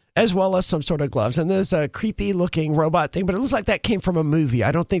 Yes. As well as some sort of gloves. And there's a creepy looking robot thing, but it looks like that came from a movie.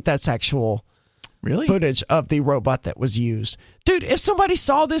 I don't think that's actual footage of the robot that was used. Dude, if somebody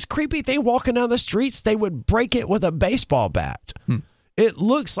saw this creepy thing walking down the streets, they would break it with a baseball bat. It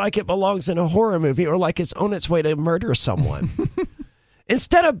looks like it belongs in a horror movie or like it's on its way to murder someone.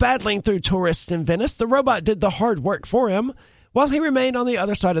 Instead of battling through tourists in Venice, the robot did the hard work for him while he remained on the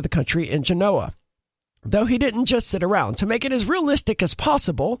other side of the country in Genoa. Though he didn't just sit around. To make it as realistic as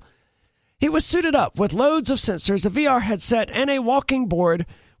possible, he was suited up with loads of sensors, a VR headset, and a walking board,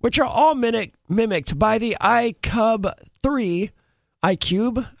 which are all mimicked by the iCube,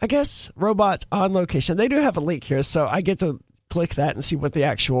 I guess, robot on location. They do have a link here, so I get to click that and see what the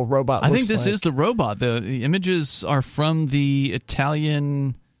actual robot looks like. I think this is the robot. The images are from the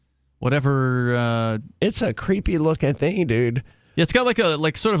Italian whatever. It's a creepy looking thing, dude. Yeah, it's got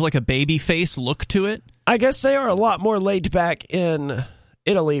like sort of like a baby face look to it. I guess they are a lot more laid back in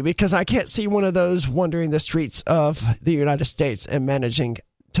Italy because I can't see one of those wandering the streets of the United States and managing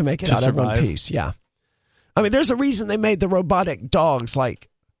to make it out in one piece. Yeah. I mean, there's a reason they made the robotic dogs like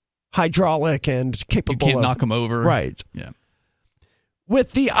hydraulic and capable. You can't knock them over. Right. Yeah.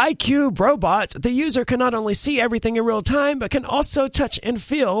 With the iCube robot, the user can not only see everything in real time, but can also touch and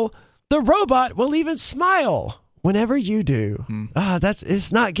feel. The robot will even smile whenever you do.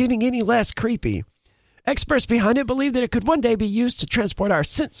 It's not getting any less creepy. Experts behind it believe that it could one day be used to transport our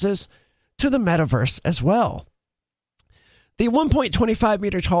senses to the metaverse as well. The 1.25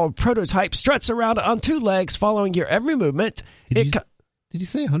 meter tall prototype struts around on two legs following your every movement. Did you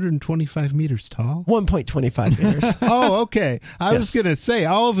say 125 meters tall? 1.25 meters. Oh, okay. I was going to say,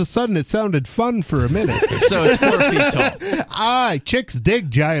 all of a sudden it sounded fun for a minute. So it's 4 feet tall. Chicks dig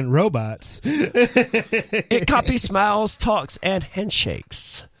giant robots. It copies smiles, talks, and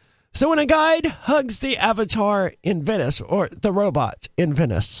handshakes. So when a guide hugs the avatar in Venice, or the robot in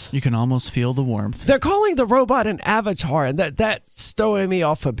Venice, you can almost feel the warmth. They're calling the robot an avatar, and that's throwing me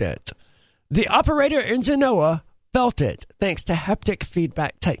off a bit. The operator in Genoa felt it thanks to haptic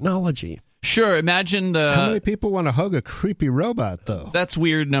feedback technology. Sure, imagine How many people want to hug a creepy robot, though? That's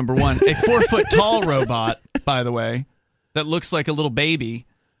weird, number one. A 4 foot tall robot, by the way. that looks like a little baby.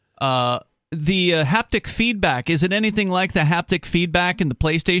 The haptic feedback, is it anything like the haptic feedback in the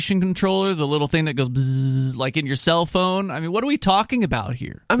PlayStation controller, the little thing that goes bzzz, like in your cell phone? I mean, what are we talking about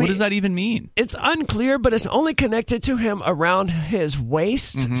here? What does that even mean? It's unclear, but it's only connected to him around his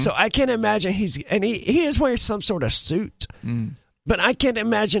waist. So I can't imagine he is wearing some sort of suit. But I can't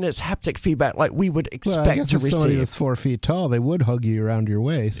imagine it's haptic feedback like we would expect I guess to if receive. somebody was 4 feet tall, they would hug you around your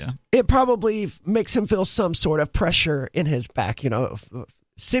waist. Yeah. It probably makes him feel some sort of pressure in his back,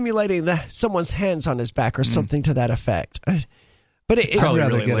 simulating someone's hands on his back or something to that effect. But I'd probably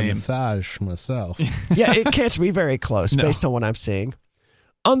rather really get lame. a massage myself. Yeah, it can't be very close based on what I'm seeing.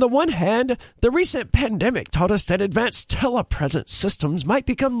 On the one hand, the recent pandemic taught us that advanced telepresence systems might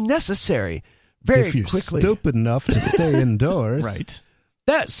become necessary very if you're quickly. stupid enough to stay indoors. Right.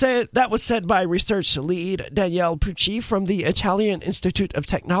 That was said by research lead Daniele Pucci from the Italian Institute of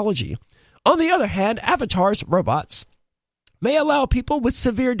Technology. On the other hand, avatars, robots, may allow people with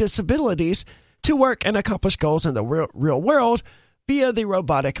severe disabilities to work and accomplish goals in the real world via the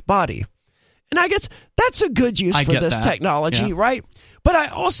robotic body. And I guess that's a good use for this technology, right? But I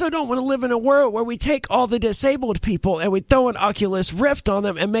also don't want to live in a world where we take all the disabled people and we throw an Oculus Rift on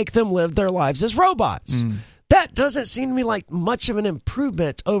them and make them live their lives as robots. That doesn't seem to me like much of an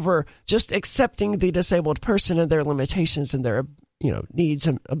improvement over just accepting the disabled person and their limitations and their needs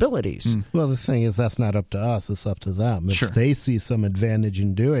and abilities. Well, the thing is, that's not up to us. It's up to them. If Sure. they see some advantage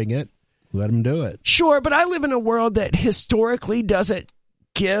in doing it, let them do it. Sure, but I live in a world that historically doesn't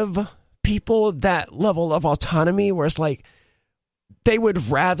give people that level of autonomy where it's like they would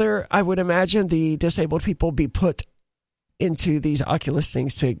rather, I would imagine, the disabled people be put into these Oculus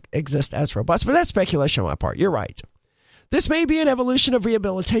things to exist as robots. But that's speculation on my part. You're right. This may be an evolution of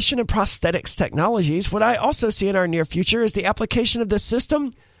rehabilitation and prosthetics technologies. What I also see in our near future is the application of this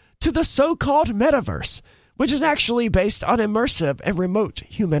system to the so-called metaverse, which is actually based on immersive and remote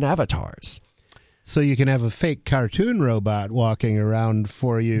human avatars. So you can have a fake cartoon robot walking around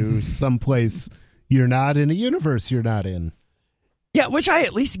for you someplace you're not in, a universe you're not in. Yeah, which I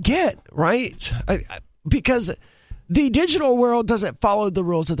at least get, right? Because the digital world doesn't follow the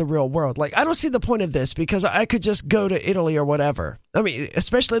rules of the real world. Like, I don't see the point of this because I could just go to Italy or whatever. I mean,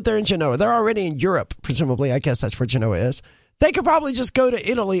 especially if they're in Genoa. They're already in Europe, presumably. I guess that's where Genoa is. They could probably just go to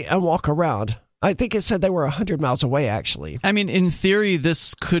Italy and walk around. I think it said they were 100 miles away, actually. I mean, in theory,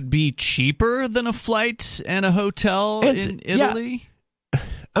 this could be cheaper than a flight and a hotel in Italy. Yeah.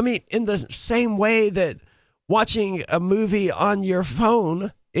 I mean, in the same way that watching a movie on your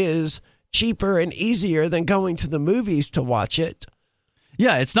phone is cheaper and easier than going to the movies to watch it.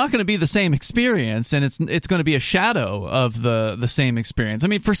 Yeah, it's not going to be the same experience, and it's going to be a shadow of the same experience. I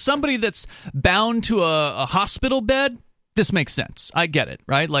mean, for somebody that's bound to a hospital bed, this makes sense. I get it,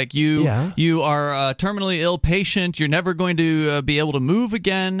 right? Like you are a terminally ill patient. You're never going to be able to move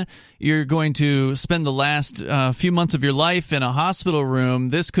again. You're going to spend the last few months of your life in a hospital room.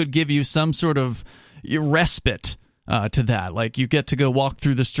 This could give you some sort of respite to that. Like you get to go walk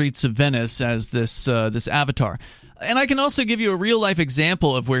through the streets of Venice as this avatar. And I can also give you a real life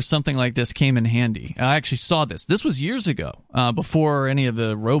example of where something like this came in handy. I actually saw this. This was years ago, before any of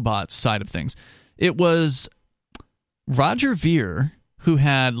the robots side of things. It was Roger Ver, who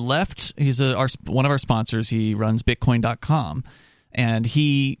had left. He's one of our sponsors. He runs Bitcoin.com. And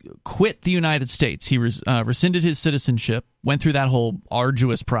he quit the United States. He rescinded his citizenship, went through that whole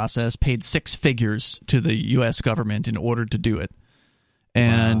arduous process, paid 6 figures to the U.S. government in order to do it.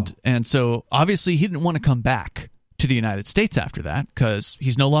 And so obviously he didn't want to come back to the United States after that because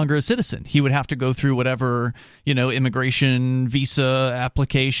he's no longer a citizen. He would have to go through whatever, immigration, visa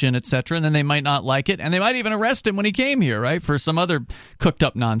application, etc. And then they might not like it. And they might even arrest him when he came here, right? For some other cooked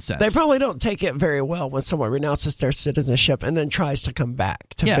up nonsense. They probably don't take it very well when someone renounces their citizenship and then tries to come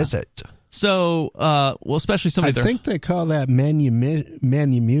back to visit. So, especially somebody I think they call that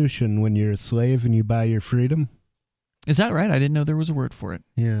manumission when you're a slave and you buy your freedom. Is that right? I didn't know there was a word for it.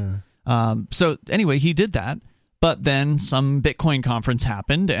 Yeah. So anyway, he did that. But then some Bitcoin conference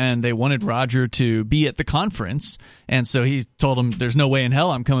happened, and they wanted Roger to be at the conference. And so he told them, there's no way in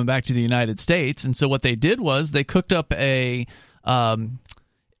hell I'm coming back to the United States. And so what they did was they cooked up a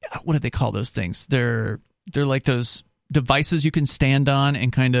what do they call those things? They're like those devices you can stand on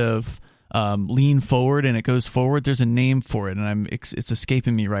and kind of lean forward, and it goes forward. There's a name for it, and it's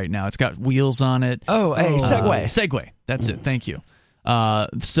escaping me right now. It's got wheels on it. Oh, a Segway. Segway. That's it. Thank you.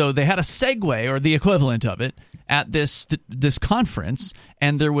 So they had a Segway, or the equivalent of it, at this conference,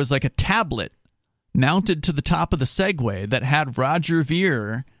 and there was like a tablet mounted to the top of the Segway that had Roger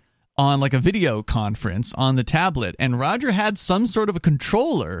Ver on like a video conference on the tablet, and Roger had some sort of a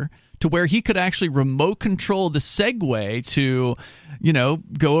controller to where he could actually remote control the Segway to,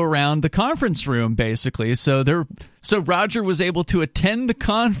 go around the conference room, basically. So Roger was able to attend the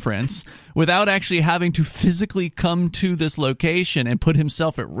conference without actually having to physically come to this location and put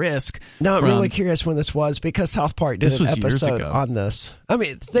himself at risk. No, I'm really curious when this was, because South Park did an episode on this. I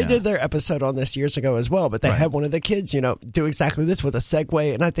mean, they did their episode on this years ago as well, but they had one of the kids, do exactly this with a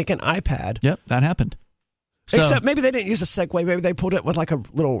Segway and I think an iPad. Yep, that happened. Except maybe they didn't use a Segway. Maybe they pulled it with like a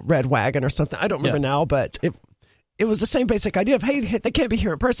little red wagon or something. I don't remember now, but it was the same basic idea of, hey, they can't be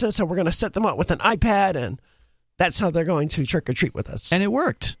here in person, so we're going to set them up with an iPad, and that's how they're going to trick or treat with us. And it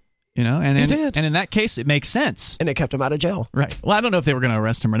worked, and it did. And in that case, it makes sense. And it kept him out of jail. Right. Well, I don't know if they were going to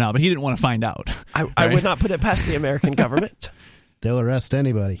arrest him or not, but he didn't want to find out. I would not put it past the American government. They'll arrest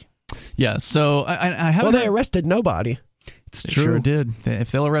anybody. Yeah. So I haven't. Well, they arrested nobody. It's true. Sure did.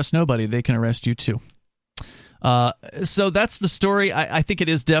 If they'll arrest nobody, they can arrest you too. So that's the story. I think it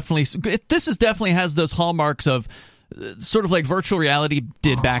is definitely. This definitely has those hallmarks of sort of like virtual reality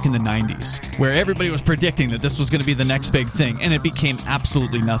did back in the 90s, where everybody was predicting that this was going to be the next big thing, and it became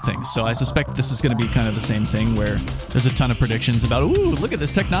absolutely nothing. So I suspect this is going to be kind of the same thing, where there's a ton of predictions about, ooh, look at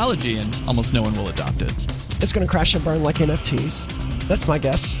this technology, and almost no one will adopt it. It's going to crash and burn like NFTs. That's my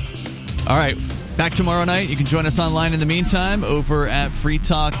guess. All right. Back tomorrow night. You can join us online in the meantime over at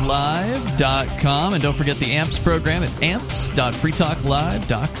freetalklive.com. And don't forget the AMPS program at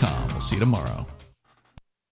amps.freetalklive.com. We'll see you tomorrow.